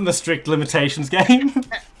 This isn't the strict limitations game.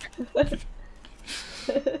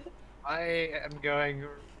 I am going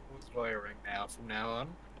rules lawyering now from now on.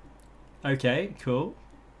 Okay, cool.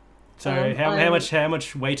 So I'm- how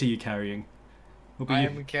much weight are you carrying? What were I you-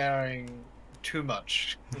 am carrying too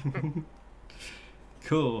much.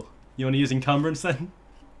 Cool. You want to use encumbrance then?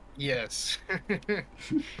 Yes.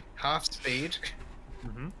 Half speed,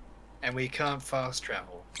 Mm-hmm. and we can't fast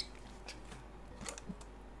travel.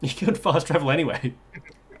 You could fast travel anyway.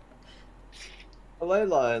 Ley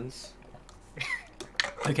lines.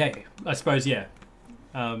 Okay, I suppose yeah.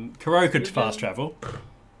 Karo could fast travel.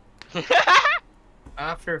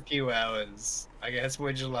 After a few hours, I guess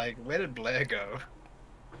we're just like, where did Blair go?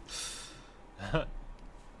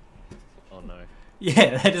 Oh no.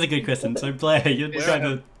 Yeah, that is a good question. So Blair, you're Is trying that-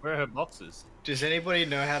 to. Where are her boxes? Does anybody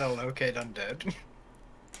know how to locate undead?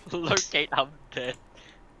 Locate undead.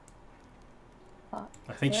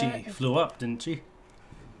 I think she Yeah. flew up, didn't she?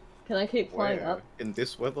 Can I keep flying Where? up? In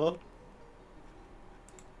this weather?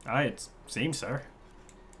 It seems so.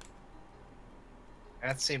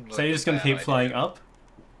 That seemed like So you're just gonna a keep bad flying idea. up?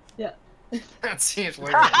 Yeah. That seems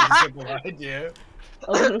like a reasonable idea.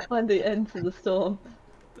 I want to find the end to the storm.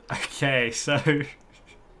 Okay, so.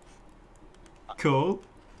 Cool.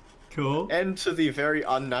 Cool. End to the very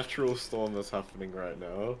unnatural storm that's happening right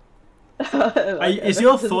now. Is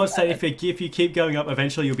your thoughts that if you keep going up,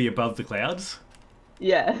 eventually you'll be above the clouds?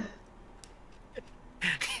 Yeah.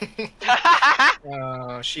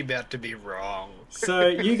 Oh, she about to be wrong. So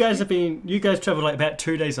you guys traveled like about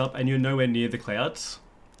 2 days up, and you're nowhere near the clouds.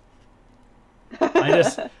 I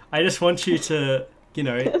just want you to,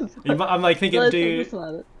 I'm like thinking,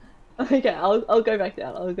 Okay, I'll go back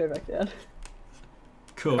down. I'll go back down.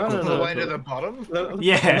 Cool. No, cool, no, All cool, the way to cool. the bottom?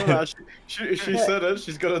 Yeah. No, she said it,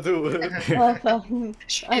 she's gonna do it.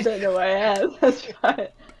 I don't know where I am. That's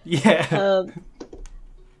right. Yeah.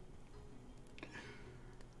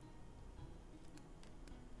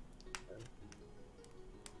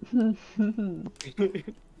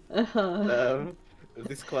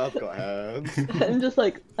 This cloud got hands. I'm just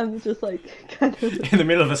like kind of. In the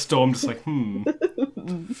middle of a storm, just like,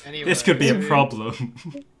 Anyway, this could be a so problem.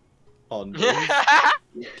 On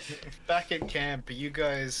back at camp, are you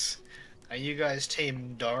guys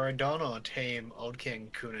team Doradon or team Old King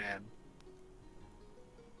Kunan?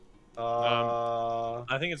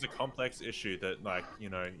 I think it's a complex issue that,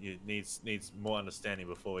 it needs more understanding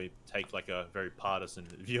before you take like a very partisan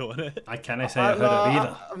view on it. I can't say I've heard of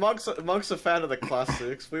either. Monk's a fan of the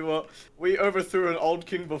classics. We overthrew an old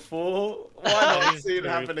king before. Why not see it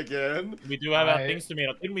happen again? We do have our things to meet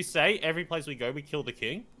up. Didn't we say every place we go we kill the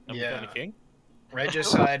king and we Yeah. find the king?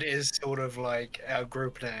 Regicide is sort of like our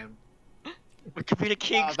group name. We could be the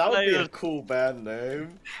king's That would be a players. cool band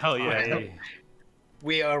name. Hell yeah! Hey.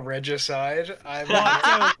 We are Regicide. I'm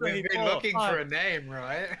we've been looking for a name,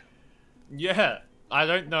 right? Yeah, I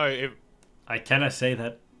don't know if I cannot say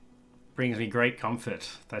that brings me great comfort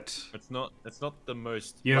that it's not the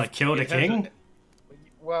most. you have like, killed a in terms of- king.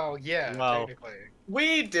 Well, yeah, Well- technically.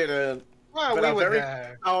 We didn't. Well, But we our were very-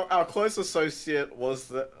 there. Our close associate was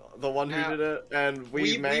the one who Now, did it, and we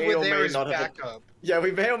We may were or there may as not have. backup. Yeah,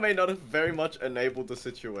 we may or may not have very much enabled the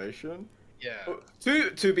situation. Yeah.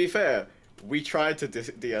 To be fair, we tried to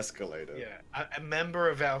de-escalate it. Yeah. A member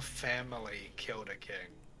of our family killed a king.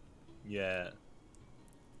 Yeah.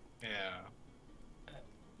 Yeah.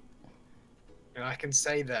 And I can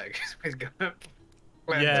say that because we've got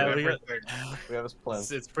plans Yeah, and we got- everything. We have his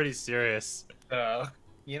plans. It's pretty serious.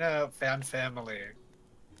 You know, found family.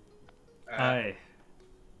 Aye.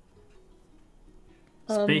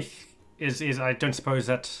 Speak is I don't suppose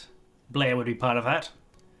that Blair would be part of that.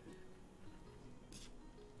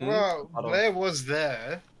 Well, I don't- Blair was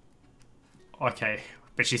there. Okay,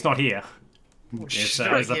 but she's not here. She's Is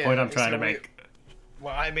not the here, point I'm trying so to make.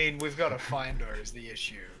 Well, I mean, we've got to find her is the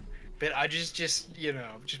issue. But I just you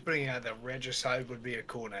know, just putting out that Regicide would be a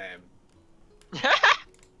cool name.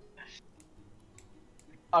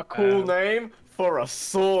 A cool name for a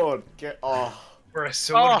sword. For a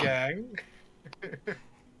sword Oh. gang.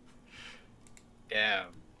 Damn.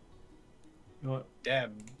 What?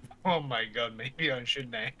 Damn. Oh my god, maybe I should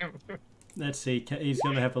name. Let's see. He's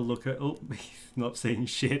gonna have a look at. Oh, he's not seeing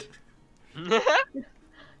shit.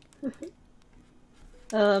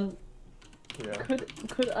 Yeah.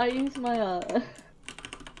 Could I use my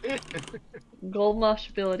gold marsh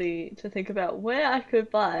ability to think about where I could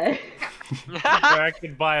buy Where I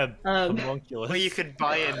could buy a homunculus. Well, you could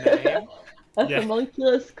buy a name. a Yeah.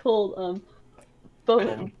 homunculus called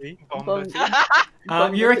Bone. Bomba.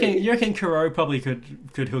 You reckon Kuro probably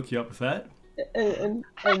could hook you up with that? And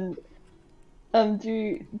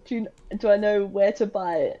do I know where to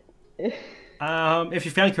buy it? If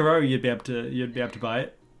you found Kuro, you'd be able to buy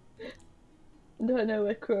it. Do I know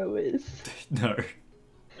where Crow is? No.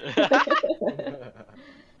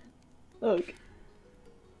 Look,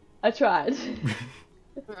 I tried.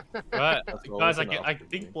 Right, all guys, we can I ask.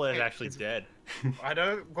 think Blair's actually dead. I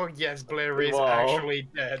don't. Well, yes, Blair is Wow. actually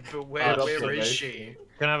dead, but where Good is she? observation.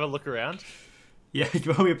 Can I have a look around? Yeah,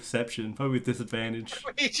 probably a perception, probably with disadvantage.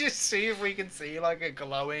 We just see if we can see like a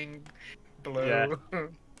glowing blue. Yeah.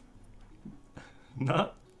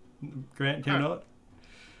 Not. Grant cannot.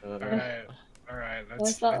 Alright. Alright, Well,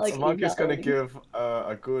 let's it's not like Mark is gonna glowing. give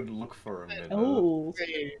a good look for a minute. Oh,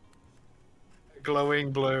 see.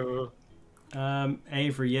 Glowing blue.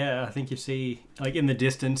 Avery, yeah, I think you see, like in the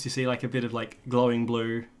distance, you see like a bit of like glowing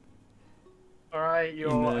blue. Alright, In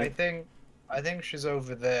the- I think she's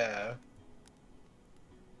over there.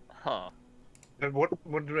 Huh. But what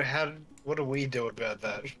do we do about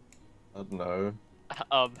that? I don't know.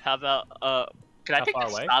 How about can I How take far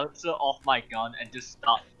the away? silencer off my gun and just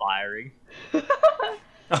start firing?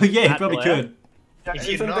 Oh yeah, you That probably Blair? could. If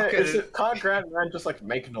you Isn't knock there, it- can't Grant Man just like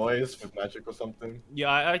make noise with magic or something?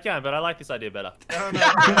 Yeah, I can, but I like this idea better. No,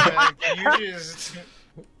 can you just?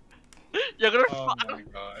 You're gonna. Oh my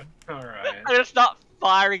god! Alright. I'm gonna start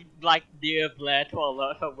firing like near Blair to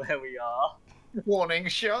alert her where we are. Warning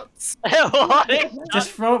shots.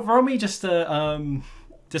 Just throw me just an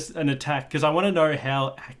attack because I want to know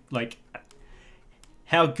how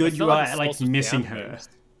good It's you not are like at like explosive missing down her. moves.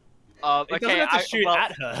 It Okay, doesn't have to I shoot well,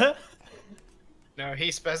 at her. No,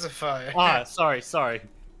 he specified. Ah, sorry.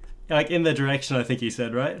 Like in the direction I think he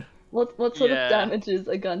said, right? what sort Yeah. of damage is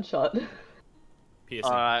a gunshot? Piercing.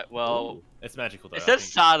 Alright, well, Ooh, it's magical though. it I says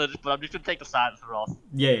think. silence, but I'm just gonna take the silencer off.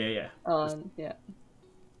 Yeah. Yeah.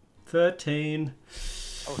 13.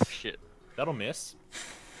 Oh shit. That'll miss.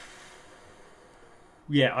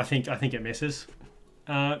 Yeah, I think it misses.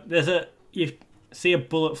 You see a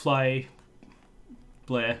bullet fly,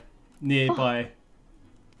 Blair, nearby.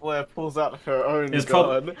 Blair pulls out her own It's,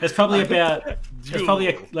 gun. it's probably about. It's probably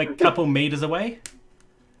a couple meters away,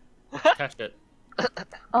 Catch it.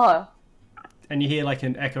 Oh, and you hear like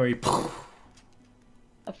an echoey.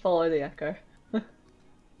 I follow the echo.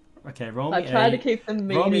 Okay, roll I me try a, to keep them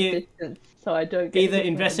roll me meter a- distance so I don't get either hit by the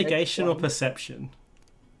next investigation or one. perception.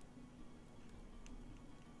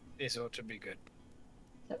 This ought to be good.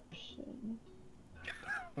 Perception.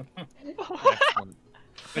 Excellent.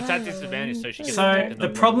 It's at disadvantage, so she gets to So take the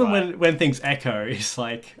number problem right. when things echo is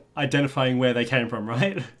like identifying where they came from,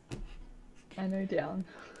 right? I know down.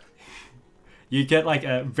 You get like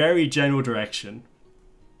a very general direction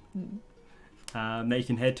that you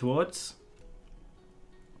can head towards.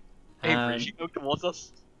 Avery, she go towards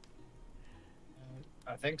us.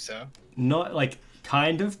 I think so. Not like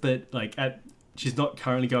kind of, but like she's not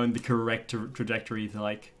currently going the correct trajectory to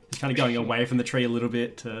like. She's kind of going away from the tree a little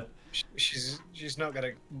bit to. She's not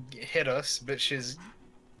gonna hit us, but she's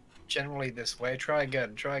generally this way. Try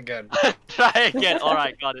again. Try again. Try again. All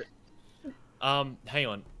right, got it. Hang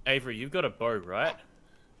on, Avery, you've got a bow, right?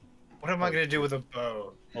 What am I gonna do with a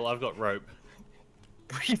bow? Well, I've got rope.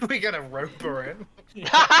 We gotta rope her in.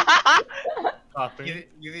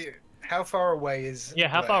 How far away is? Yeah,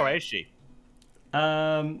 how far away is she?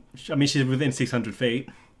 I mean, she's within 600 feet.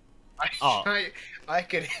 I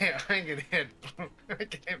could hit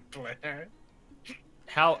Blair.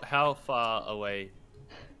 How far away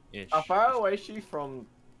is How far away is she from,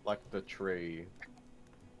 like, the tree?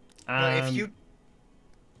 If you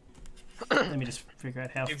Let me just figure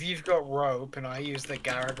out how. if you've got rope and I use the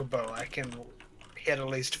Garik bow, I can hit at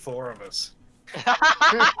least 4 of us.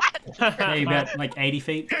 Maybe about like 80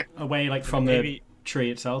 feet away, like from the Maybe-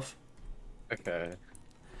 tree itself. Okay.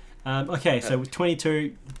 Okay, so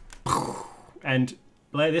 22, and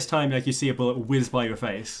like, this time, like you see a bullet whiz by your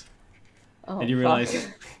face, Oh, and you fuck. realize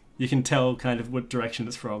you can tell kind of what direction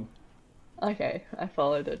it's from. Okay, I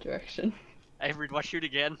followed the direction. Avery, do I shoot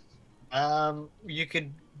again? You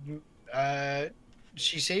could.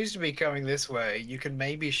 She seems to be coming this way. You can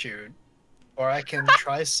maybe shoot, or I can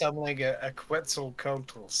try summoning a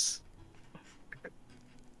Quetzalcoatlus.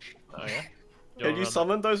 Oh yeah. Can you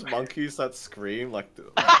summon those monkeys that scream like?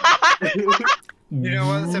 You know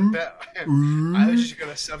what? It's a bet. I was just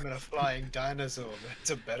gonna summon a flying dinosaur. That's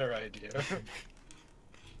a better idea.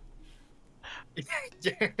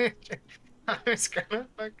 Yeah, I was gonna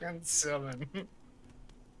fucking summon.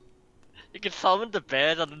 You can summon the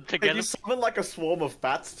bears and then Can together. you summon like a swarm of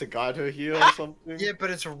bats to guide her here or something? Yeah, but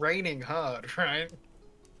it's raining hard, right?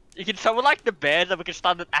 You can summon like the bears and we can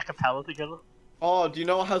stand an acapella together. Oh, do you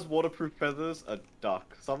know what has waterproof feathers? A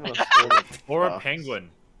duck. Summon a swarm of Or a ducks. penguin.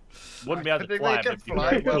 Wouldn't be able I to think fly, they but can it'd be fly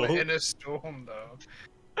very well cool. in a storm,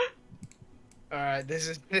 though. Alright, this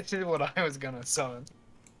is what I was gonna summon.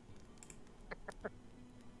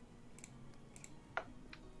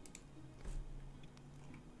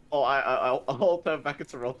 Oh, I'll turn back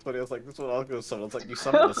into Roll 20. I was like, this is what I was gonna summon. I was like, you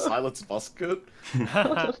summoned a silence musket?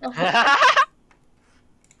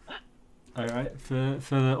 Alright, for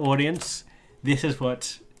the audience, this is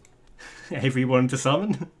what Avery wanted to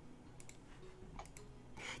summon.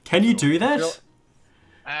 Can you do that?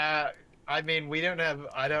 I mean,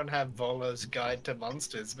 I don't have Volo's Guide to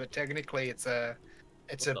Monsters, but technically it's a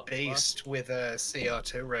What the beast with a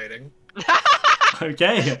CR2 rating.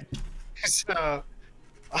 Okay. So,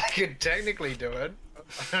 I could technically do it.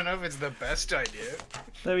 I don't know if it's the best idea.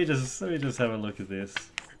 Let me just have a look at this.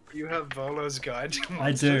 You have Volo's Guide to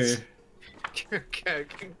I do. Monsters. Okay.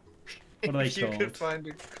 What are they If you called? could find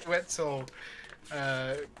a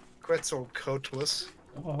Quetzalcoatlus.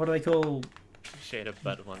 What do they call Shade of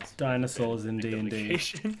better ones. dinosaurs in D&D?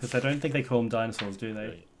 Duplication. Because I don't think they call them dinosaurs, do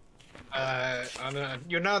they? I don't know.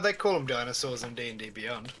 You know, they call them dinosaurs in D&D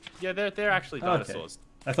Beyond. Yeah, they're actually dinosaurs.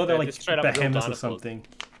 I thought they were They're like just straight up real behemoths or dinosaurs. something.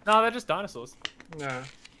 No, they're just dinosaurs. No.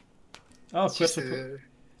 Oh, It's just Quetzalcoatl.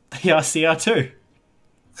 Yeah, CR2.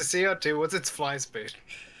 it's a CR2. What's its fly speed?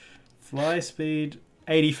 Fly speed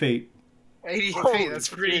 80 feet. 80 Holy feet. That's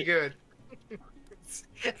pretty shit. good.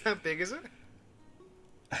 How big is it?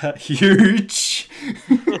 Huge.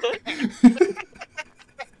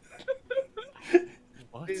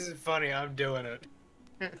 What? This is funny. I'm doing it.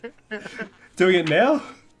 Doing it now?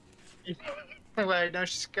 Wait, no,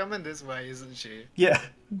 she's coming this way, isn't she? Yeah.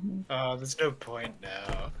 Oh, there's no point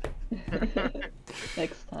now.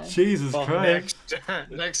 Next time. Jesus Oh, Christ.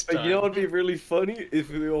 Next But time. you know what would be really funny? If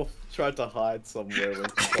we all tried to hide somewhere when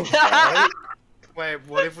she comes by. Wait,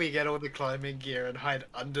 what if we get all the climbing gear and hide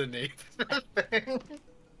underneath the thing?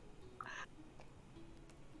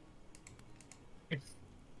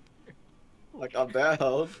 Like, I'm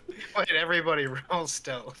down. Wait, everybody roll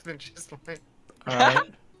stealth and just like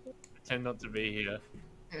Alright. Tend not to be here.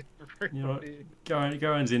 You know what? everybody.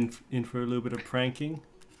 Goran's in for a little bit of pranking.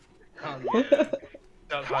 Oh yeah.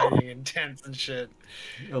 Start hiding in tents and shit.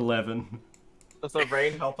 11. Does the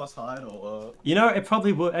rain help us hide or You know, it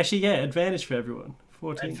probably would. Actually, yeah, advantage for everyone.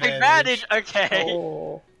 14. Advantage, okay.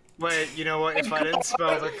 Oh. Wait, you know what? If I didn't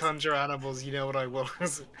spell the conjure animals, you know what I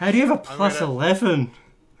was? How do you have a plus gonna- 11?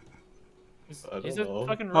 I He's don't a know.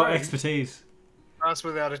 fucking Oh, rogue. expertise. Cross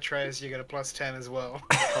without a trace, you get a plus 10 as well.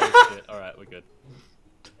 Holy shit. Alright, we're good.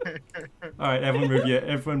 Alright,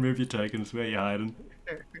 everyone move your tokens. Where you hiding?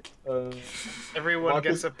 Everyone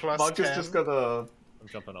Marcus- gets a plus Marcus 10. just got a. I'm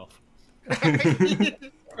jumping off.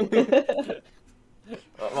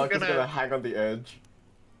 Marcus gonna- gonna hang on the edge.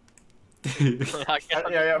 I guess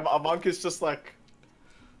Yeah, a monk is just like.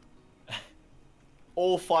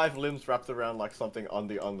 all 5 limbs wrapped around like something on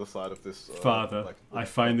the underside of this. Father, like, I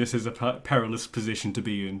find this is a perilous position to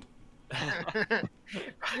be in.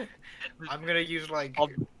 I'm gonna use like.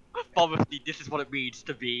 Obviously, this is what it means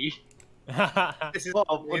to be. This is,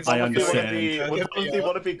 Well, would it's I Timothy understand.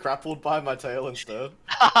 want to be grappled by my tail instead?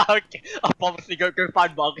 Okay, I'll obviously go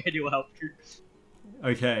find Mark and he'll help you.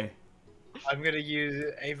 Okay. I'm gonna use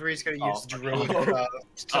Avery's gonna use drill okay.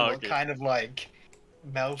 to Okay. kind of like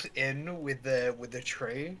melt in with the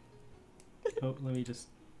tree. Oh, let me just.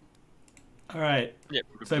 All right. Yep.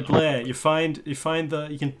 So Blair, you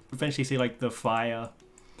can eventually see like the fire.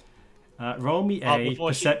 Roll me a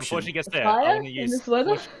perception. Before she gets there, Fire I'm gonna in use. this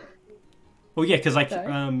weather? Well, yeah, because like Sorry.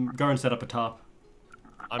 Goran set up a top.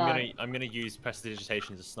 I'm gonna use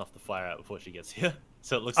prestidigitation to snuff the fire out before she gets here,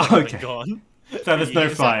 so it looks like Okay. it's gone. So there's no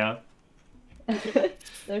fire.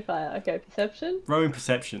 No fire. Okay, perception. Rolling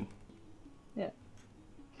perception. Yeah.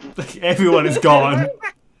 Everyone is gone.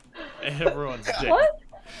 Everyone's dead. What?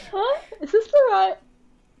 Huh? Is this the right?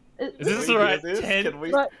 Is this Can the we right do this? 10? Can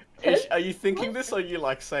we... Right. Are you thinking this or are you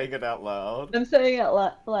like saying it out loud? I'm saying it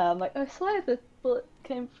loud. I'm like, I swear the bullet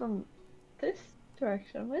came from this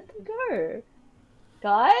direction. Where'd they go?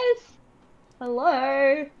 Guys?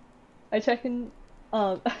 Hello? I check in,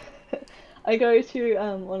 I go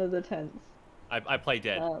to, one of the tents. I play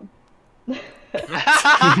dead.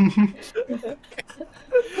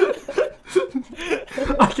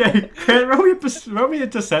 Okay, roll me a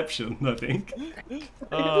deception, I think.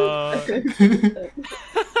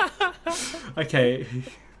 Okay.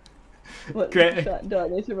 What, Great. do I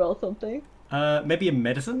need to roll something? Maybe a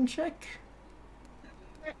medicine check?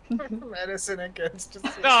 Medicine against.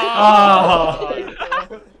 Oh!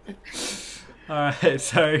 Alright,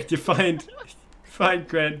 so you find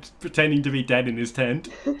Grant pretending to be dead in his tent.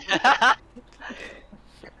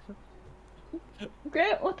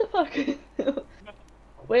 Grant, what the fuck?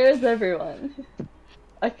 Where is everyone?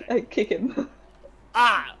 I kick him.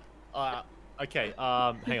 Okay,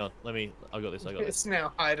 hang on, I got this. It's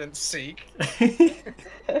now hide and seek.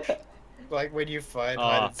 Like when you find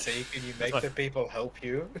hide and seek and you make the people help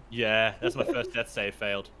you. Yeah, that's my first death save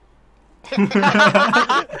failed.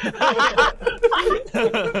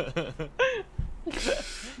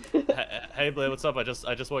 Hey Blair, what's up? I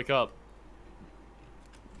just woke up.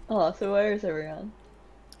 Oh, so where is everyone?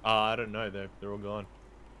 I don't know. They're all gone.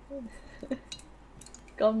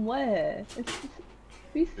 Gone where? Have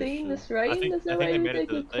you seen this rain? I think There's a they rain made they it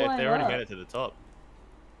to could they climb already up. made it to the top.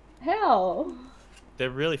 How? They're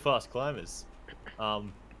really fast climbers.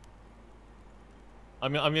 I'm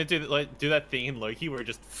gonna do that thing in Loki where it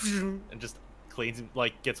just and just cleans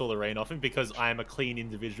gets all the rain off him because I am a clean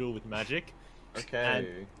individual with magic. Okay. And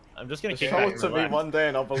I'm just gonna kick Show back it and to me relax. one day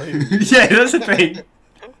and I'll believe you. Yeah, that's the thing.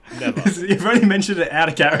 Never. You've only mentioned it out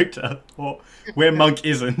of character, or where Monk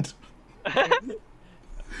isn't.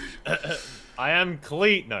 I am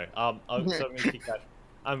clean. No. So I'm gonna kick back.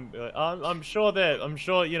 I'm sure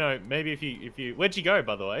that maybe if you where'd you go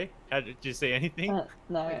by the way? Did you see anything?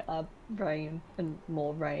 No, rain and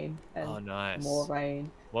more rain and Oh, nice. more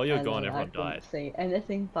rain. While you're and gone, then I everyone died. couldn't see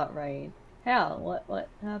anything but rain. How? What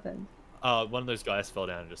happened? One of those guys fell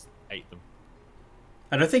down and just ate them.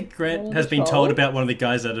 I don't think Grant All has the been told trolls? about one of the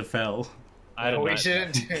guys that have fell. I don't know. We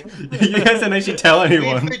shouldn't. You guys didn't actually tell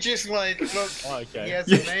anyone. We just like look. Oh, okay. He has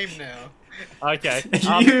Yeah. a name now. Okay.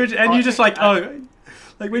 You just like, oh,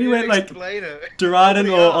 like when you went like Explain it. Duradin We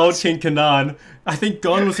or asked. Old King Kanan, I think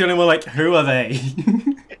Gon was the only one like, who are they?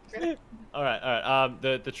 All right.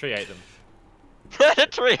 The tree ate them. The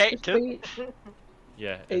tree ate him. We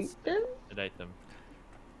Yeah. ate them? It ate them.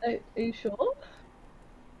 Are you sure?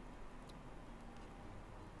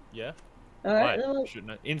 Yeah. Alright, Right. then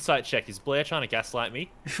Shouldn't I? Insight check. Is Blair trying to gaslight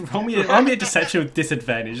me? roll me a deception with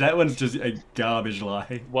disadvantage. That one's just a garbage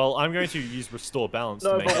lie. Well, I'm going to use restore balance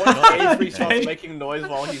No, to make but it what not if Avery disadvantage. starts making noise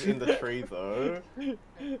while he's in the tree, though?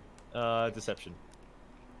 Deception.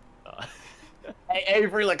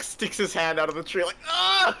 Avery like sticks his hand out of the tree, like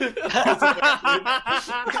ah! do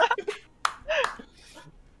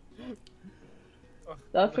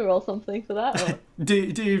I have to roll something for that? Or... Do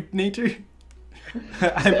you need to?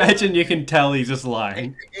 I imagine you can tell he's just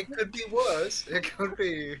lying. It could be worse. It could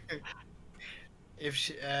be. If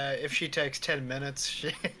she takes 10 minutes,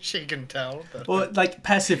 she can tell. But... Well, like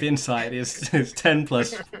passive insight is 10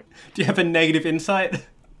 plus. Do you have a negative insight?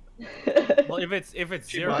 Well, if it's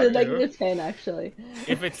zero, might It's a do. negative 10 actually.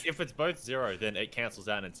 if it's both zero, then it cancels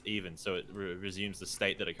out and it's even, so it resumes the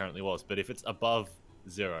state that it currently was. But if it's above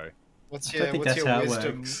zero, What's I don't think that's how it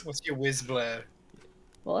wisdom? works. What's your whiz, Blair?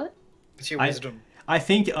 What? What's your I- wisdom? I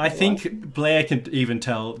think Blair can even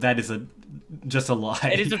tell that is a just a lie.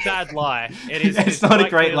 It is a bad lie. It is. It's not a quite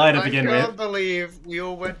great lie to I begin can't with. believe we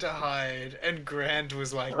all went to hide, and Grant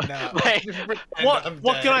was like, "Nah." Wait,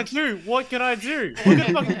 What can I do? What can I do? Look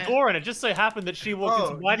at fucking Goran. It just so happened that she walked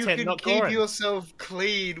into my you tent, can not keep Goran. yourself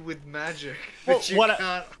clean with magic, Well, but you what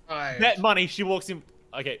can't hide. Bet money. She walks in.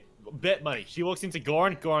 Okay, bet money. She walks into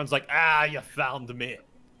Goran. Goran's like, ah, you found me.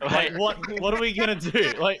 Like, what are we gonna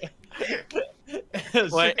do? Like,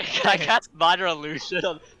 wait, can I cast minor illusion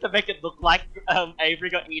to make it look like Avery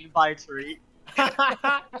got eaten by a tree?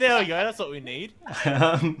 there we go. That's what we need.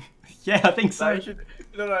 Yeah, I think so.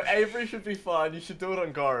 No, Avery should be fine. You should do it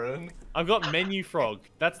on Goran. I've got menu frog.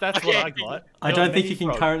 That's Okay. what I got. I don't think you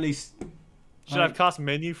can currently. Should I cast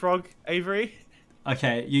menu frog, Avery?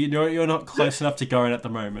 Okay, you're not close enough to Goran at the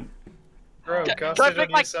moment. Bro, Can cast I it make,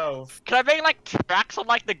 on like- yourself. Can I make like tracks on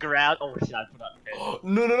like the ground? Oh shit, I forgot. Okay.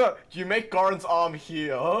 No. You make Goran's arm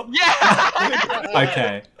here. Yeah!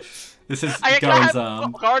 Okay, this is I can Goran's have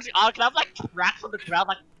arm. Goran's arm. Can I have like tracks on the ground,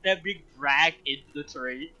 like them being dragged into the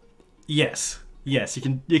tree? Yes, you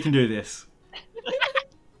can do this.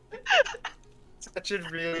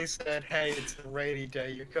 Richard really said, "Hey, it's a rainy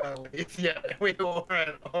day. You can't leave." Yeah, we all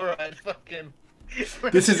right, fucking.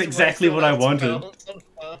 This is exactly what I wanted.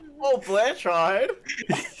 Oh, Blair tried.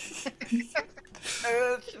 This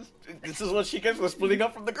is what she gets for splitting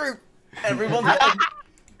up from the group. Everyone's dead.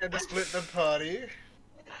 Gonna split the party.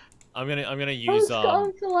 I'm gonna I was use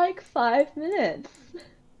gone for like 5 minutes.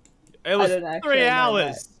 It was I don't actually 3 know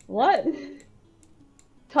hours. that. What?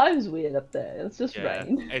 Time's weird up there. It's just Yeah,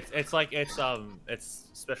 rain. it's like it's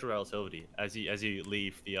special relativity as you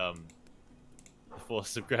leave the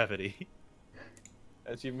force of gravity.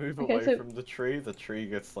 As you move Okay, away so- from the tree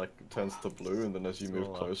gets like turns to blue, and then as you move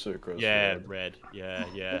Cool. closer, it grows Yeah, red. red.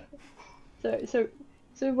 Yeah. So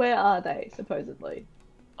where are they supposedly?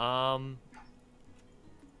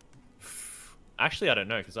 Actually, I don't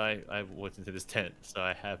know because I walked into this tent, so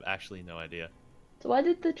I have actually no idea. So why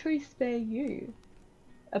did the tree spare you?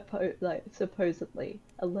 Like supposedly,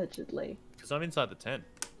 allegedly. Because I'm inside the tent,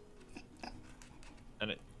 and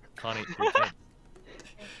it can't eat through the tent.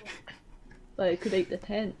 Like it could eat the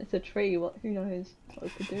tent. It's a tree. Who knows what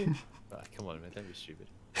it could do? Ah, come on, man, don't be stupid.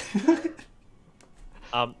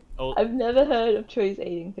 Oh, I've never heard of trees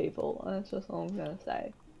eating people. That's just all I'm gonna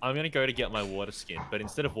say. I'm gonna go to get my water skin, but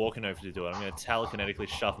instead of walking over to do it, I'm gonna telekinetically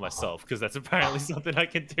shove myself because that's apparently something I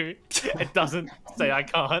can do. It doesn't say I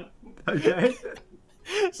can't. Okay.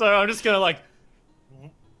 So I'm just gonna like.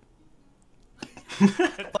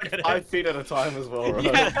 Like 5 feet at a time as well, right?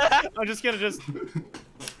 Yeah, I'm just gonna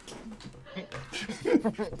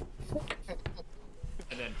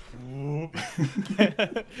and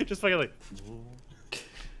then just fucking like.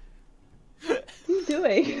 What are you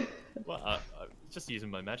doing? Well, just using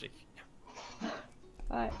my magic.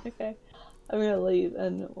 Alright, okay. I'm gonna leave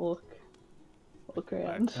and walk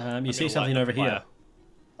around. You see gonna something light over the fire. here.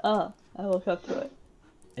 Ah, I walk up to it.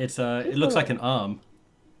 It's it looks like an arm,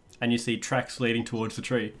 and you see tracks leading towards the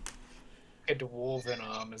tree. A dwarven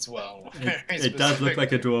arm as well. It does look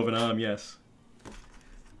like a dwarven arm, yes.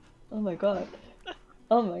 Oh my god.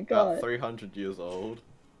 Oh my About god. 300 years old.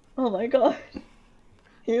 Oh my god.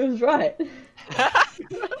 He was right. I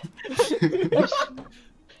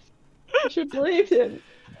should believe him.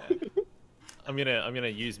 I'm gonna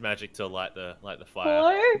use magic to light the fire.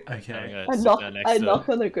 Hello? I'm Okay. gonna I sit knock, down next I to knock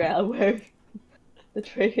on the ground where the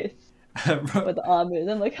tree is, where Ro- the arm is.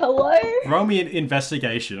 I'm like, hello? Roll me an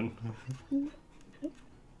investigation.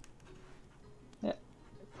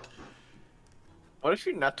 What if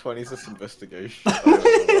you nat 20s this investigation?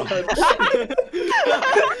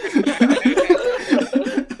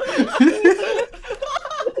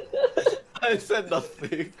 I said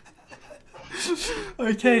nothing.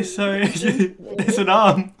 Okay, so there's an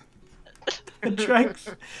arm. It tracks.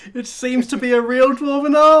 It seems to be a real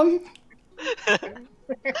dwarven arm.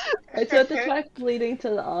 Is that the track leading to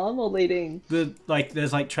the arm or leading?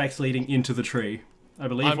 There's like tracks leading into the tree. I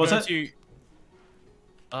believe I'm was going it? to.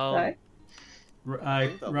 Right? I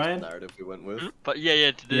think that was the Ryan. narrative we went with. But yeah,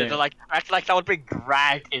 Yeah. they're like that would be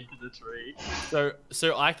dragged into the tree.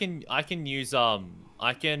 So I can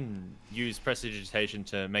use prestidigitation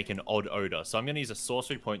to make an odd odor. So I'm gonna use a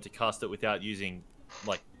sorcery point to cast it without using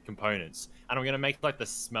like components, and I'm gonna make like the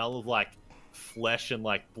smell of like flesh and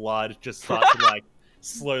like blood just start to like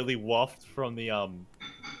slowly waft from the arm.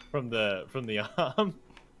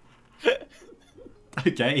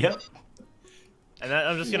 Okay, yep. And then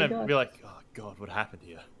I'm just Oh my gonna God. be like, oh god, what happened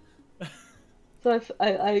here? So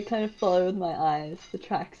I kind of follow with my eyes the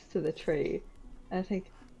tracks to the tree, and I think,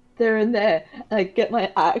 there and there, and I get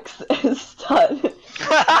my axe and start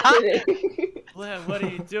hitting. Blair, what are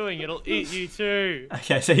you doing? It'll eat you too.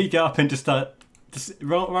 Okay, so you go up and just start. Just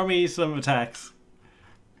roll me some attacks.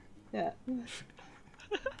 Yeah.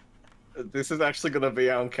 This is actually gonna be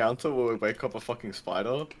our encounter where we wake up a fucking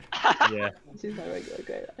spider. Yeah. This is my regular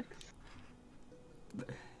great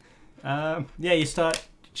axe. Yeah, you start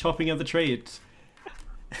chopping at the tree. It's,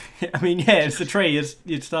 I mean, yeah, it's the tree.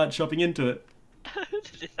 You'd start chopping into it.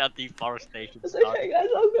 This is how deforestation It's starts. okay, guys.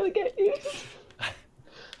 I'm gonna get you.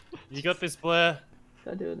 You got this, Blair.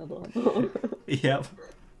 Gotta do another one. Yep.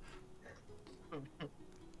 Let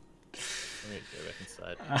me go back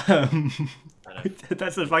inside.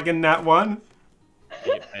 That's a fucking nat one.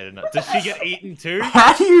 You get paid enough. Does she get eaten too?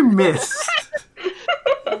 How do you miss?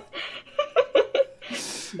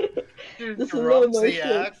 This is Drops the the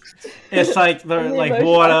emotion. axe. It's like the And the like emotion,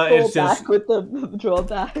 water. I fall It's just back with the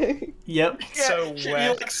drawback. yep. So you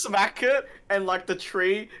wet. like smack it, and like the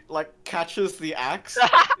tree like catches the axe,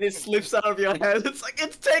 and it slips out of your hand. It's like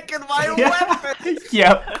it's taken my weapon.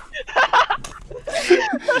 Yep.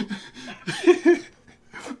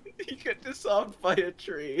 You get disarmed by a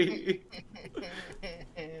tree.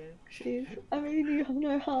 Please, I mean you have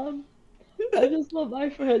no harm. I just want my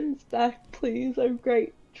friends back, please. I'm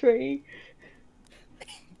great tree.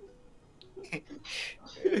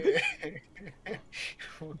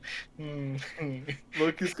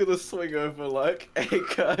 Luke is gonna swing over like, hey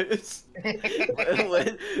guys,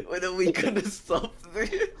 when are we gonna stop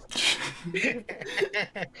this?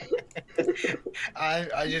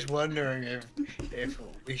 I'm just wondering if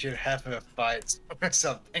we should have a fight or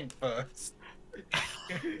something first.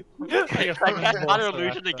 I cast Minor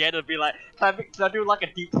Illusion again and be like, can I do like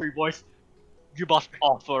a deep free voice? You must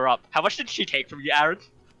offer up. How much did she take from you, Aaron?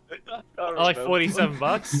 Like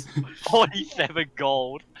 $47. 47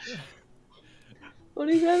 gold.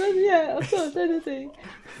 47? Yeah, of course, anything.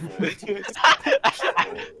 Wait, do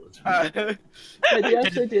you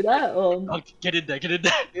actually do that, or? Oh, get in there, get in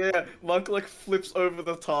there. Yeah, Monk like flips over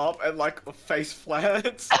the top and like face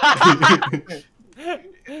plants.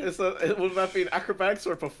 Would that be an acrobatics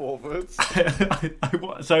or a performance?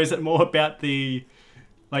 So is it more about the,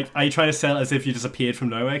 like, are you trying to sell it as if you just appeared from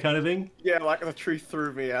nowhere kind of thing? Yeah, like the tree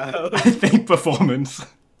threw me out. I think performance.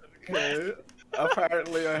 Okay.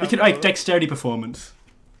 Apparently I have You can like dexterity performance.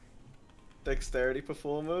 dexterity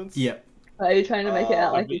performance. Yep. Are you trying to make it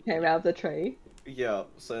out like you came out of the tree? Yeah,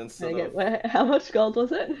 so instead Okay, of how much gold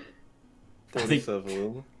was it?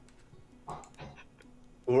 47.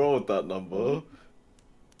 We'll roll with that number.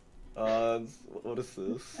 What is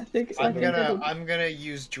this? I think I'm it'll- gonna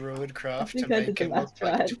use Druidcraft think to I make did the it math look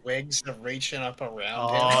like right. twigs are reaching up around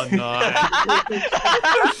Oh him. no.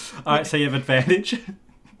 Alright, so you have advantage.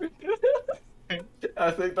 I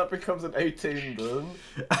think that becomes an 18 then.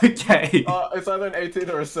 Okay. It's either an 18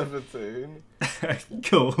 or a 17.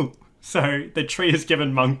 Cool. So the tree has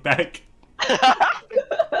given Monk back.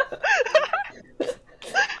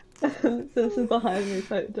 This is behind me,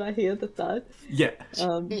 so do I hear the thud? Yeah.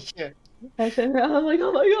 Yeah. I turn around, I'm like,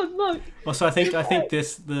 oh my god, Monk! Also, I think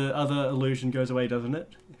the other illusion goes away, doesn't it?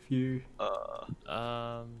 If you.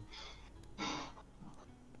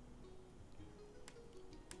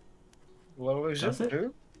 What was Does it? it?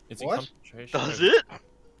 Do? It's What? a concentration. Does it?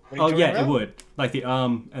 What are Oh you yeah, talking it about? would. Like the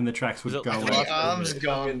arm and the tracks would Was it go like away. The arm's It's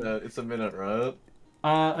gone. it's a minute, right?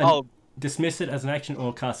 Oh, Dismiss it as an action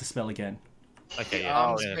or cast a spell again. Okay, The yeah.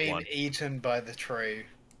 arm's yeah, been one. eaten by the tree.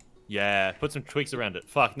 Yeah, put some twigs around it.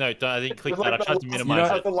 Fuck, no, don't, I didn't click It's that. I like tried to the minimize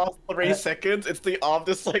last, it. the last 3 seconds, it's the arm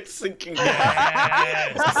just like sinking down.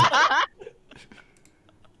 Yes!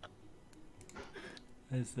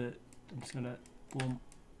 There's the. I'm just gonna. Boom.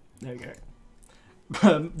 There we go.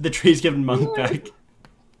 The tree's given Monk back.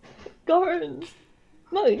 Goran!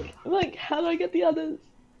 Monk, how do I get the others?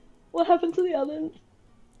 What happened to the others?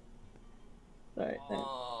 Sorry,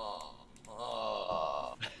 no.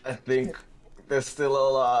 I think they're still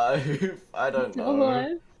alive. I don't Still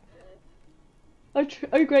know. alive?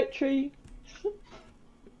 Oh, great tree.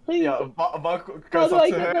 Please. Yeah, Mark How goes do up I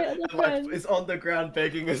to get her my other and like friend? is on the ground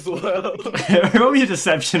begging as well. Roll me a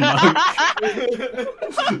deception, Monk.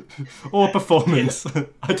 Or performance.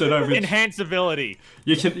 I don't know. Which. Enhance ability.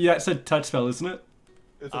 You can. Yeah, it's a touch spell, isn't it?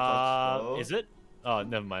 It's a touch spell. Is it? Oh,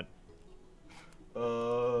 never mind.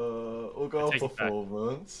 We'll go take it back.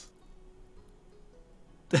 performance.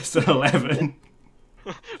 It's an 11.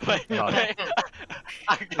 wait. I'm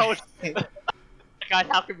going. Guys,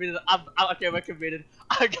 how committed? I'm okay. We're committed.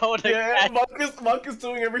 going to Yeah, catch. Monk is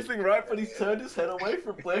doing everything right, but he's turned his head away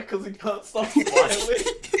from Blair because he can't stop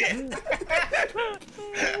smiling.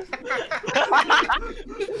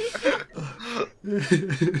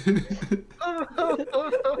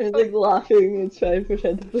 He's like laughing and trying to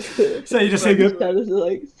pretend to put So you just think of shadows are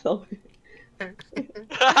like sobbing. No,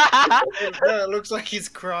 it looks like he's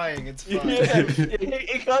crying. It's fine. Yeah,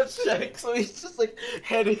 he can't shake, so he's just like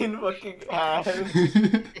head in fucking hands.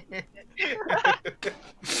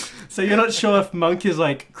 So you're not sure if Monk is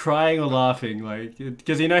like crying or laughing, like,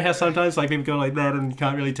 because you know how sometimes like people go like that and you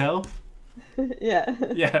can't really tell. Yeah.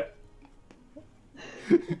 Yeah.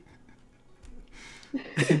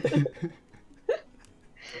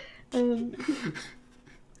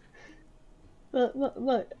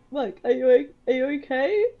 Mike, are you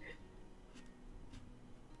okay?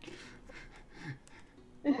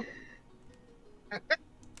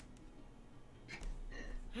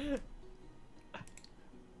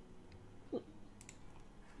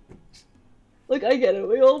 Look, I get it.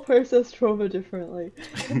 We all process trauma differently.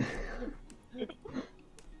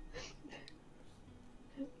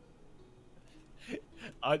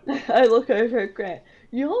 I look over at Grant.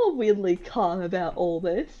 You're weirdly calm about all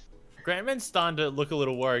this. Grantman's starting to look a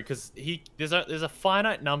little worried because there's a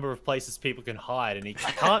finite number of places people can hide and he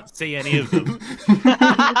can't see any of them.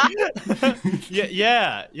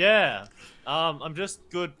 yeah. I'm just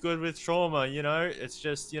good with trauma, you know. It's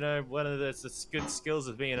just, you know, one of the good skills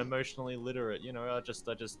of being emotionally literate. You know, I just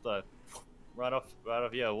right off,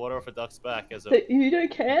 yeah, water off a duck's back as a. But you don't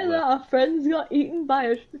care that our friends got eaten by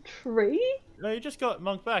a tree? No, you just got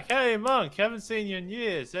Monk back. Hey, Monk, haven't seen you in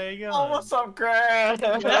years. There you go. Oh, what's up, Grant?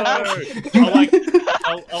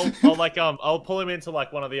 I'll pull him into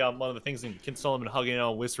like one of the things and console him and hug him and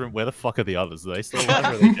I'll whisper him, where the fuck are the others? Are they still alive or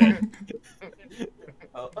are they dead?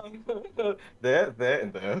 There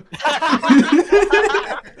and there.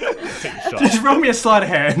 Take a shot. Just roll me a sleight of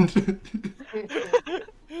hand.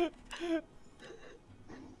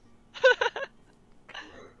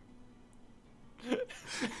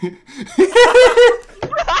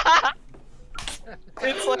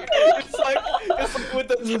 It's like with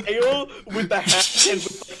the tail, with the hat, and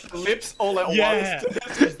with the lips all at Yeah.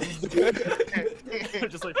 once.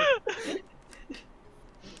 Just like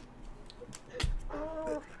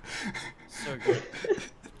so good.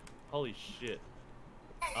 Holy shit.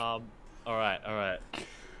 All right.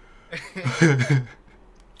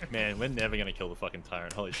 Man, we're never gonna kill the fucking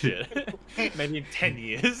tyrant. Holy shit. Maybe in 10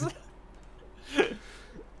 years.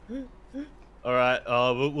 All right.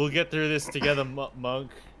 We'll get through this together,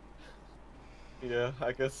 Monk. Yeah,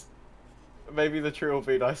 I guess maybe the tree will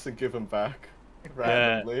be nice and give him back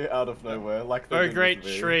randomly out of nowhere, like they Oh, did with great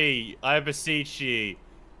me. tree! I beseech ye,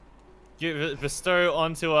 bestow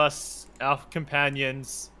onto us our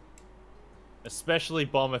companions, especially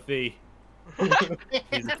Bomathy.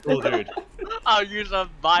 He's a cool dude. I'll use a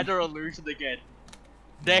minor illusion again.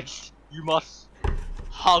 Next, you must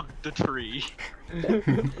hug the tree.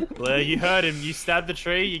 Well, you heard him. You stabbed the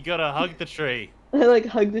tree. You gotta hug the tree. I like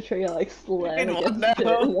hug the tree, I like slam In what against it,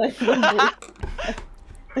 now? and, like,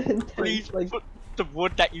 Please like, put the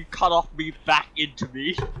wood that you cut off me back into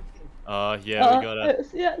me. Yeah, we gotta.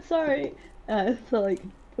 yeah, sorry. So like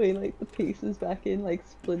putting like the pieces back in, like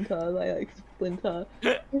splinter by like splinter.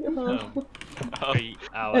 Oh. 3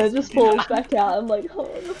 hours. And it just to be falls back out. I'm like, oh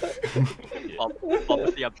no.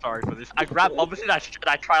 Obviously, I'm sorry for this. I grab Obviously, and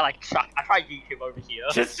I try like chuck. I try to yeet him over here.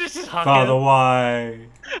 Just hug Father, him. why?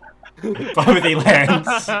 Bomathy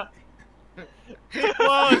lands.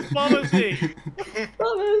 Whoa, it's Bomathy!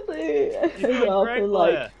 Obviously. You're doing great,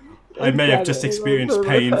 Blair. I may have just experienced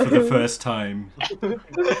pain for the first time.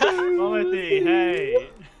 Bomathy, hey.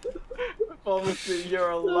 Obviously, you're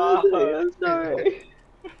alive. I'm sorry.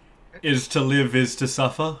 Is to live is to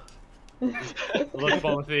suffer. Look,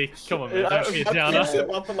 Bomathy, come on, man, I don't be a downer. him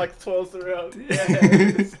up and like twirls around.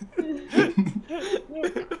 Yeah.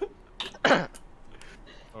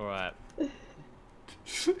 Alright.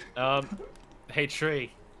 Hey,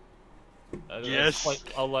 tree. Yes.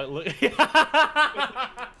 I'll like look.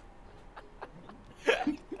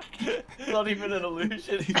 Not even an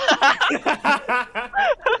illusion.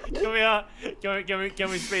 Can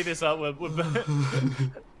we speed this up? Look, man.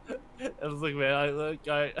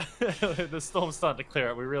 The storm's starting to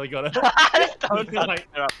clear up. We really gotta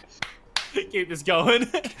keep this going.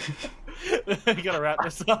 We gotta wrap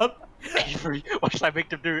this up. Avery, what should I make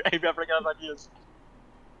them do? Avery, I'm running out of ideas.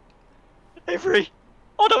 Avery!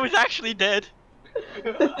 Oh no, he's actually dead!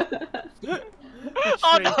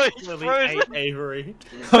 Oh no, he's Lily frozen! ate Avery.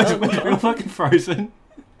 We're fucking frozen.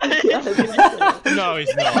 Yeah, I think so. No,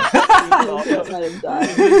 he's not. Don't let him die.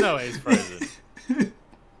 There's no way he's frozen.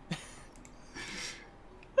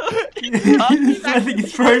 I think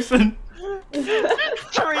it's frozen.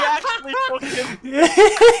 Tree actually fucking.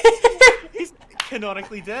 He's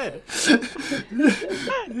canonically dead.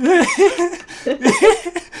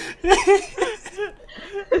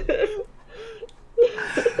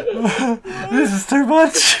 This is too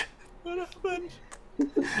much. What happened?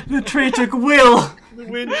 The tree took Will. The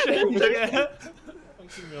wind changed. Yeah.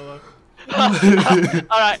 Fucking Miller.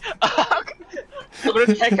 Alright. I'm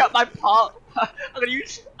gonna take out my palm. I'm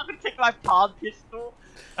gonna take my palm pistol,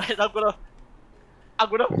 and I'm gonna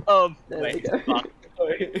There we wait. go. Fuck.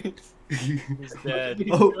 He's dead.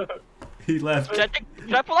 Oh, he left.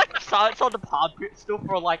 Can I put like a silence on the palm pistol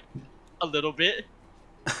for like a little bit?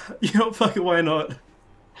 You know, fuck it, why not?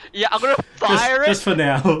 Yeah, I'm gonna fire Just for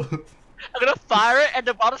now. I'm gonna fire it, and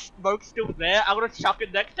while the smoke's still there, I'm gonna chuck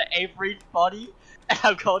it next to Avery's body, and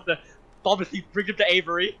I'm going to obviously bring him to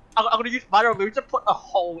Avery. I'm gonna use minor illusion to put a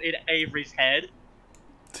hole in Avery's head.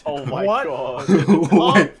 Oh my What? god.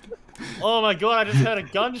 Wait. Oh my god, I just heard a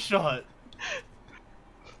gunshot.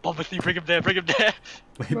 Obviously, bring him there, bring him there.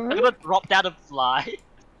 Wait, I'm gonna drop down and fly.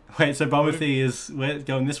 wait, so Bomothy is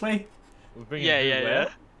going this way? We're bringing Yeah, him yeah, where? yeah.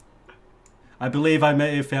 I believe I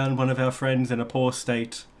may have found one of our friends in a poor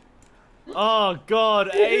state. Oh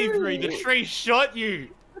god, Avery, the tree shot you!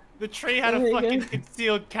 The tree had There a you fucking go.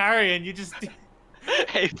 concealed carry and you just...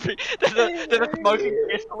 Avery, there's a smoking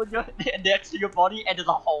pistol in your next to your body, and there's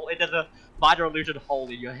a hole, and there's a minor illusion hole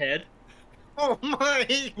in your head. Oh my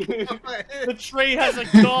The god! tree has a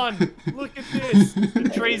gun! Look at this!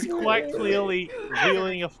 The tree's quite clearly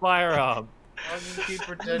wielding a firearm. I'm gonna keep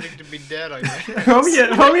pretending to be dead, I guess.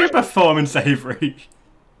 Roll me a performance, Avery.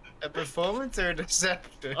 A performance or a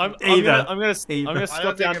deception? I'm Either. gonna Either. I'm I gonna don't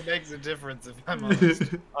squat think down. it makes a difference if I'm honest.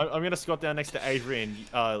 I'm gonna squat down next to Avery and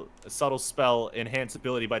a subtle spell enhance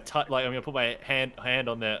ability by like I'm gonna put my hand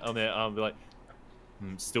on their arm, be like,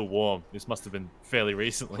 still warm. This must have been fairly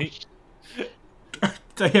recently.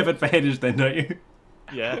 So you have advantage then, don't you?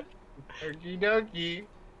 Yeah. Okie dokie.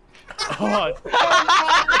 Oh,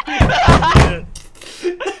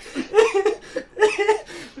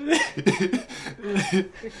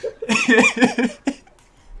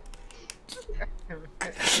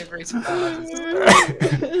 Avery's bad.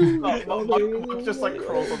 Mark just like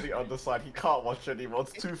crawls on the underside. He can't watch anymore.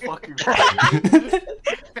 It's too fucking funny.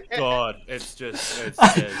 God, it's just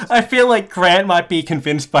I feel like Grant might be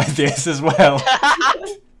convinced by this as well.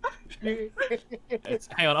 hang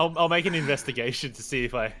on. I'll make an investigation to see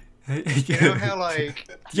if I. You know how like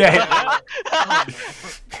Yeah.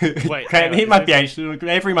 Wait, Grant, hang he on, might is be actually.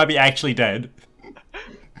 Avery might be actually dead.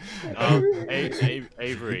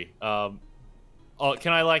 Avery. Oh,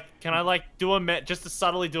 can I like do a just to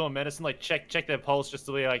subtly do a medicine, like check their pulse, just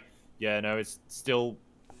to be like, yeah, no, it's still.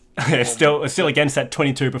 It's still against that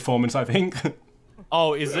 22 performance, I think.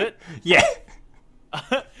 Oh, is it? Yeah.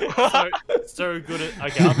 so good at.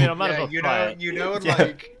 Okay, I mean, I might as yeah, well try it. you know in Yeah.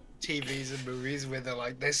 like TVs and movies where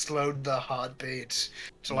they slowed the heartbeat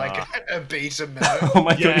to like Nah. a beat a minute. Oh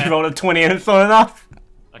my god, Yeah. you rolled a 20 and it's not enough.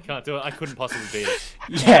 I can't do it. I couldn't possibly beat it.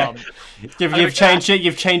 Yeah. Um, You've changed it.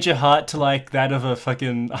 You've changed your heart to like that of a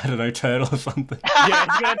fucking, I don't know, turtle or something. Yeah,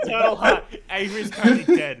 it's got a turtle heart. Avery's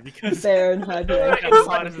currently dead because Bear and hibernation.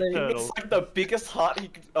 outside of the It's turtle. like the biggest heart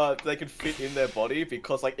they can fit in their body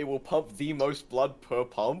because like it will pump the most blood per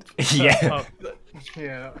pump. Yeah.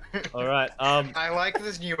 Yeah. All right. I like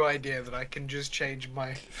this new idea that I can just change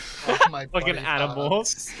my my Like an body animal.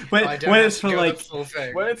 parts. When, I don't when have it's to for go the like, full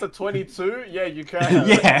thing. When it's a 22, yeah, you can.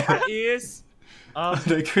 yeah. Ears.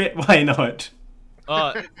 The crit, why not?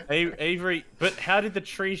 Avery. But how did the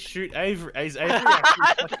tree shoot Avery? Is Avery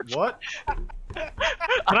actually what?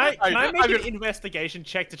 Can I make an investigation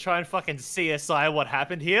check to try and fucking CSI what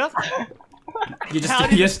happened here? You How just,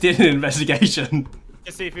 did- you just did an investigation.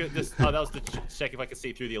 To see if it just that was to check if I could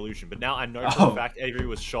see through the illusion. But now I know for Oh. a fact Avery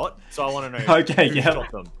was shot, so I want to know Okay, who yeah.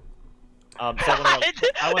 shot them. So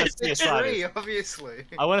I want to It's CSI a tree, this. obviously.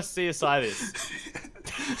 I want to CSI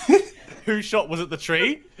this. Who shot? Was it the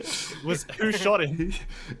tree? Who shot him?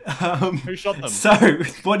 Who shot them? So,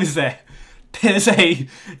 what is there? There's a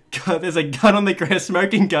gun on the ground,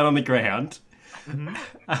 smoking gun on the ground.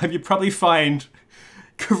 You probably find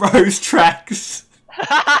Crow's tracks.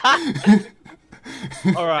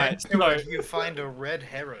 All right. So, You find a red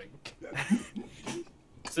herring.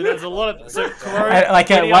 so there's a lot of Crow, Like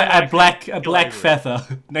a pretty unlikely black to kill black Avery. feather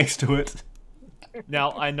next to it.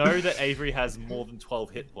 Now I know that Avery has more than 12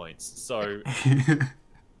 hit points, so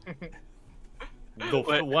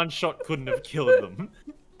the one shot couldn't have killed them.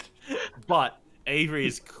 But Avery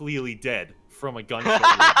is clearly dead from a gunshot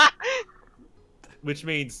wound, which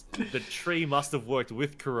means the tree must have worked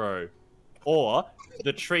with Kuro or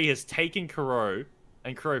the tree has taken Kuro,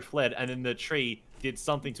 and Kuro fled, and then the tree did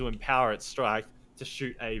something to empower its strike to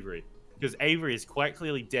shoot Avery. Because Avery is quite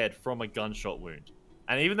clearly dead from a gunshot wound.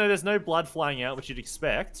 And even though there's no blood flying out, which you'd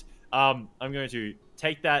expect, I'm going to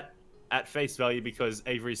take that at face value because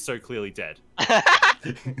Avery is so clearly dead.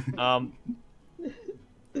 I'm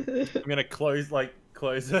gonna close their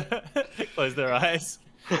eyes.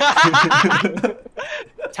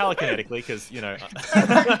 Telekinetically, because, you know.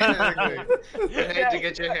 You need to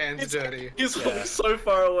get your hands dirty. He's like so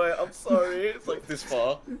far away. I'm sorry. It's like this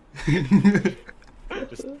far.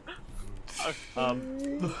 Just,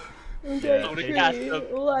 I'm Yeah. I'm gonna cast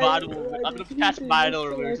Vital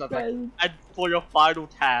Illusion. And for your final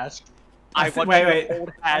task, I want you to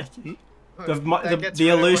hold hands. The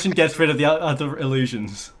illusion gets rid of the other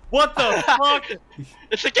illusions. what the fuck?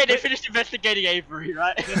 It's okay, they finished investigating Avery,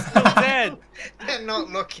 right? They're still dead. They're not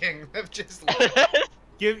looking. They've just.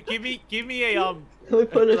 Give me a We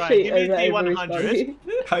put a Ryan, sheet give me over a Avery's D100. body.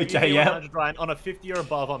 Okay, yeah. 100, Ryan, on a 50 or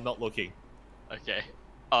above, I'm not looking. Okay.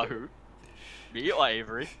 Who? Me or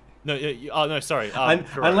Avery? No, oh no, sorry. Correct.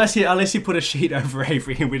 Unless you put a sheet over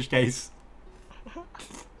Avery, in which case.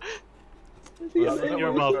 You're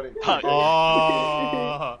above. Fuck.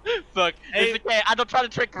 Oh. Fuck. It's okay, I'm not trying to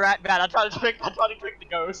trick Rat Man, I'm trying to trick the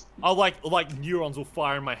ghost. I'll like neurons will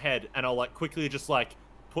fire in my head, and I'll like quickly just like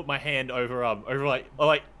put my hand over like I'll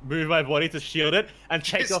like move my body to shield it and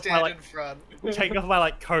take Just off my stand in front.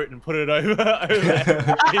 coat and put it over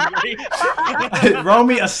Avery. Roll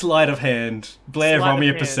me a sleight of hand. Blair, Sleight roll me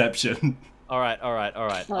a of hand. perception. All right.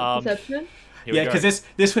 Perception? Here we Yeah, go. because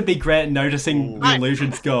this would be Grant noticing the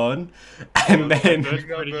illusion's gone, and then. Pretty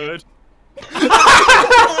good.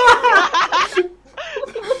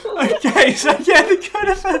 Okay, so yeah, the kind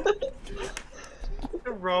of.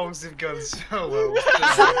 The rolls have gone so well.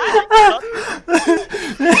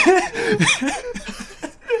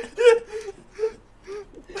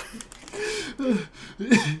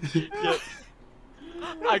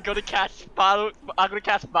 I'm gonna cast Final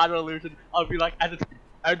Illusion. I'll be like, and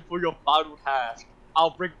for your final task,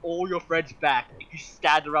 I'll bring all your friends back if you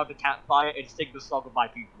stand around the campfire and sing the song of my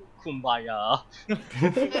people, Kumbaya.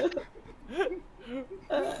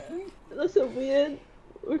 That's a weird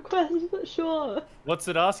request, but sure. What's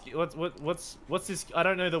it asking? What's this? I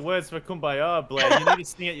don't know the words for Kumbaya, Blair. You need to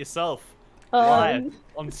sing it yourself live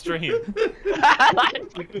on stream.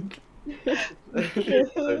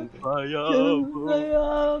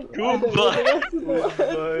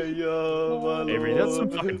 Avery, that's some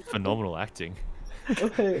fucking phenomenal acting.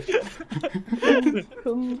 Okay.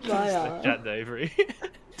 Kumbaya. Chat to Avery.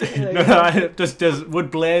 No,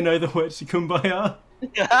 would Blair know the words to Kumbaya?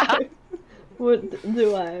 What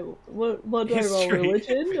do I roll? History.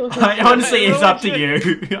 Religion? Or Honestly, it's up to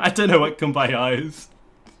you. I don't know what Kumbaya is.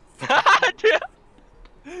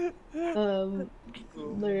 No.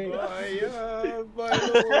 Kumbaya, my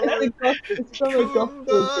It's from a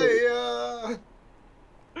gospel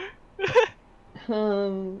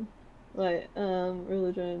Kumbaya. group.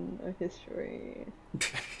 Religion or history.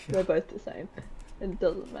 They're both the same. It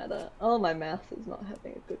doesn't matter. Oh, my mouse is not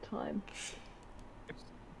having a good time.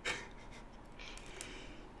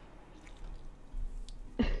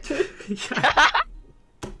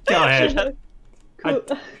 Go ahead.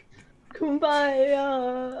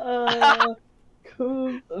 Kumbaya.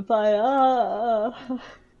 Kumbaya.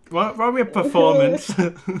 Roll me a performance.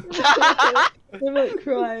 I'm like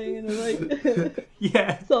crying and I'm like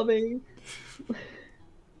Yeah. sobbing.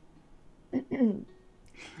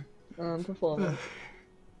 Performance.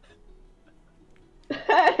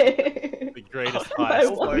 Hey! The greatest Oh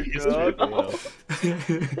heist my in the history of the world.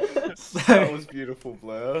 That was beautiful,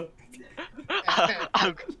 Blair.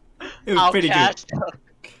 It was pretty good.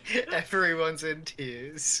 Everyone's in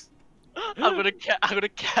tears. I'm gonna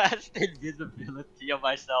cast invisibility on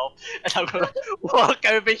myself, and I'm gonna walk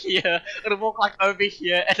over here. I'm gonna walk like over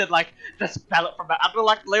here, and then like dispel it from my. I'm gonna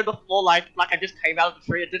like lay on the floor like I just came out of the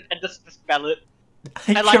tree and just dispel it.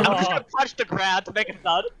 And like I'm just gonna punch the ground to make it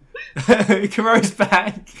done. Kuro's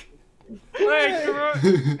back. Wait,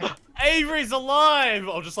 Avery's alive!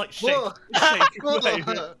 I'll just like shake. Whoa. Shake Whoa.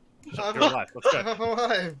 Avery. I'm You're alive. Let's go. I'm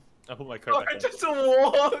alive. I'll put my coat back on. Just a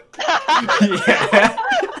walk. Yeah.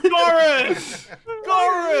 Goran!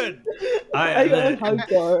 Goran! I got hug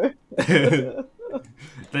Goro.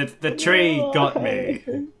 The tree got me.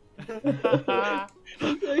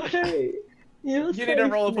 It's okay. You need to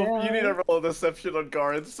roll a deception on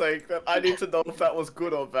Goran's sake. That I need to know if that was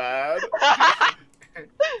good or bad.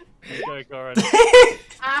 Let's go, Goran.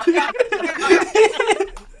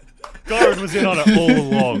 Goran was in on it all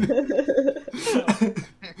along.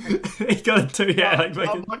 he got it too, yeah. Like,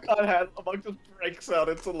 I can't handle. Amok just breaks out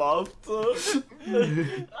into laughter.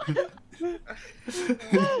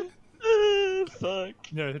 Fuck.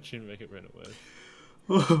 No, that shouldn't make it run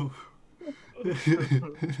away.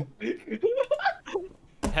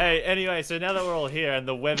 Hey, anyway, so now that we're all here and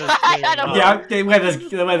the weather's clearing up, Yeah, the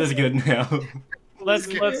weather's good now. let's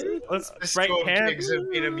The break Storm camp. Kings have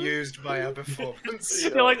been amused by our performance.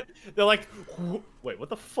 They're like, wait, what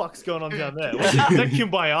the fuck's going on down there? Is that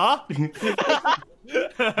Kumbaya?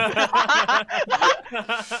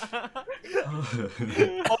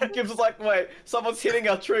 Gibbs is like, wait, someone's hitting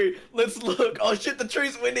our tree. Let's look. Oh shit, the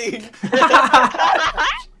tree's winning.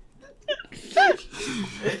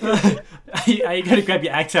 Are you gonna grab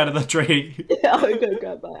your axe out of the tree? Yeah, I'm gonna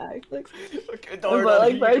grab my axe. Like, Okay, but, don't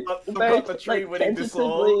like, very, got the tree like, winning this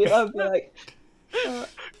tentatively, all. I'm like,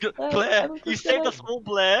 Blair, I'm you just saved gonna- us all,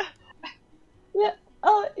 Blair. yeah,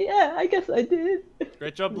 yeah, I guess I did.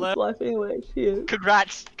 Great job, Blair. Laughing away, cheers.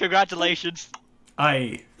 Congratulations.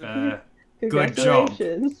 Good job.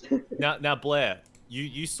 Congratulations. Now, Blair,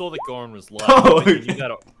 you saw that Goran was live. Oh.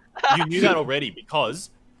 But you knew that already because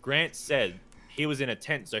Grant said he was in a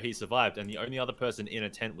tent, so he survived, and the only other person in a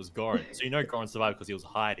tent was Goran. So you know Goran survived because he was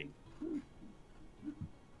hiding.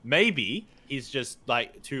 Maybe he's just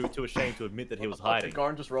like too ashamed to admit that he was hiding. Did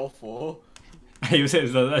Goran just roll 4? It was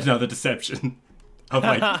another deception of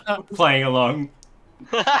like playing along.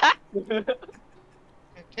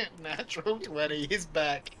 Natural 20, he's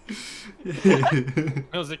back. It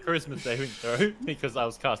was a charisma saving throw because I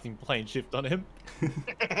was casting plane shift on him.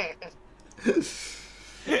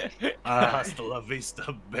 Hasta la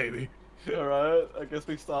vista, baby. Alright, I guess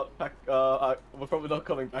we start back. We're probably not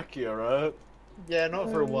coming back here, right? Yeah, not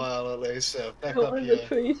for a while at least, so back Put up on your, the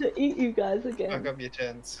tree to eat you guys back again. up your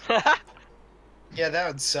tents. Yeah, that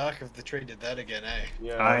would suck if the tree did that again, eh?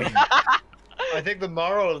 Yeah. I think the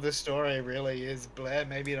moral of the story really is, Blair,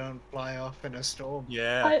 maybe don't fly off in a storm.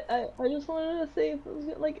 Yeah. I just wanted to see if there was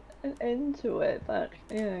like an end to it, but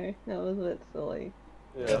you know, that was a bit silly.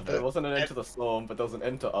 Yeah, there wasn't an end to the storm, but there was an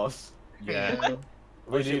end to us. Yeah.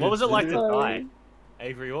 We What was it like to needed die?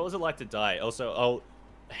 Avery, what was it like to die? Also, I'll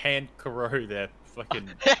hand Kuro their fucking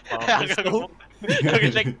palm I'm pistol.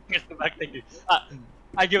 gonna take the back. Thank you.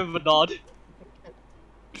 I give him a nod.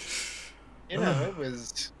 You know, it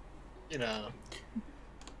was, you know, it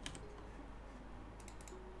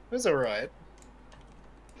was alright.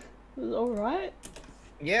 It was alright.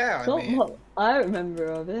 Yeah, It's I not mean, what I remember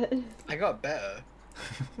of it. I got better.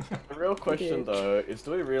 The real question, though, is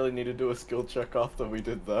do we really need to do a skill check after we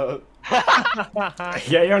did that?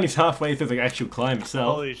 Yeah, you're only halfway through the actual climb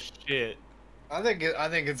itself. Holy shit. I think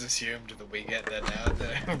it's assumed that we get there now,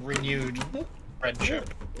 the renewed friendship.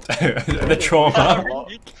 The trauma.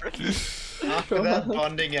 After that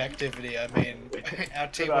bonding activity, I mean, our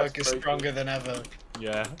teamwork is stronger than ever.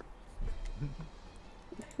 Yeah.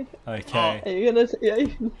 Okay. Are you gonna? Yeah,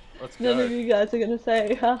 Let's none go. of you guys are gonna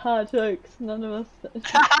say haha jokes. None of us.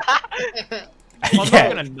 I'm not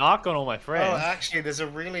gonna knock on all my friends. Oh, actually, there's a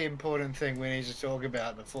really important thing we need to talk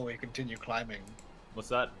about before we continue climbing. What's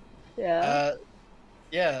that? Yeah.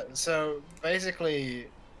 Yeah, so basically,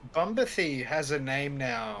 Bumbathy has a name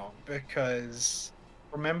now because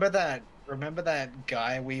remember that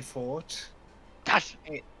guy we fought? Gosh.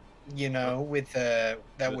 You know, with that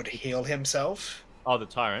would heal himself? Oh, the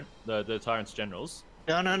tyrant. The tyrant's generals.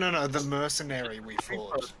 No, the mercenary we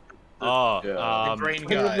fought. Oh, Yeah. The green From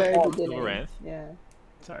the guy. very oh, beginning. Silveranth. Yeah.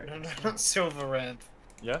 Sorry. No, not Silveranth.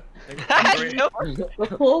 Yeah.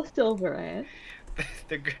 Before Silverant.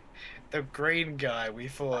 The green guy we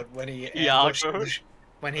fought when he Yeah, ambushed sure.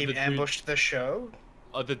 The dude- ambushed the show.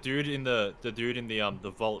 Oh, the dude in the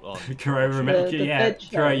vault on. Kuro, remember? The Yeah, bed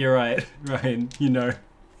Kuro, show. you're right. Ryan, you know.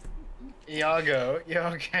 Iago. Yeah,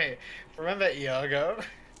 okay. Remember Iago?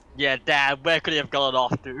 Yeah, damn. Where could he have gone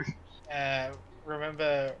off to?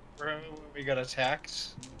 Remember when we got attacked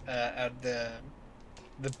at the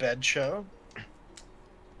bed show?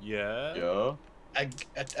 Yeah. Yeah.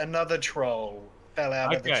 Another troll fell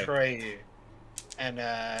out of the Okay. tree, and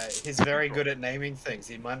he's very good at naming things.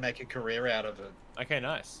 He might make a career out of it. Okay,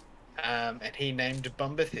 nice. And he named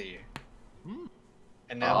Bumbathy. Hmm.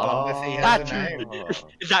 And now Oh. Bumbathy has a That's name.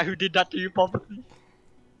 Is that who did that to you, Pompey?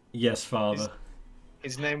 Yes, father.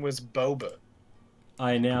 His name was Boba.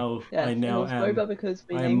 I now Yeah. am. Boba because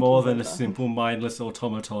we I am named more him than a Boba. simple, mindless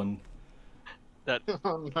automaton. That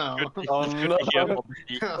Oh no. good, Oh, it's good no. to hear,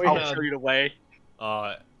 Pompey. Oh, I'll no. show you the way.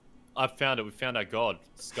 I found it. We found our god,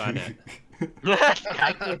 Skynet.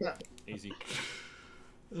 Easy.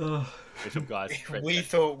 Ugh. Good job, guys. We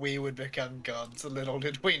thought we would become gods, little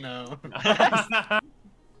did we know.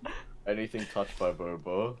 Anything touched by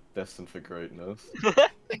Boba, destined for greatness.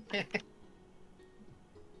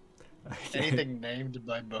 Anything named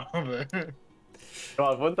by Boba.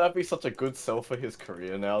 God, wouldn't that be such a good sell for his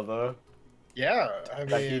career now, though? Yeah, I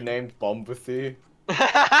That he mean, named Bombathy,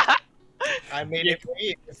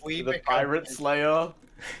 if we the become, Pirate Slayer.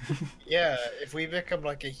 yeah, if we become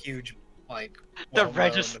like a huge like The well-known group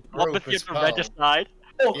Regis as the well, Regicide.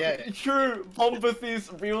 Oh, Yeah. true. Bombathy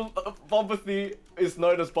is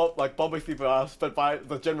known as Bombathy by us, but by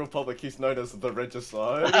the general public, he's known as the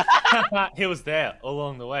Regicide. He was there all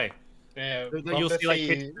along the way. yeah, You'll see like Bombathy-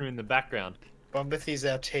 pictures in the background. Bombathy's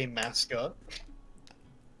our team mascot.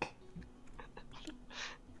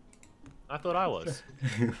 I thought I was.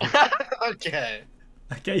 Okay,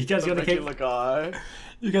 Okay, you guys The gotta keep. regular guy.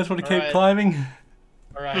 You guys want to keep Alright. climbing?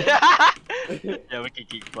 all right, Yeah, we can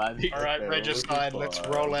keep climbing. all right, Okay, Regicide, we'll let's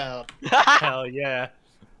keep roll out. Hell yeah.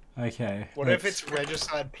 Okay. What if it's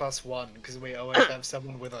Regicide plus 1 because we always have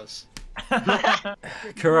someone with us? Roll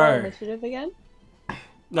Kuro? initiative again?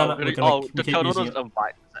 No, no, we're gonna the keep total using was it.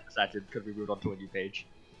 invite Saturn because we moved on to a new page.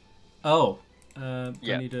 Oh. Yeah,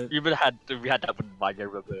 I need to... we had that with invite, I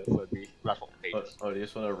remember, when we last one Oh, pages. oh, do you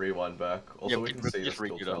just want to rewind back? Also, Yeah, we can just see the read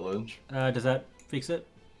skill it up. challenge. does that fix it?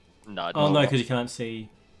 No, Oh, no, because you can't see.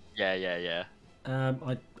 Yeah.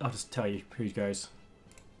 I'll just tell you who goes.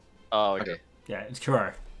 Oh, okay. Yeah, it's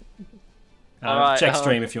Kuro. Alright, check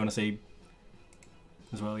stream if you want to see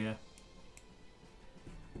as well, yeah.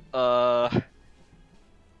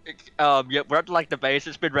 Yeah, we're at like the base.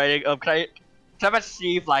 It's been raining. Can I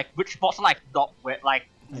see if like which spots are like not wet, like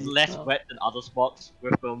less Oh. wet than other spots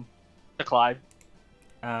with to climb?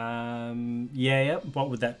 Yeah, what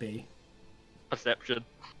would that be? Perception.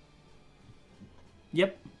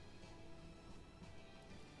 Yep.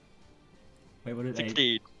 Wait, what did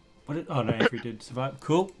 16. oh no, Avery did survive.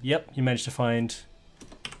 Cool. Yep, you managed to find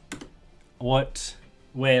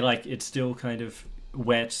where like it's still kind of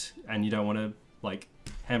wet and you don't want to like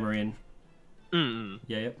hammer in. Mm.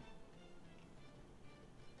 Yeah, yep.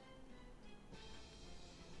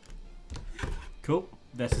 Cool.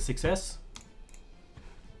 That's a success.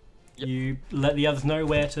 Yep. You let the others know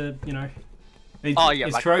where to, Oh, yeah,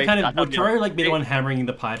 Is like, Kuro big- kind I of don't would know. Kuro like be the Big- one hammering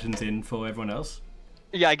the pythons in for everyone else?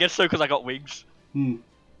 Yeah, I guess so because I got wings. Hmm.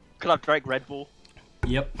 Because I've drank Red Bull.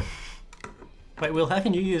 Yep. Wait, Will, how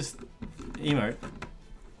can you use emote?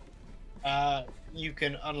 You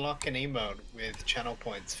can unlock an emote with channel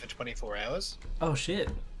points for 24 hours. Oh shit.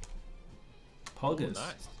 Poggers.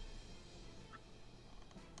 Nice.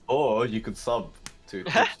 Or you could sub to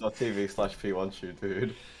twitch.tv/p1shoot,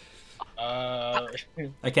 dude.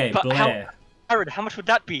 Okay, But Blair. Aaron, how much would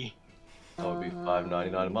that be? That would be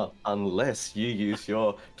 $5.99 a month, unless you use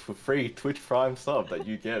your free Twitch Prime sub that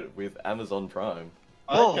you get with Amazon Prime.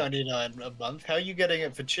 Oh. $5.99 a month. How are you getting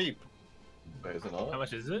it for cheap? Wait, is it How not?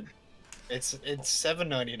 much is it? It's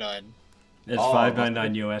 $7.99. It's Oh,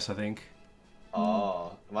 $5.99 US, I think. Ah,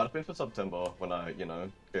 it might have been for September when I,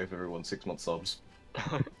 gave everyone 6-month subs.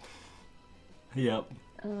 Yep.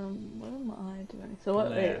 What am I doing? So what?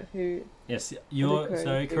 Blair. Wait, who? Yes, what you're did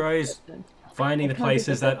so do? Kuro's finding the I can't do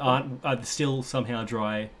places that perception. are still somehow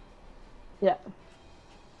dry. Yeah.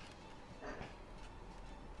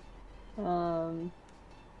 Um.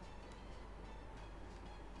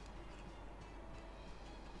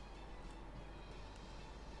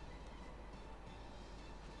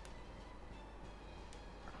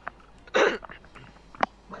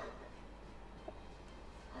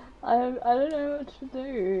 I don't know what to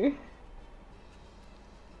do.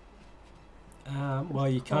 Well,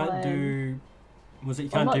 you can't Fine. do. Was it you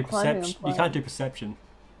I'm can't do not climbing, I'm perception? You can't fine. do perception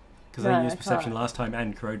because No, I I used perception can't. last time,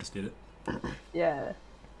 and Kuro just did it. Yeah.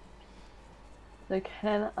 So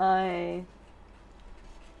can I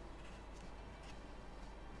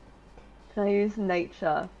use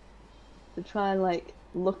nature to try and like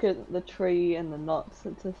look at the tree and the knots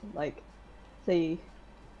and to like see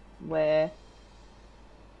where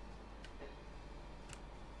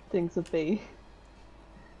things would be?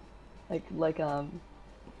 Like Like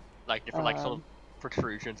different like sort of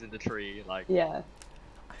protrusions in the tree, like yeah.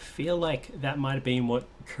 I feel like that might have been what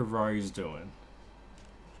Kuro's doing.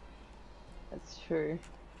 That's true.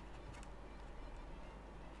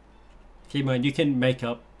 Keep in mind, you can make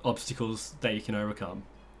up obstacles that you can overcome.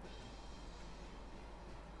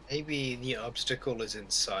 Maybe the obstacle is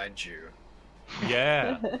inside you.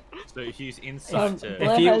 Yeah. So he's inside to.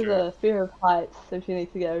 Blair you- has a fear of heights, so she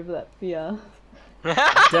needs to get over that fear. Don't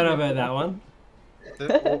know about that one.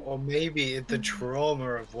 Or maybe the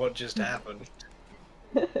trauma of what just happened.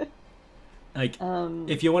 Like,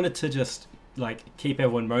 if you wanted to just like keep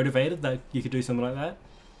everyone motivated, that you could do something like that.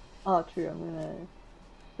 Oh, true. I'm gonna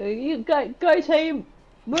So you go team,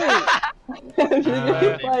 move. Just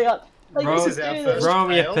keep flying up. Like, roll- just This is our do first- Roll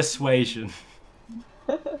me a fail. persuasion.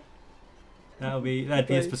 That'd be his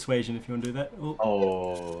Okay. persuasion if you want to do that. Ooh.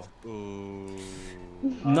 Oh. Ooh.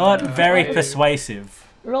 Not very I- persuasive.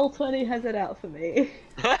 Roll 20 has it out for me.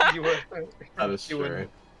 You were, That is you were, true.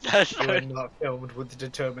 That's you were right. not filmed with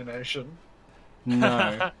determination.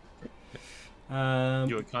 No.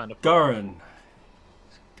 You were kind of. Goran.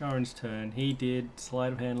 Goran's turn. He did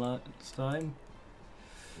sleight of hand last time.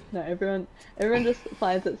 No, everyone just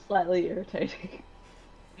finds it slightly irritating.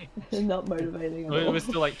 And not motivating at all. We're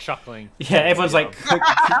still like chuckling. Yeah, everyone's like,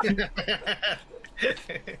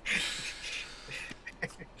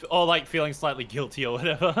 Or like feeling slightly guilty or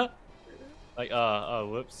whatever. Like, oh,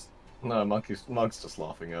 whoops. No, Monk's just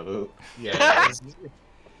laughing at it. Yeah.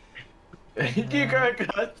 You go,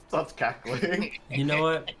 starts cackling. you know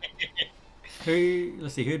what?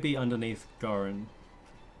 Let's see, who'd be underneath Goran?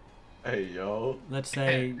 Hey, yo. Let's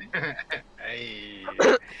say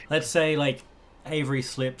Hey. like Avery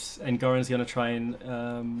slips and Goran's gonna try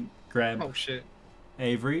and grab Oh shit.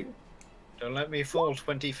 Avery, Don't let me fall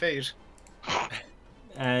 20 feet.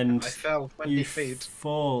 and I fell 20 you feet.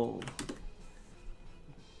 fall.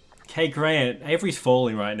 Okay, Grant, Avery's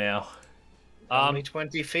falling right now. Only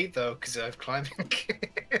 20 feet though, because I'm climbing.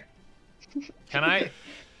 Can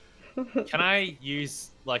I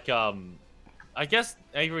use like I guess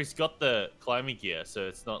Avery's got the climbing gear, so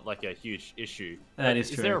it's not like a huge issue. That is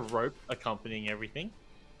Is true. there a rope accompanying everything?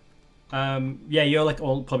 Yeah, you're like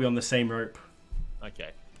all probably on the same rope.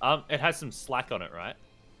 Okay. It has some slack on it, right?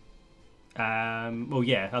 Well,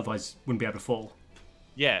 yeah, otherwise wouldn't be able to fall.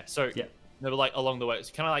 Yeah. So Yeah. no, but like along the way,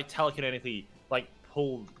 so can I like telekinetically like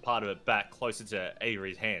pull part of it back closer to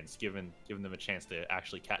Avery's hands, giving them a chance to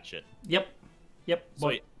actually catch it? Yep. What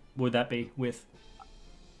Sweet. would that be with?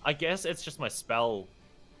 I guess it's just my spell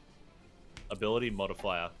ability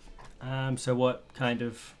modifier. So what kind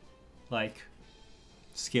of like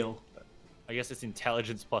skill? I guess it's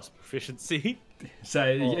intelligence plus proficiency. So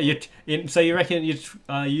you reckon you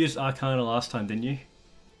used Arcana last time, didn't you?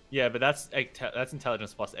 Yeah, but that's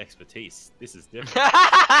intelligence plus expertise. This is different.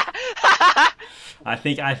 I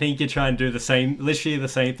think you're trying to do literally the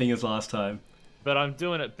same thing as last time. But I'm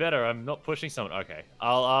doing it better. I'm not pushing someone. Okay,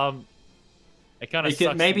 I'll It kind of You could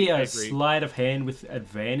sucks. maybe in a every- sleight of hand with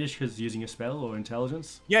advantage because using a spell or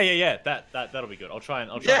intelligence. Yeah. That'll be good. I'll try and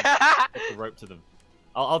put the rope to them.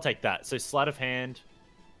 I'll take that. So sleight of hand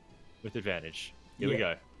with advantage. Here we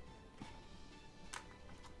go.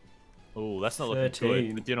 Oh, that's not looking 13.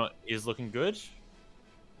 good. But do not is looking good.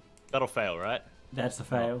 That'll fail, right? That's the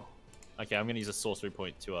fail. Okay, I'm gonna use a sorcery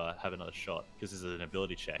point to have another shot because this is an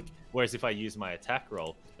ability check. Whereas if I use my attack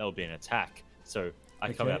roll, that would be an attack. So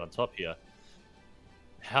I come Okay. out on top here.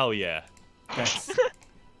 Hell yeah! That's...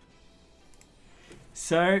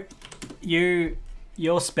 So, your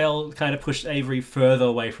spell kind of pushed Avery further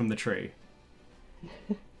away from the tree.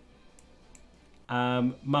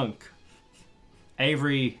 Monk.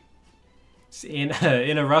 Avery is in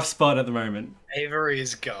a rough spot at the moment.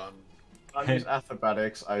 Avery's gone. I use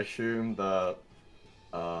acrobatics. I assume that.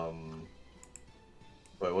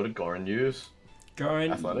 Wait, what did Goran use?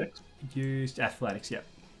 Goran Athletics? used athletics. Yep.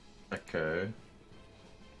 Okay.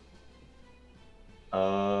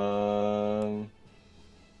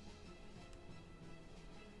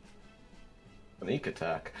 Sneak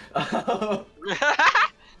attack.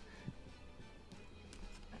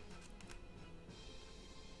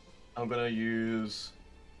 I'm gonna use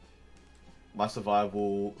my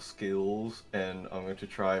survival skills, and I'm going to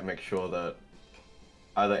try and make sure that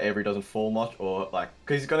either Avery doesn't fall much, or like,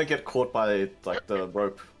 because he's gonna get caught by like the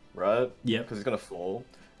rope, right? Yep. Because he's gonna fall.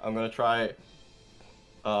 I'm gonna try,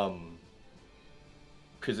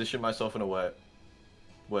 position myself in a way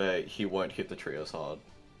where he won't hit the tree as hard.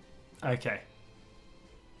 Okay.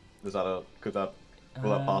 Is that will that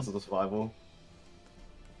pass as a survival?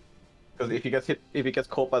 Because if he gets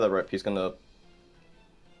caught by the rope, he's gonna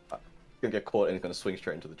get caught and he's gonna swing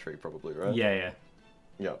straight into the tree, probably, right? Yeah.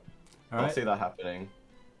 Yeah. All I right. see that happening.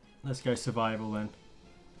 Let's go survival then.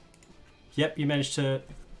 Yep, you managed to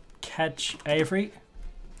catch Avery.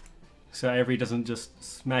 So Avery doesn't just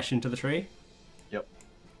smash into the tree. Yep.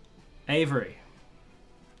 Avery.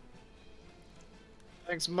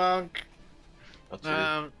 Thanks, Monk. That's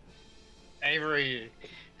it. Avery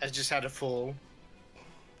has just had a fall,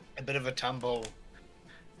 a bit of a tumble,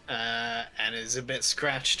 and is a bit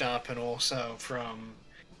scratched up, and also from,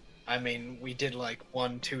 I mean, we did like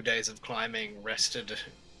 1-2 days of climbing, rested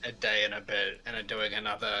a day and a bit, and are doing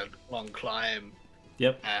another long climb.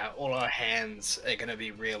 Yep. All our hands are gonna be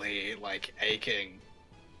really like aching.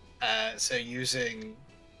 So using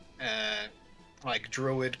like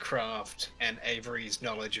druid craft and Avery's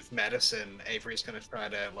knowledge of medicine, Avery's gonna try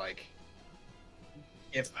to like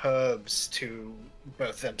give herbs to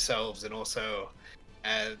both themselves and also,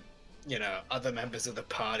 you know, other members of the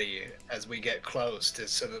party as we get close, to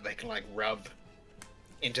so that they can like rub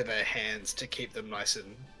into their hands to keep them nice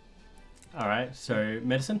and All right. So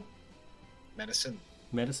medicine. medicine.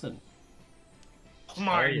 Medicine. Oh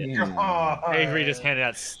my yeah. god! Avery just handed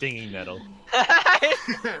out stinging nettle.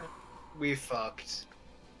 We fucked.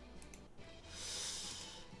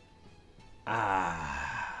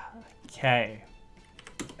 Okay.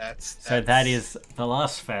 That's So that is the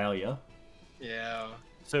last failure. yeah.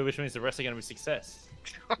 So which means the rest are going to be success.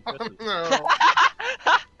 No.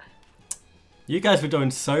 You guys were doing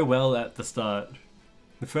so well at the start.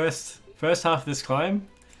 The first half of this climb,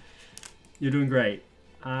 you're doing great.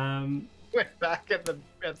 We're back at the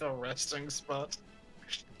resting spot.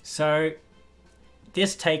 So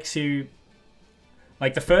this takes you,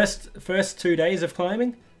 like, the first 2 days of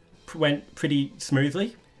climbing went pretty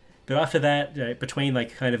smoothly, but after that, you know, between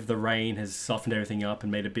like kind of the rain has softened everything up and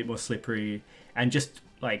made it a bit more slippery, and just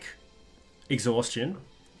like exhaustion,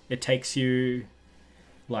 it takes you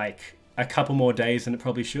like a couple more days than it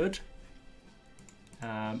probably should.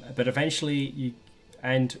 But eventually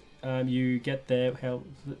you get there.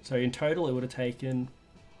 So in total, it would have taken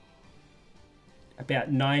about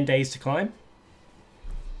 9 days to climb,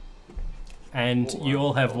 and you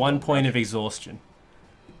all have 1 point of exhaustion.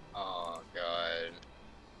 Oh god.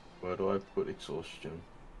 Where do I put exhaustion?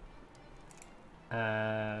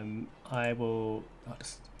 I will. I'll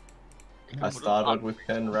just, I started with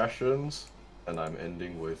 10 rations, and I'm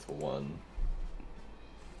ending with 1.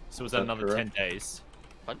 So was that Is that another correct? 10 days?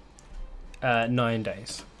 9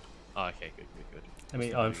 days. Oh, okay, good. I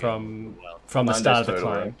mean, So I'm we go from well. the 9 start days of the total,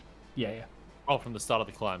 climb. right? Yeah. Oh, from the start of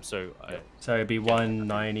the climb. So So it'd be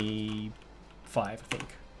 195, I think.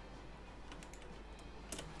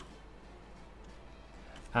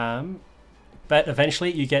 But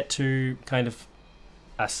eventually you get to kind of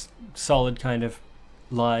a solid kind of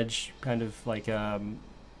large kind of like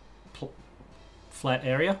flat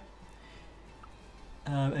area.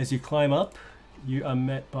 As you climb up, you are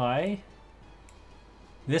met by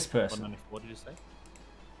this person. 194, did you say?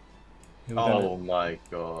 who we're gonna- Oh my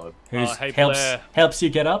god. who's hey, helps Blair. helps you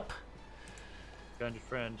get up, Found your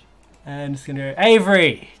friend. and it's gonna go,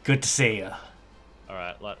 Avery, good to see you. All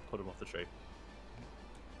right, put him off the tree.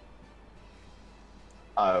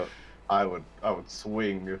 I would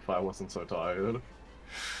swing if I wasn't so tired.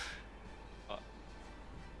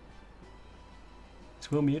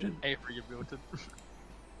 Is Will muted? Avery, you're muted.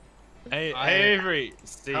 Hey, I- Avery,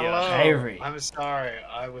 see Hello. ya. Avery. I'm sorry,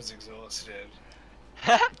 I was exhausted.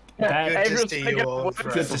 That- Good to Avery's see bringing you, up old words.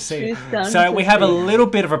 friend. Good to see you. Who's done So to we have a see? little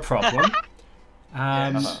bit of a problem.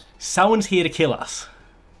 Uh-huh. Someone's here to kill us,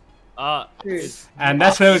 True. and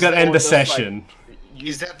that's where we're gonna end the Someone just, like, session.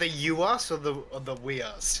 Is that the you us or the we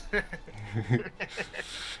us?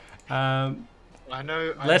 Um, I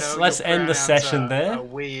know. Let's your end the pronouns session are there.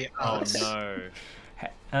 We Oh us.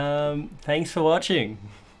 no. Thanks for watching.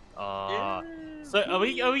 So are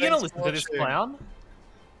we gonna Thanks listen for to this watching. clown?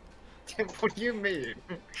 What do you mean?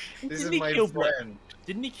 This is Didn't he my kill Blair? friend.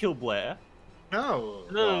 Didn't he kill Blair? No.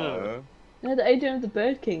 No. No, the agent of the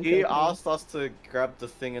Bird King. He company. asked us to grab the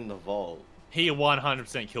thing in the vault. He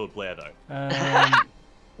 100% killed Blair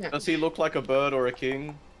though. Does he look like a bird or a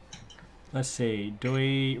king? Let's see. Do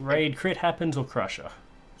we raid crit happens or crusher?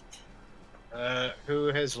 Who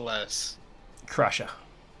has less? Crusher.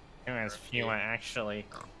 He has fewer actually.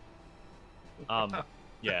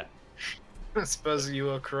 Yeah. I suppose you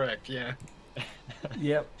are correct. Yeah.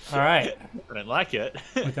 Yep. All right. I don't like it.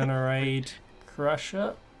 We're gonna raid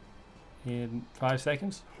crusher in 5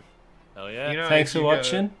 seconds. Hell yeah. You know, Thanks if for you go-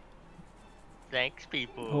 watching. Thanks,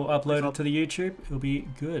 people. We'll upload it to the YouTube. It'll be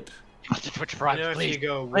good. Watch the Twitch You Prime, know, if please. you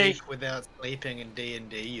go a Please. week without sleeping in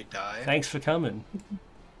D&D, you die. Thanks for coming.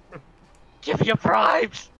 Give me your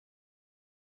primes.